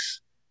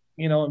breaks,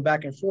 and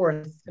back and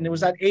forth. And it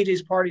was at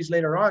AJ's parties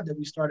later on that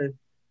we started,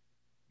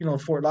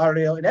 Fort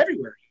Lauderdale and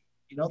everywhere,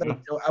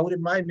 I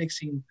wouldn't mind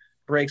mixing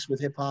breaks with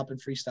hip hop and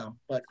freestyle,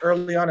 but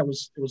early on it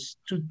was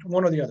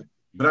one or the other.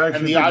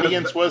 And the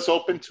audience was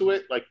open to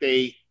it, like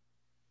they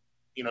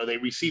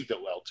received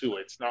it well too.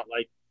 It's not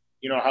like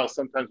how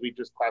sometimes we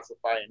just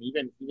classify, and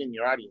even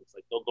your audience,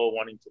 like they'll go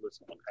wanting to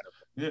listen to what kind of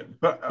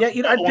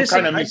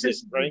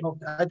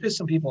I pissed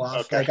some people off.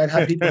 Okay. Like I'd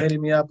have people hitting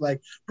me up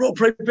like, bro,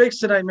 play breaks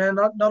tonight, man.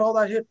 Not all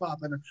that hip hop,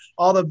 and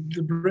all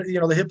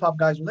the hip hop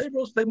guys were, hey,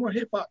 bro, play more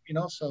hip hop,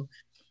 So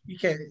you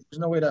can't. There's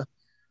no way to.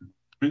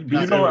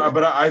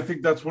 But I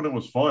think that's when it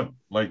was fun.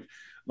 Like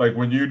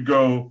when you'd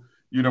go,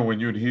 when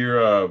you'd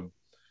hear,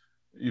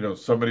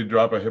 somebody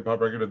drop a hip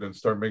hop record and then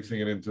start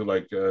mixing it into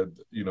like,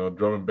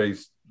 drum and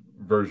bass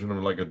version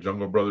of like a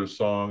Jungle Brothers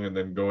song, and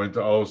then go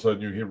into all of a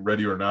sudden you hear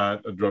Ready or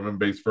Not, a drum and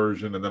bass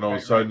version, and then all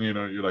of a sudden,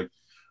 you're like,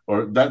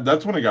 or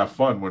that's when it got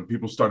fun, when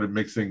people started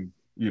mixing,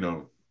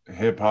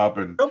 hip hop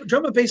and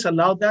drum and bass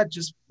allowed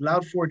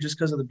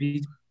because of the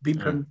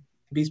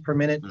beats per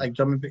minute, like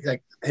drum and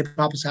like hip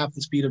hop is half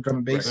the speed of drum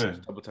and bass.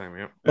 Double time,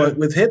 yeah. But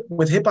with hip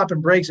hop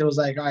and breaks, it was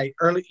like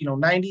early,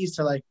 90s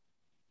to like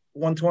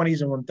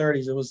 120s and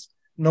 130s. It was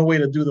no way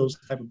to do those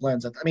type of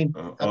blends. I mean,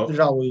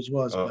 there always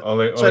was.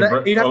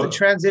 You'd have to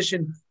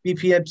transition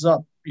BPMs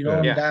up,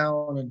 and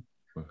down, and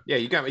yeah,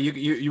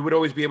 you would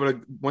always be able to,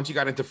 once you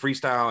got into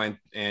freestyle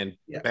and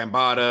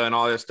Bambaataa and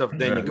all that stuff,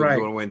 then you could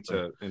go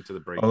into the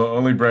break.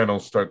 Only Brand will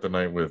start the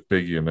night with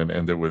Biggie and then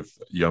end it with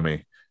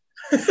Yummy.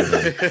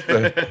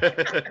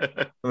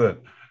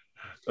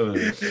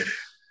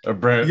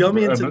 Brand,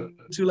 Yummy and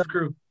Two Left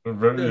Crew.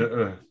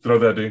 Throw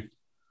that, D.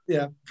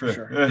 Yeah, for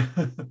sure.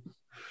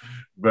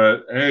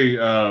 But hey, you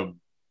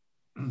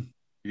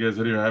guys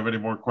didn't have any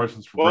more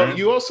questions for Brand?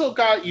 You also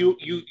got you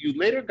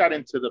later got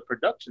into the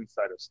production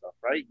side of stuff,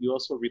 right? You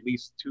also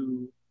released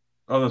two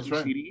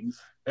CDs.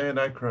 And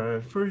I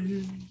Cry for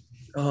You.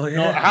 Oh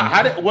yeah.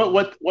 How did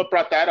what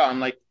brought that on?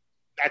 Like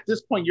at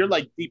this point, you're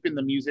like deep in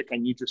the music,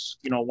 and you just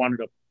wanted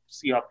to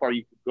see how far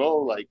you could go.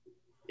 Like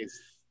is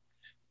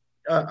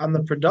on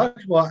the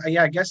production. Well,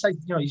 yeah, I guess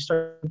you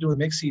start doing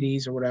mix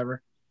CDs or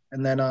whatever,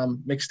 and then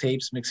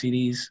mixtapes, mix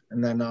CDs,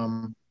 and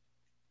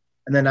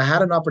then I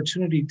had an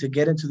opportunity to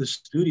get into the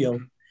studio,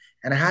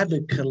 and I had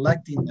been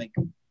collecting like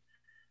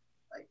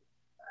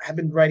I've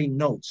been writing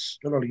notes,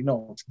 literally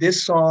notes.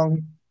 This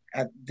song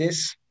at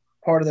this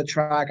part of the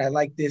track, I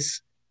like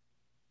this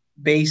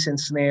bass and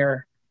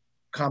snare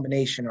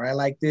combination, or I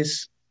like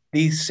these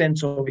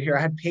synths over here.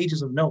 I had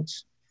pages of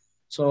notes.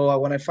 So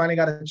when I finally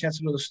got a chance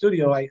to go to the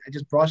studio, I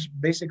just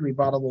basically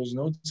brought all those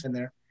notes in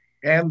there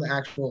and the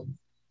actual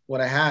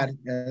what I had,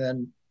 and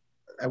then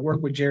I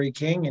worked with Jerry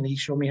King, and he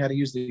showed me how to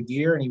use the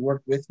gear, and he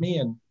worked with me,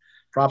 and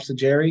props to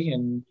Jerry,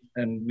 and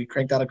we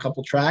cranked out a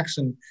couple tracks,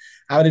 and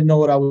I didn't know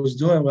what I was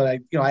doing, but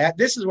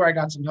this is where I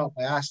got some help.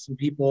 I asked some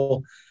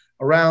people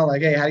around,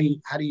 like, hey, how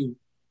do you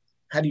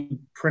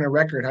print a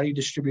record? How do you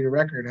distribute a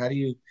record?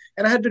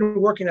 And I had been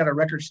working at a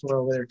record store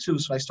over there too,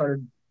 so I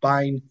started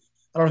buying.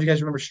 I don't know if you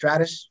guys remember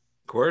Stratus.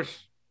 Of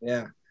course.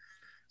 Yeah.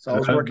 So I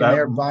was working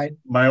there buying.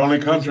 My only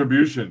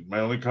contribution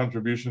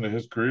to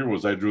his career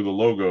was I drew the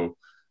logo.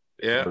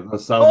 Yeah.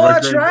 Oh,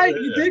 that's right.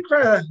 You did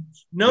cry.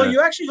 No,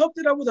 you actually hooked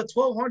it up with a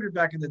 1200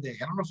 back in the day.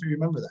 I don't know if you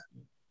remember that.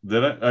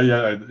 Did I? Oh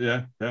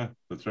yeah,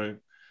 that's right.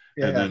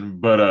 Yeah. And then,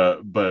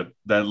 but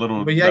that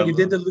little. But yeah, you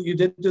did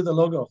do the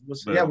logo.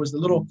 It was the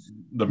little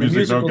the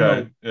musical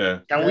guy. Note. Yeah.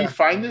 Can we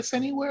find this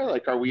anywhere?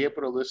 Like, are we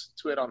able to listen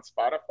to it on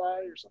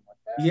Spotify or something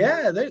like that?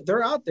 Yeah,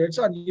 they're out there. It's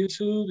on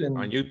YouTube and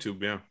on YouTube.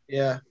 Yeah.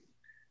 Yeah.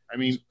 I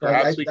mean,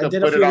 perhaps we could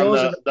put it on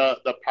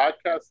the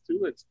podcast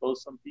too.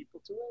 Expose some people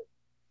to it.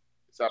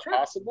 Is that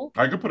possible?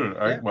 I could put it.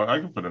 I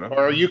can put it up.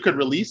 Or you could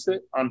release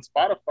it on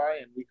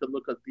Spotify, and we could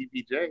look at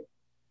DBJ.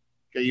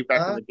 Get you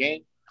back in the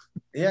game.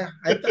 Yeah,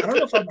 I don't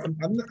know if I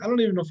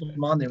don't even know if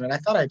I'm on there, man. I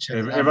thought I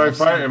checked. If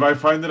I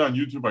find it on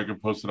YouTube, I can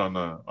post it on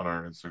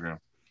our Instagram.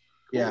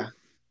 Yeah.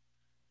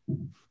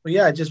 But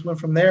yeah, I just went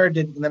from there.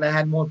 And then I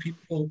had more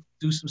people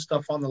do some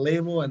stuff on the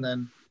label, and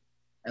then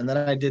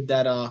I did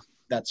that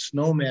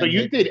snowman. So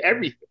you did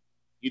everything.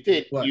 You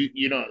did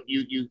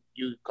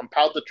you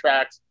compiled the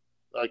tracks,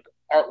 like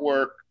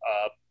artwork.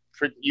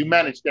 You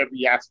managed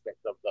every aspect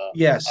of the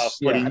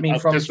I mean,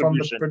 from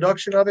the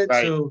production of it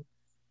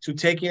to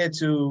taking it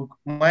to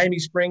Miami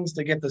Springs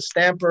to get the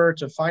stamper,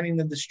 to finding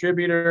the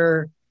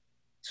distributor,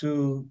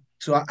 to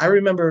I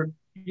remember.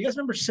 You guys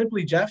remember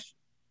Simply Jeff?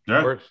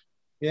 Yeah.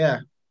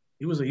 Yeah.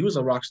 He was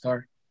a rock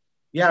star.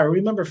 Yeah, I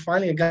remember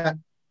finally it got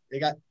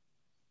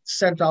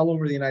sent all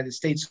over the United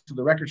States to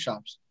the record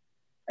shops.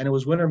 And it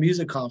was Winter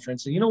Music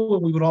Conference. And you know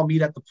when we would all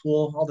meet at the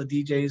pool, all the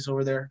DJs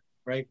over there,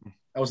 right?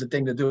 That was the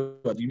thing to do.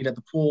 You meet at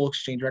the pool,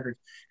 exchange records.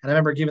 And I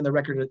remember giving the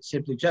record to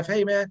Simply Jeff,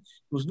 hey man,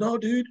 he goes, no,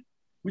 dude,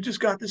 we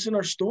just got this in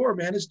our store,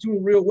 man. It's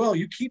doing real well.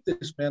 You keep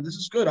this, man. This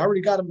is good. I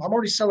already got them. I'm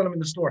already selling them in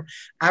the store.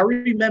 I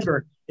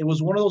remember it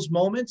was one of those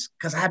moments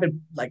because I have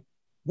been like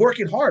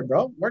working hard,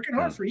 bro. Working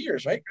hard for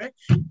years, right?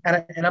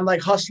 And I'm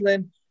like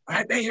hustling. All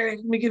right, man, here,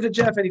 let me give it to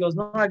Jeff. And he goes,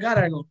 no, I got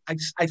it. I go,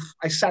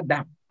 I sat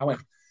down. I went,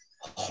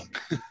 oh.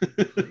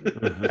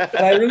 And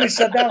I really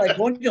sat down like,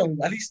 well,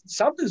 at least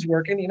something's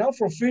working,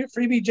 from free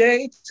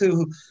BJ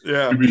to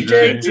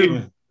BJ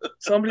to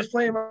somebody's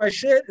playing my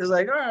shit. It's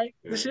like, all right,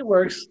 this shit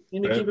works. You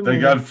need to keep it moving. They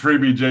got free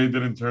BJ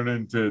didn't turn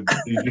into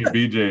DJ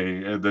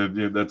BJ, and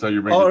then that's how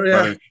you're making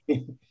money.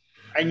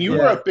 And you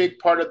were a big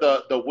part of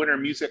the Winter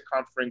Music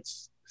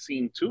Conference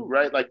scene too,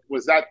 right? Like,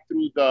 was that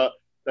through the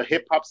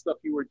hip hop stuff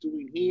you were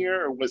doing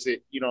here, or was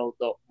it,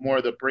 the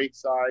more the break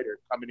side, or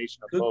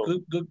combination of both?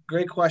 Good,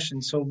 great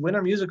question. So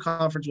Winter Music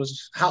Conference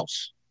was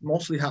house,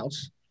 mostly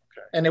house,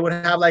 and they would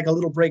have like a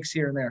little breaks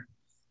here and there,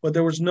 but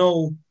there was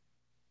no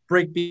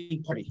break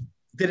beat party.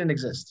 It didn't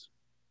exist.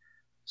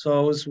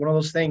 So it was one of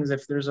those things.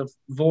 If there's a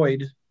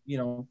void,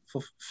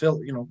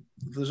 fulfill. If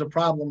there's a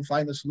problem,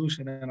 find the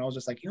solution. And I was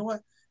just like, you know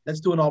what? Let's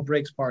do an all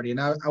breaks party.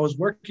 And I was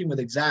working with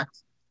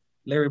Exact,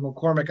 Larry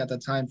McCormick at the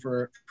time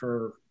for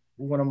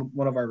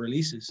one of our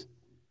releases.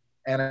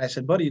 And I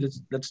said, buddy,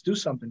 let's do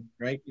something,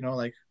 right?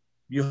 Like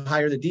you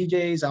hire the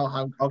DJs,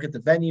 I'll get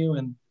the venue,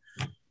 and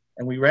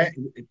we ran,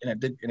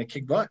 and it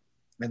kicked butt.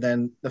 And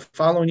then the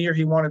following year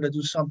he wanted to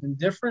do something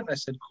different. I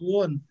said,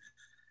 cool. And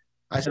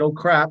I said, oh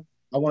crap,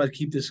 I want to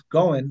keep this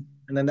going.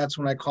 And then that's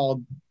when I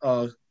called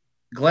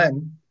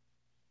Glenn,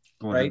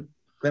 right?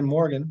 Glenn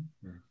Morgan.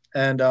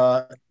 And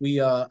I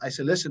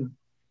said, listen,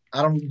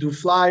 I don't do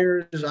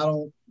flyers. I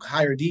don't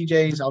hire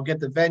DJs. I'll get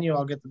the venue.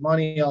 I'll get the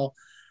money.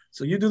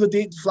 So you do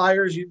the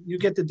flyers. You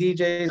get the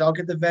DJs. I'll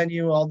get the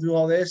venue. I'll do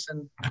all this.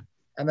 And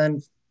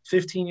then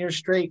 15 years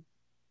straight,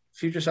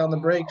 Future Sound the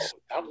Breaks.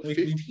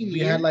 We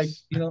had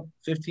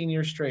 15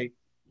 years straight.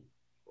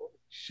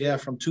 Yeah,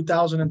 from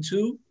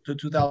 2002 to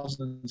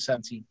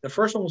 2017. The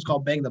first one was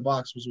called Bang the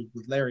Box, was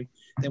with Larry.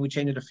 Then we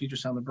changed it to Future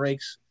Sound the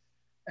Breaks.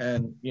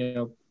 And,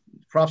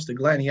 props to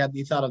Glenn.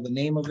 He thought of the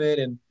name of it,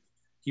 and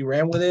he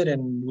ran with it,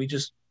 and we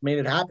just made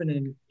it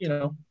happen.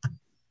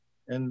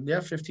 And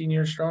 15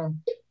 years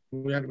strong.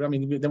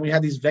 Then we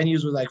had these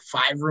venues with like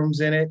 5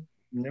 rooms in it,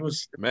 and it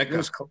was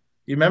Mecca.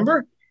 You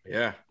remember?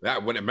 Yeah, I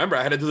remember.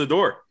 I had to do the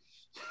door.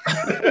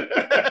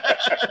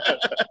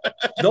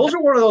 Those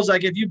are one of those,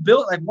 like, if you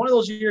built like one of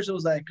those years, it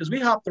was like, because we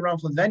hopped around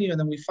for the venue, and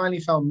then we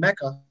finally found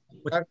Mecca.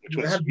 We had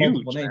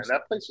multiple names.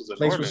 That place was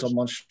enormous. Place was a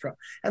monster,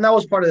 and that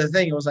was part of the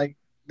thing. It was like,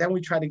 then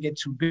we tried to get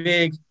too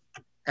big,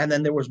 and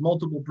then there was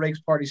multiple breaks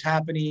parties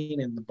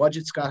happening, and the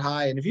budgets got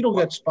high. And if you don't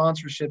get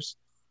sponsorships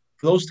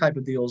for those type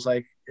of deals,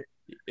 like,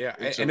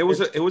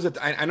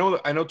 I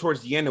know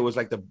towards the end it was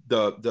like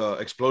the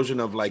explosion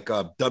of like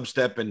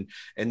dubstep,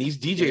 and these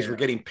DJs were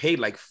getting paid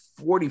like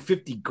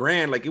 40-50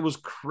 grand. Like, it was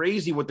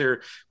crazy what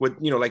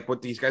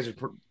these guys are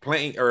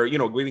playing, or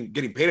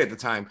getting paid at the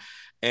time.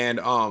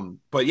 And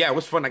but yeah, it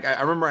was fun. Like, I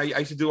remember I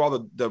used to do all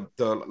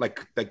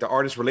the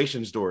artist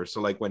relations doors. So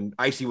like when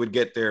Icy would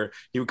get there,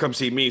 he would come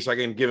see me so I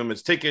can give him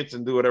his tickets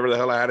and do whatever the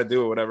hell I had to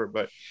do or whatever.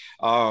 But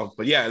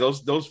yeah,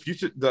 those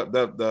future the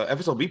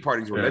FSLB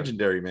parties were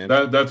legendary, man.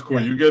 That's cool.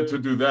 You get to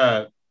do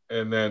that,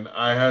 and then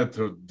I had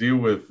to deal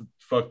with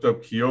fucked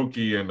up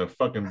Kyoki and a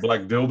fucking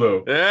black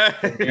dildo.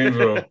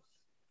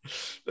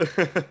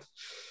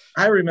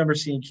 I remember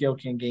seeing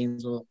Kyoki in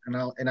Gainesville,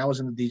 and I was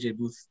in the DJ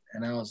booth,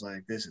 and I was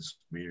like, "This is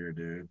weird,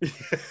 dude."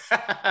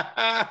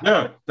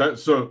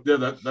 That's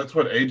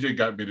what AJ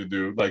got me to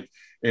do. Like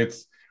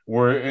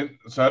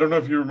so I don't know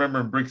if you remember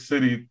in Brick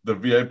City, the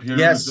VIP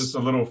area was just a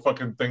little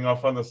fucking thing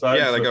off on the side.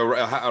 Yeah,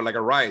 like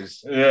a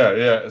rise.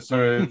 Yeah.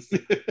 So it's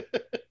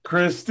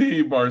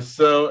Christy,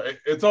 Marcel,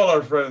 it's all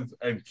our friends,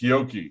 and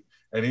Kyoki.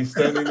 And he's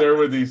standing there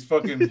with these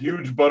fucking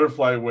huge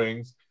butterfly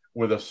wings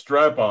with a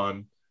strap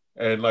on.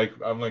 And like,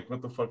 I'm like,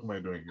 what the fuck am I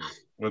doing here?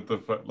 What the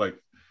fuck? Like,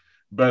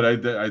 but I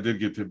did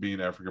get to be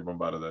in Africa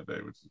Bombada that day,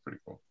 which is pretty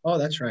cool. Oh,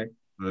 that's right.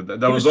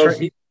 That was also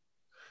he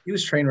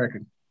was train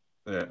record.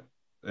 Yeah.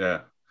 Sorry.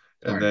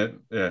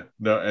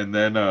 And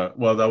then that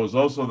was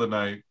also the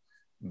night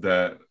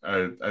that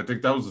I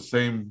think that was the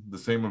same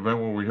event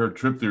when we heard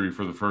Trip Theory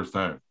for the first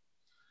time.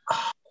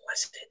 Oh,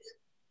 was it?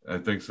 I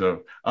think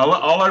so.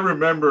 All I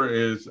remember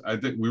is I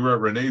think we were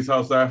at Renee's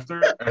house after,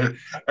 and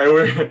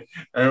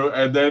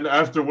then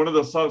after one of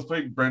the songs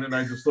played, Brandon and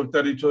I just looked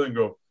at each other and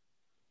go,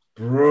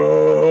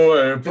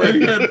 "Bro," and play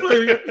again.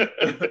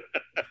 It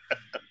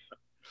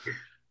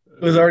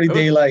was already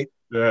daylight.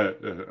 Yeah,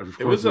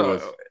 it was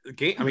a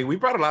game. I mean, we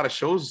brought a lot of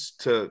shows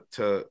to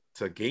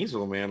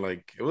Gainesville, man.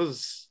 Like it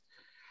was,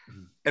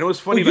 and it was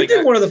funny. Well, you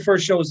did one of the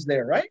first shows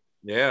there, right?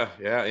 Yeah,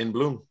 in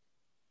Bloom.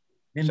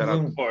 Shout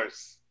out, of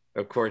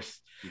course.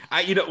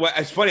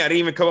 It's funny. I didn't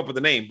even come up with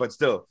the name, but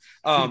still.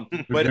 But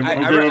who came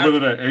up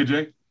with it?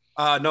 AJ?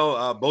 No,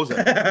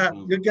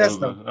 Boza. Good guess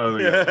though.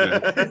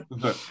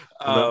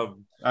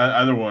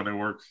 Either one, it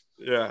works.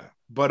 Yeah,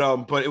 but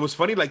it was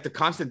funny, like the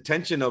constant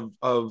tension of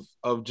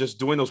just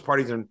doing those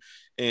parties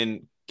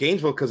in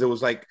Gainesville, because it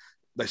was like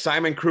the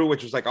Simon Crew,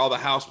 which was like all the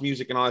house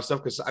music and all that stuff.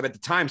 Because at the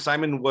time,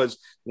 Simon was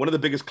one of the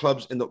biggest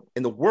clubs in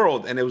the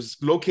world, and it was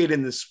located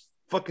in this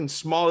fucking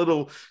small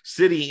little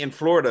city in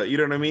Florida, you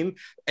know what I mean?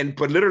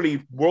 But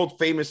literally world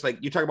famous,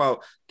 like you talk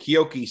about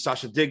Kyoki,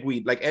 Sasha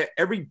Digweed, like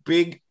every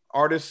big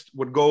artist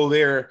would go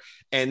there,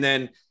 and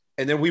then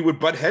we would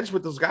butt heads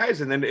with those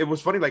guys. And then it was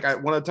funny, like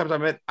one of the times I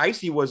met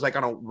Icy was like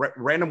on a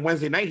random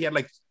Wednesday night, he had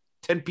like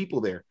 10 people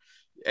there.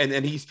 And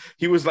then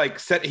he was like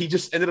he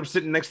just ended up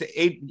sitting next to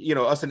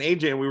us and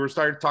AJ, and we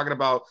started talking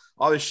about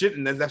all this shit,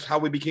 and then that's how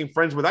we became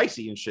friends with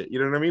Icy and shit. You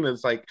know what I mean?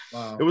 It's like,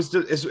 wow. It was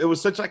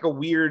such like a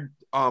weird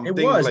it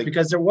thing. Was like,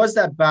 because there was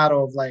that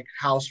battle of like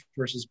house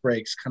versus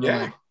breaks, kind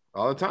of like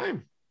all the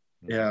time.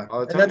 Yeah, all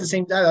the time. And at the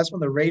same time, that's when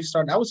the rave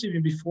started. That was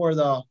even before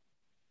the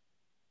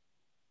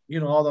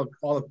all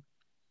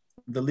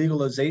the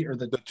legalization or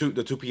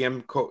the 2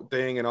 p.m.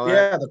 thing and all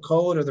that. Yeah, the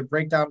code or the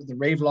breakdown of the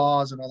rave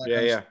laws and all that.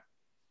 Yeah.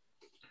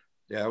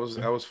 Yeah,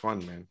 that was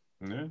fun, man.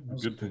 Yeah,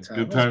 good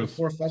times.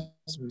 Before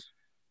festivals.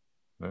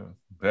 Yeah.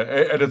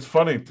 And it's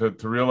funny to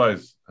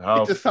realize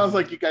how it just sounds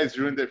like you guys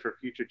ruined it for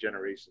future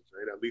generations,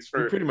 right? At least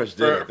for pretty much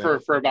did,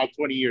 for about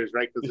 20 years,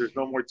 right? Because there's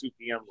no more 2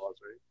 p.m. laws,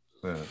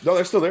 right? Yeah. No,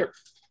 they're still there.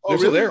 They're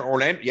still there.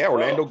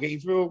 Orlando,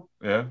 Gainesville.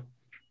 Yeah.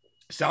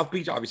 South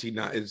Beach obviously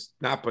not,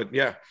 but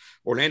yeah,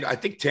 Orlando. I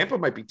think Tampa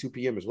might be 2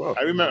 p.m. as well.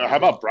 I remember. How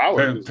about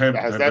Broward?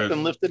 Has that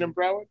been lifted in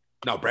Broward?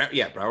 No,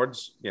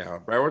 Broward's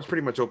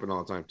pretty much open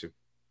all the time too.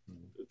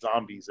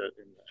 Zombies at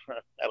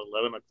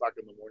 11 o'clock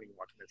in the morning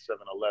walking at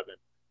 7-Eleven.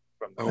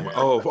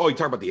 You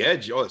talk about the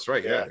Edge. Oh, that's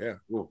right. Yeah.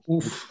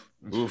 Oof.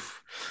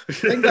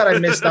 Thank God I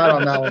missed out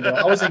on that one, though.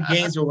 I was in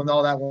Gainesville when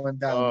all that went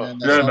down.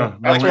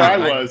 That's where I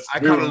was. I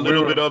caught a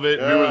little bit of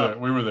it.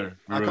 We were there.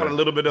 I caught a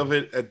little bit of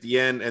it at the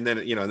end, and then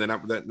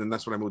then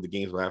that's when I moved to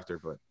Gainesville after.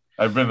 But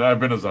I've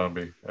been a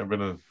zombie. I've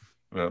been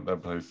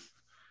that place.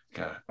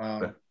 God.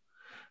 Wow.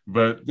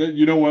 But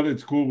you know what?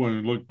 It's cool when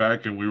we look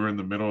back and we were in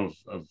the middle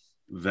of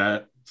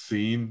that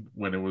scene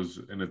when it was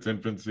in its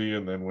infancy,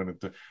 and then when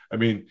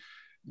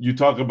you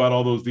talk about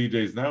all those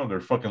DJs now and they're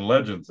fucking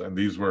legends, and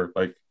these were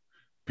like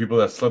people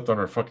that slept on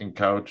our fucking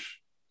couch,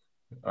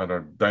 on our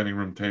dining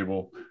room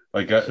table.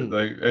 It's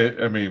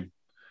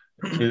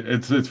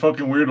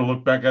fucking weird to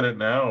look back at it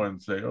now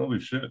and say, holy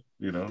shit,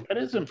 That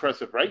is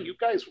impressive, right? You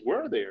guys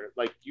were there.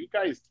 Like, you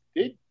guys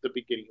did the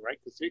beginning, right?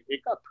 Because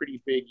it got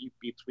pretty big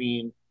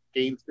between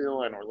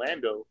Gainesville and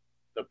Orlando,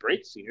 the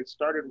break scene. It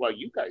started while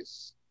you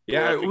guys...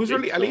 Yeah, it was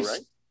really, at least...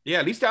 Right? Yeah,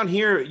 at least down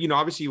here,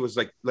 obviously it was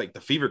like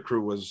the Fever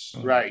Crew was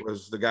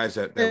the guys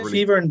that really...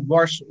 Fever and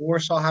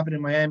Warsaw happened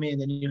in Miami,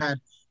 and then you had...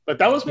 But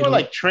that was more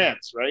like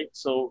trance, right?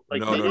 So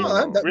like that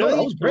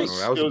was great. No,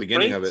 that was the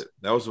beginning of it.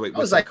 That was like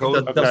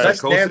the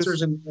best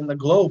dancers in the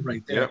globe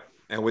right there. Yep.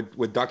 And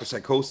with Dr.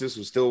 Psychosis,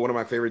 was still one of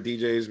my favorite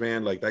DJs,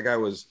 man. Like that guy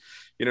was,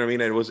 you know what I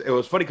mean? It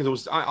was funny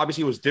because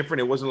it was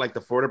different. It wasn't like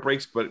the Florida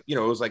breaks, but it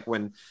was like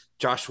when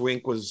Josh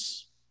Wink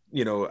was,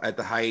 at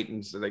the height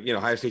and like,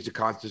 higher stage of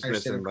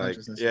consciousness and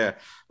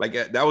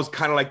like, that was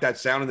kind of like that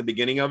sound in the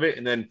beginning of it.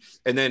 And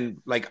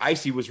then like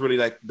Icy was really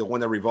like the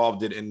one that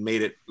revolved it and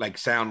made it like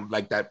sound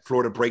like that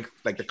Florida break,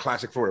 like the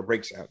classic Florida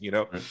break sound,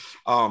 Right.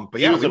 But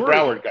yeah, he was a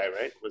Broward guy,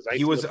 right?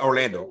 He was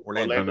Orlando.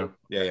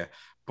 Yeah.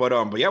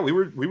 But yeah, we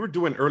were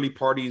doing early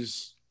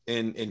parties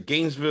in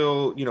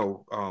Gainesville,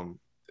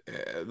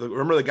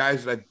 remember the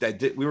guys that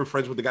did, we were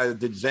friends with the guy that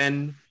did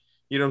Zen,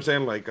 You know what I'm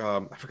saying? Like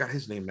I forgot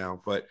his name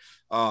now, but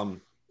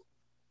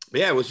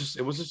yeah, it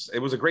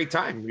was a great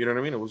time. You know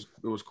what I mean? It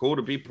was cool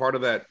to be part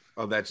of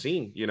that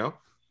scene. You know,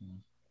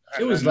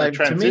 it was like the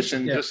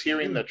transition. Me, just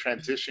hearing the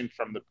transition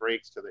from the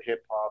breaks to the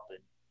hip hop and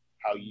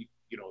how you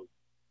know.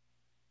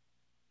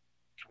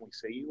 Can we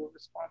say you were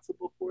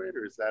responsible for it,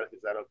 or is that a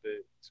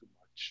bit too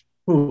much?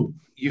 Who?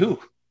 You?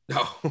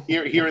 No.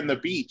 here in the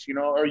beach, you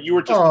know, or you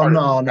were just. Oh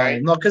no,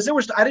 because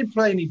I didn't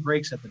play any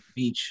breaks at the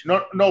beach.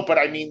 No, but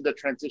I mean the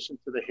transition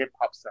to the hip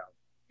hop sound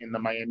in the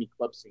Miami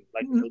club scene,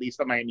 like at least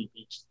the Miami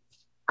beach.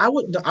 I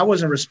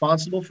wasn't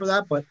responsible for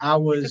that, but I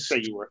was. You could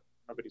say you were.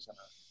 Nobody's gonna.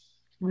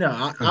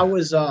 No, I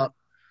was.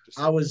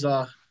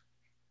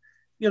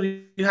 You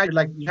know, you had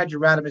your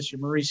Radimus, your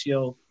Mauricio,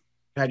 you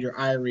had your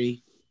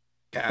Irie,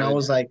 and I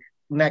was like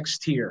next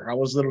tier. I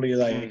was literally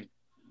like,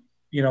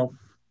 you know,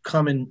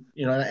 coming,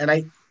 you know, and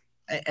I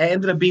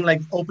ended up being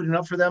like opening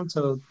up for them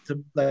to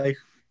like,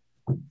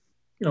 you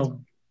know,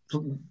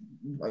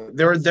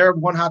 they're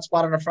one hot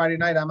spot on a Friday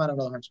night. I'm at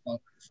another hot spot on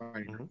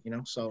Friday night, you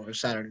know, so or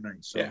Saturday night.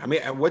 So yeah, I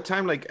mean, at what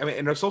time? Like, I mean,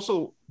 and it's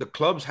also the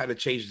clubs had to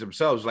change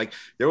themselves. Like,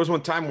 there was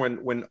one time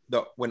when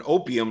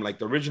Opium, like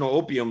the original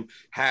Opium,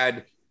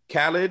 had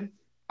Khaled,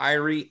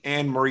 Irie,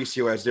 and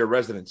Mauricio as their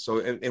residents. So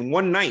in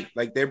one night,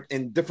 like they're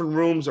in different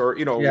rooms, or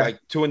you know, like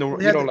two in the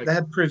like they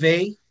had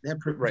Privé,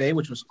 right,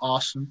 which was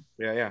awesome.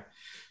 Yeah.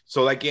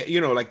 So like,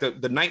 you know, like the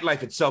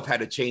nightlife itself had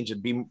to change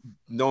and be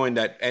knowing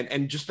that,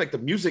 and just like the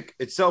music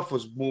itself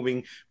was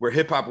moving where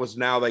hip hop was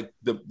now like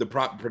the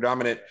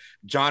predominant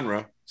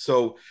genre.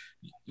 So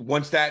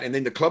once that, and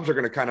then the clubs are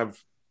going to kind of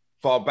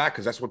fall back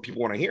because that's what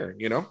people want to hear,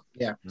 you know?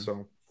 Yeah.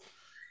 So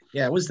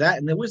yeah, it was that,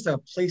 and there was a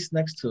place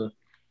next to,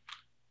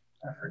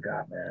 I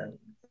forgot, man.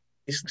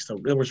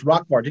 There was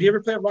Rock Bar. Did you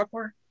ever play at Rock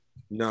Bar?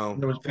 No.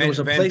 There was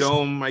a Van place.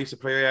 Dome I used to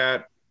play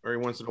at every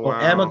once in a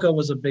while. Amica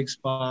was a big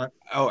spot.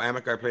 Oh,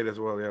 Amica I played as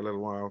well. Yeah, a little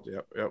while.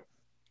 Yep.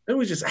 It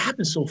was just, it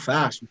happened so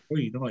fast before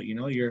you know it. You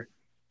know,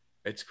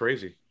 it's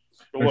crazy.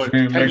 What,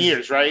 10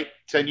 years, right?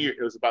 10 years.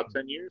 It was about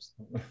 10 years.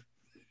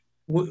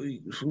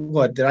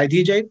 What did I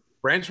DJ?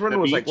 Branch Run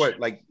was like what,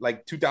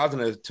 like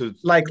 2000 to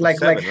like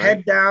right?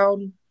 Head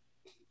Down,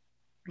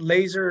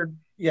 Laser.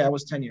 Yeah, it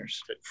was 10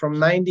 years from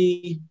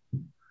 90.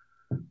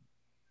 I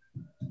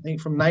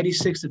think from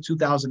 96 to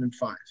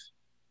 2005.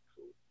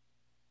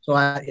 So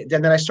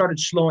then I started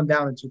slowing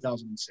down in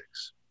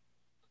 2006,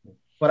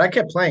 but I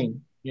kept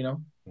playing, you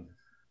know,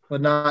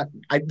 but not.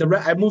 I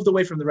moved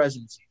away from the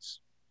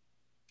residencies,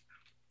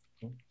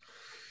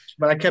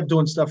 but I kept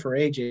doing stuff for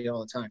AJ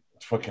all the time.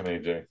 Fucking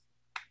AJ.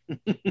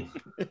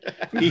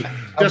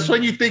 Just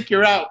when you think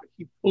you're out,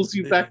 he pulls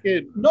you back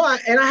in. No, I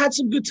had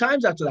some good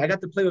times after that. I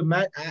got to play with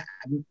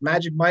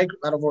Magic Mike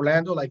out of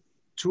Orlando like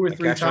 2 or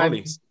 3 times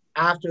only.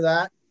 After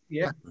that.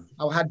 Yeah,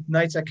 I had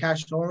nights at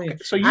Cash Only.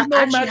 So you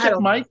know Magic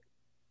Mike?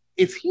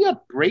 Is he a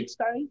breaks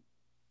guy?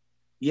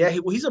 Yeah,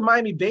 he's a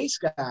Miami bass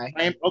guy.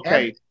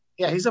 Okay.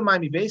 He's a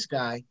Miami bass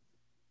guy,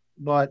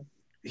 but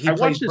I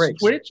watched his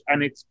Twitch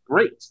and it's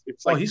breaks.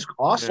 It's like he's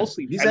awesome.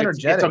 Yeah. He's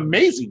energetic. It's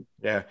amazing.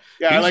 Yeah,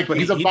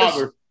 he's a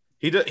bobber.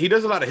 He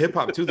does a lot of hip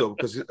hop too, though,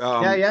 because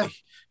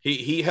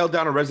he held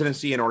down a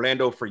residency in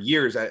Orlando for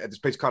years at this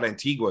place called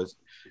Antigua's,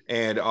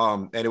 and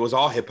it was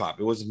all hip hop.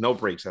 It was no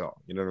breaks at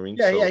all. You know what I mean?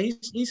 Yeah,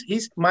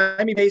 he's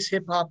Miami bass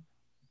hip hop.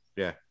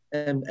 Yeah,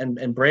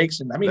 and breaks,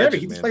 and I mean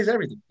he plays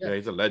everything. Yeah,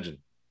 he's a legend.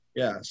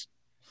 Yes.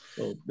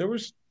 So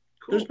there's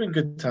been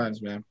good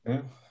times, man.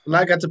 Yeah.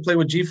 I got to play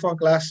with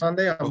G-Funk last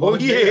Sunday.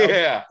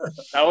 Yeah.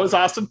 That was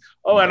awesome.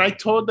 Oh, and I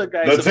told the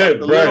guys that's it,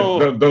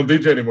 Brad. Don't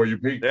DJ anymore. You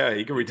peaked. Yeah,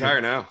 you can retire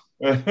now.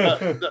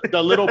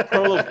 the little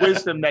pearl of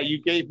wisdom that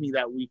you gave me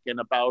that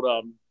weekend about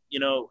you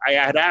know, I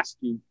had asked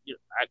you,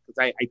 because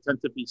I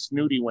tend to be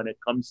snooty when it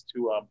comes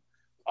to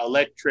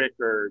electric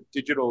or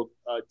digital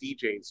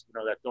DJs, you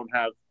know, that don't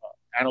have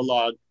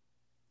analog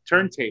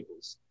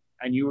turntables,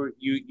 and you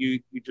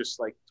just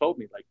like told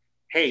me like,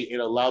 hey, it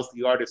allows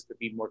the artist to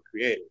be more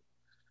creative.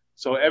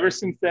 So ever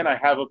since then, I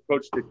have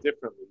approached it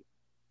differently,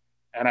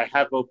 and I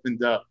have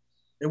opened up.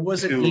 It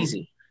wasn't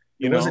easy.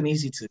 It wasn't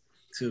easy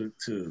to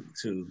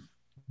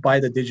buy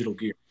the digital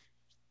gear.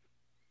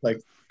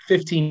 Like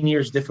 15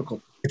 years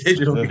difficult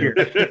digital gear.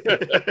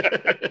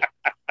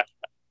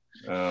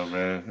 Oh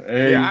man.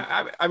 Hey.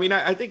 Yeah, I mean,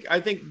 I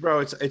think,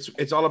 bro,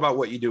 it's all about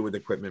what you do with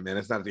equipment, man.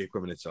 It's not the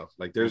equipment itself.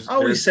 Like I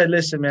always said,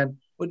 listen, man,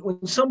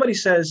 when somebody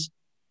says,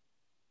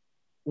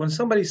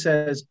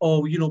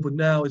 oh, you know, but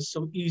now it's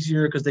so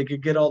easier because they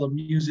could get all the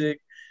music,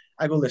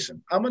 I go,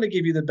 listen, I'm going to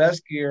give you the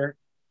best gear,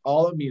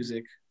 all the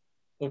music,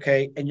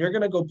 okay? And you're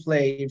going to go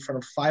play in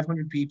front of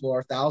 500 people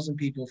or 1,000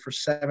 people for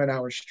 7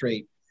 hours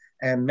straight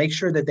and make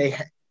sure that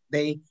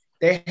they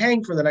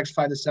hang for the next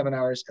 5 to 7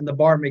 hours and the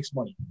bar makes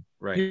money.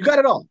 Right. You got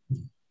it all.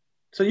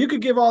 So you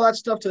could give all that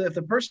stuff to, if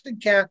the person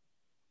can't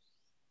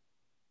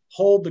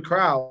hold the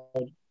crowd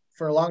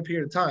for a long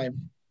period of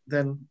time,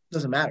 then it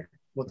doesn't matter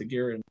what the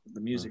gear and the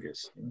music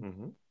is.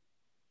 Mm-hmm.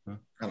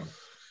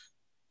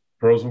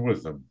 Pearls of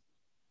wisdom.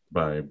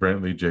 by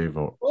Brantley J.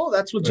 Vogt. Oh,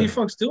 that's what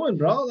G-Funk's doing,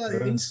 bro.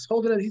 He's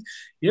holding it.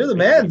 You're the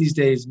Thank you, man man. these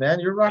days, man.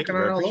 You're rocking Thank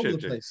you, man. around I all over the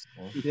appreciate place.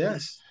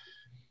 Yes.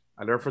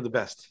 I learned from the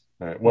best.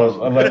 All right. Well,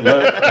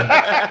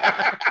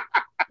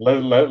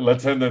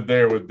 let's end it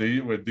there with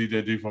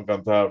DJ G-Funk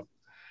on top.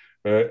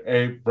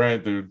 Hey,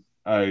 Brant, dude,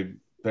 I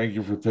thank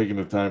you for taking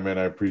the time, man.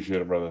 I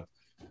appreciate it, brother.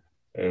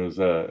 It was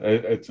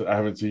I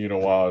haven't seen you in a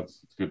while. It's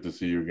good to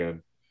see you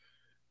again.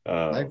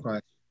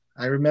 Likewise.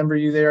 I remember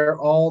you there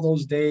all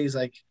those days,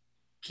 like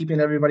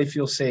keeping everybody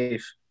feel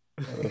safe.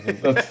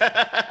 That's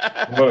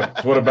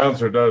what a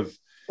bouncer does.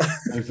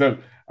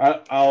 Except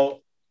we're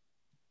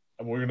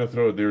gonna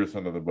throw Adiris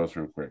under the bus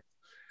real quick.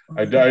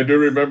 I do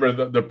remember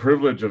the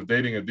privilege of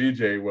dating a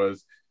DJ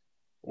was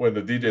when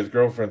the DJ's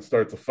girlfriend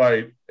starts a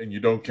fight and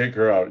you don't kick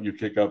her out, you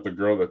kick out the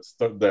girl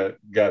that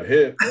got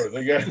hit or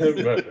they got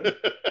hit.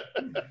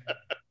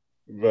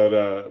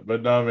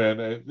 But no,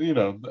 man,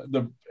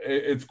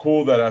 it's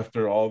cool that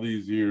after all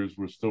these years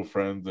we're still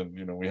friends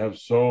and we have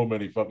so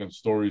many fucking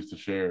stories to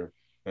share.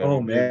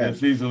 Man,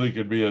 this easily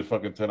could be a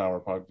fucking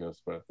 10-hour podcast,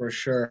 but for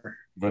sure.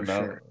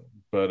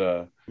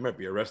 You might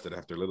be arrested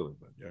after a little bit,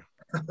 but yeah.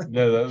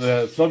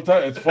 Yeah,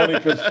 sometimes it's funny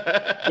because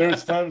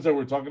there's times that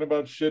we're talking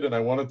about shit and I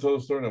want to tell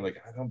a story and I'm like,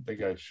 I don't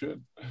think I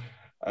should.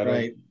 I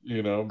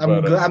don't,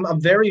 I'm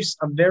very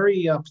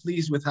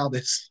pleased with how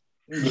this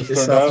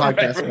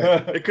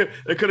podcast went. It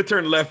could have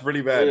turned left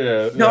really bad.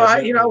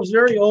 I was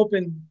very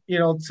open,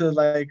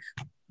 to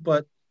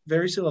but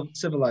very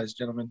civilized,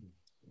 gentlemen.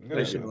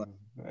 Very civilized.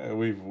 Yeah,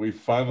 we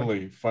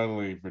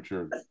finally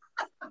matured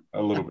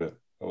a little bit.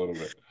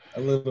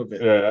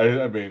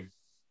 Yeah, I mean.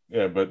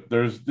 Yeah, but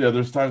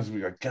there's times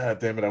we like, God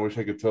damn it, I wish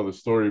I could tell the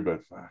story,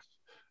 but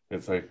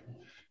it's like,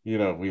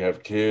 we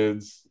have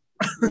kids,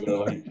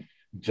 like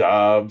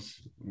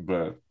jobs,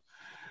 but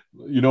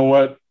you know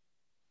what?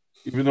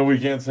 Even though we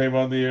can't say them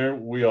on the air,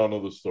 we all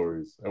know the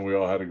stories and we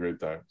all had a great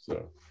time.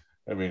 So,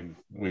 I mean,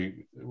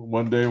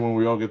 one day when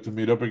we all get to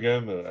meet up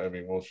again,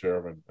 we'll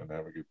share them and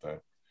have a good time.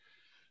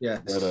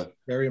 Yes,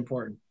 very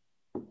important.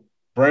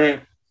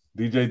 Brant,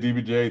 DJ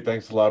DBJ,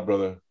 thanks a lot,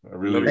 brother. I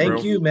really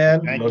thank you,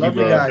 man. Love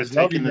you guys. For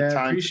taking the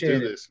time to do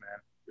this, man.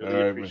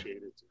 Really appreciate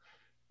it.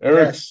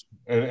 Eric,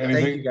 anything?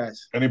 Thank you,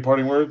 guys. Any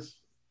parting words?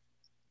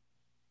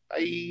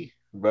 Bye.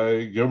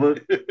 Bye,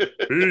 Gilbert.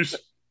 Peace.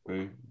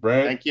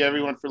 Brant. Thank you,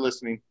 everyone, for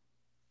listening.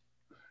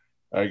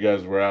 All right,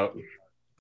 guys, we're out.